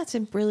 I think that's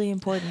really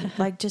important.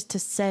 Like just to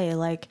say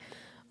like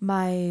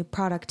my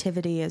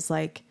productivity is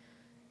like,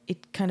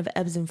 it kind of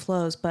ebbs and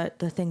flows, but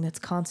the thing that's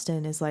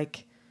constant is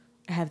like,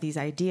 I have these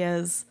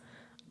ideas.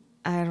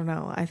 I don't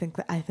know. I think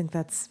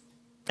that's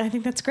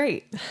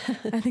great.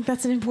 I think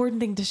that's an important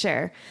thing to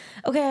share.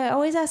 Okay. I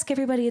always ask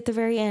everybody at the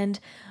very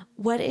end,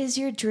 what is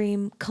your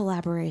dream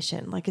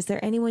collaboration? Like, is there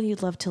anyone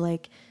you'd love to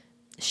like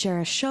share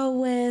a show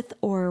with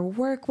or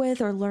work with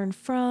or learn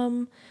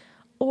from?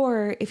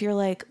 Or if you're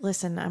like,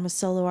 listen, I'm a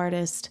solo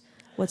artist,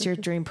 what's your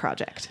dream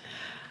project?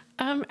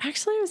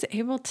 Actually, I was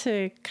able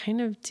to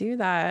kind of do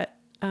that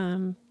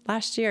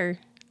last year.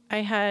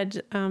 I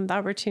had the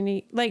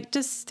opportunity, like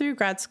just through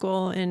grad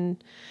school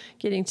and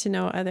getting to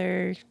know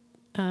other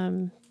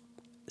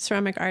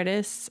ceramic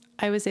artists,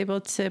 I was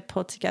able to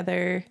pull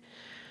together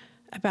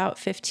about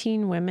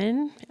 15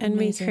 women. And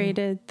Amazing. We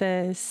created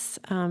this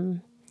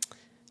kind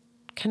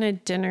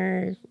of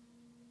dinner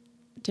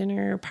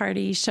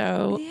party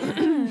show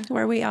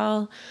where we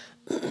all,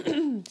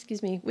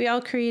 we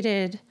all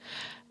created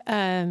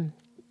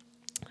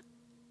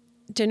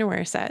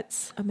dinnerware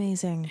sets.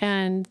 Amazing.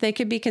 And they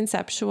could be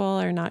conceptual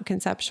or not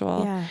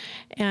conceptual. Yeah.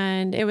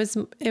 And it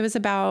was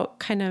about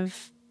kind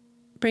of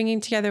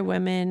bringing together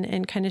women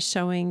and kind of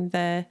showing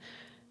the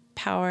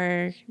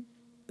power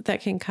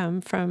that can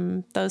come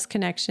from those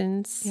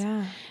connections.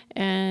 Yeah.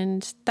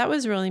 And that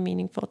was really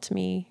meaningful to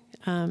me.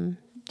 Do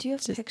you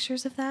have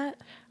pictures of that?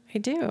 I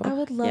do. I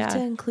would love to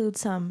include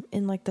some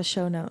in like the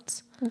show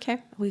notes.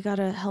 Okay. We got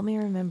to help me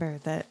remember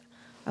that.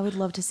 I would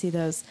love to see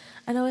those.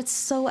 I know it's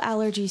so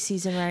allergy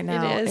season right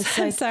now. It is. It's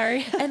like,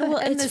 sorry. And well,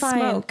 and it's the fine.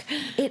 Smoke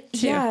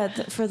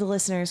For the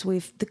listeners,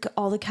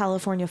 all the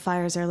California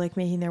fires are like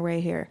making their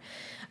way here.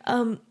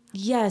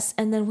 Yes.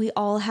 And then we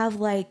all have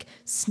like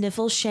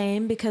sniffle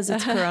shame because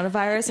it's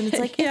coronavirus, and it's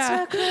like, it's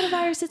not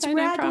coronavirus. It's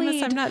ragweed. I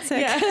promise I'm not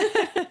sick. Yeah.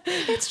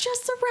 It's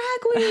just the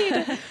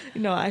ragweed.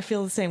 No, I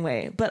feel the same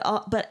way. But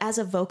as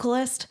a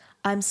vocalist,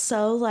 I'm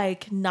so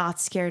like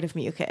not scared of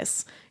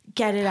mucus.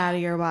 Get it out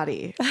of your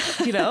body,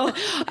 you know?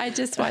 I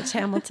just watched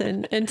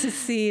Hamilton, and to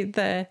see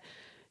the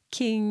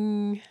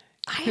king,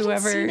 haven't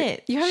seen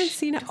it. You haven't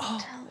seen it?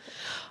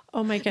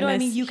 Oh my goodness. No, I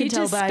mean, you can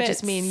tell, but I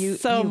just mean you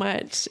so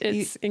much.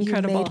 It's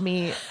incredible. You made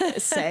me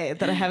say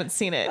that I haven't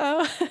seen it.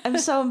 I'm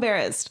so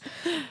embarrassed.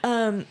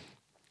 I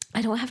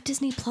don't have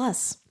Disney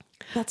Plus.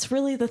 That's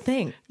really the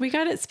thing. We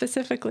got it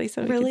specifically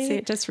so we could see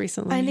it just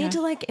recently. I need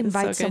to like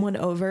invite someone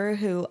over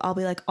who I'll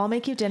be like, I'll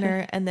make you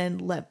dinner and then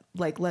let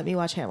me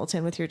watch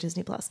Hamilton with your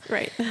Disney Plus.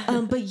 Right.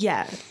 But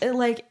yeah,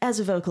 like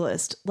as a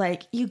vocalist,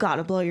 like you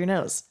gotta blow your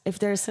nose. If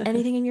there's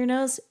anything in your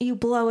nose, you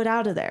blow it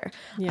out of there.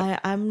 Yeah.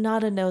 I'm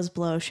not a nose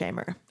blow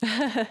shamer.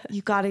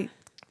 You gotta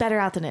better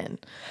out than in.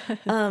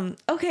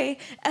 Okay.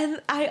 And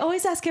I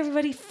always ask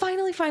everybody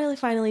finally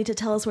to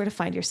tell us where to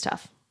find your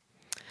stuff.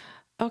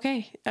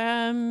 Okay.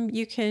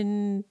 You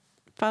can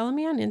follow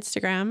me on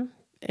Instagram.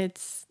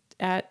 It's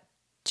at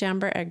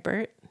Jamber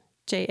Egbert,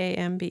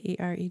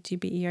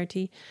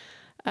 JAMBEREGBERT.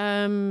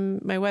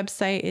 My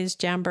website is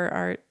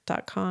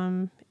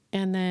jamberart.com.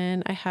 And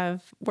then I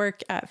have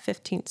work at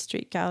 15th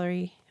Street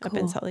Gallery up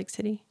in Salt Lake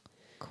City.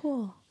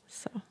 Cool.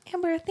 So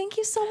Amber, thank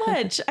you so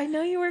much. I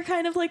know you were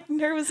kind of like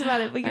nervous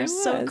about it, but you're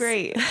so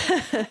great.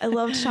 I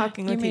loved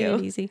talking with you. You made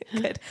it easy.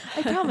 Good.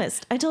 I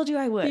promised. I told you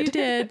I would. You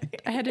did.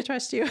 I had to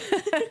trust you.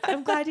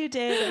 I'm glad you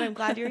did. And I'm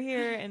glad you're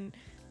here. And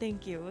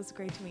thank you. It was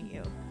great to meet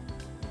you.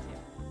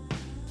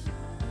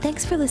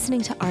 Thanks for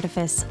listening to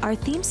Artifice. Our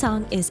theme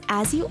song is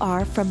As You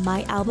Are from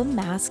my album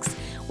Masks,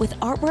 with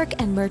artwork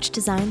and merch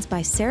designs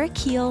by Sarah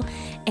Keel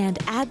and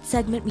ad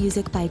segment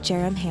music by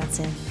Jerem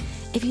Hansen.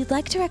 If you'd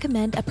like to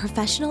recommend a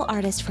professional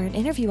artist for an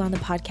interview on the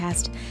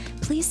podcast,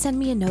 please send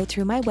me a note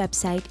through my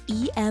website,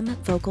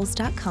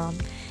 emvocals.com.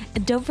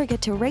 And don't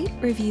forget to rate,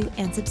 review,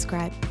 and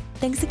subscribe.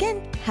 Thanks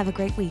again. Have a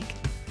great week.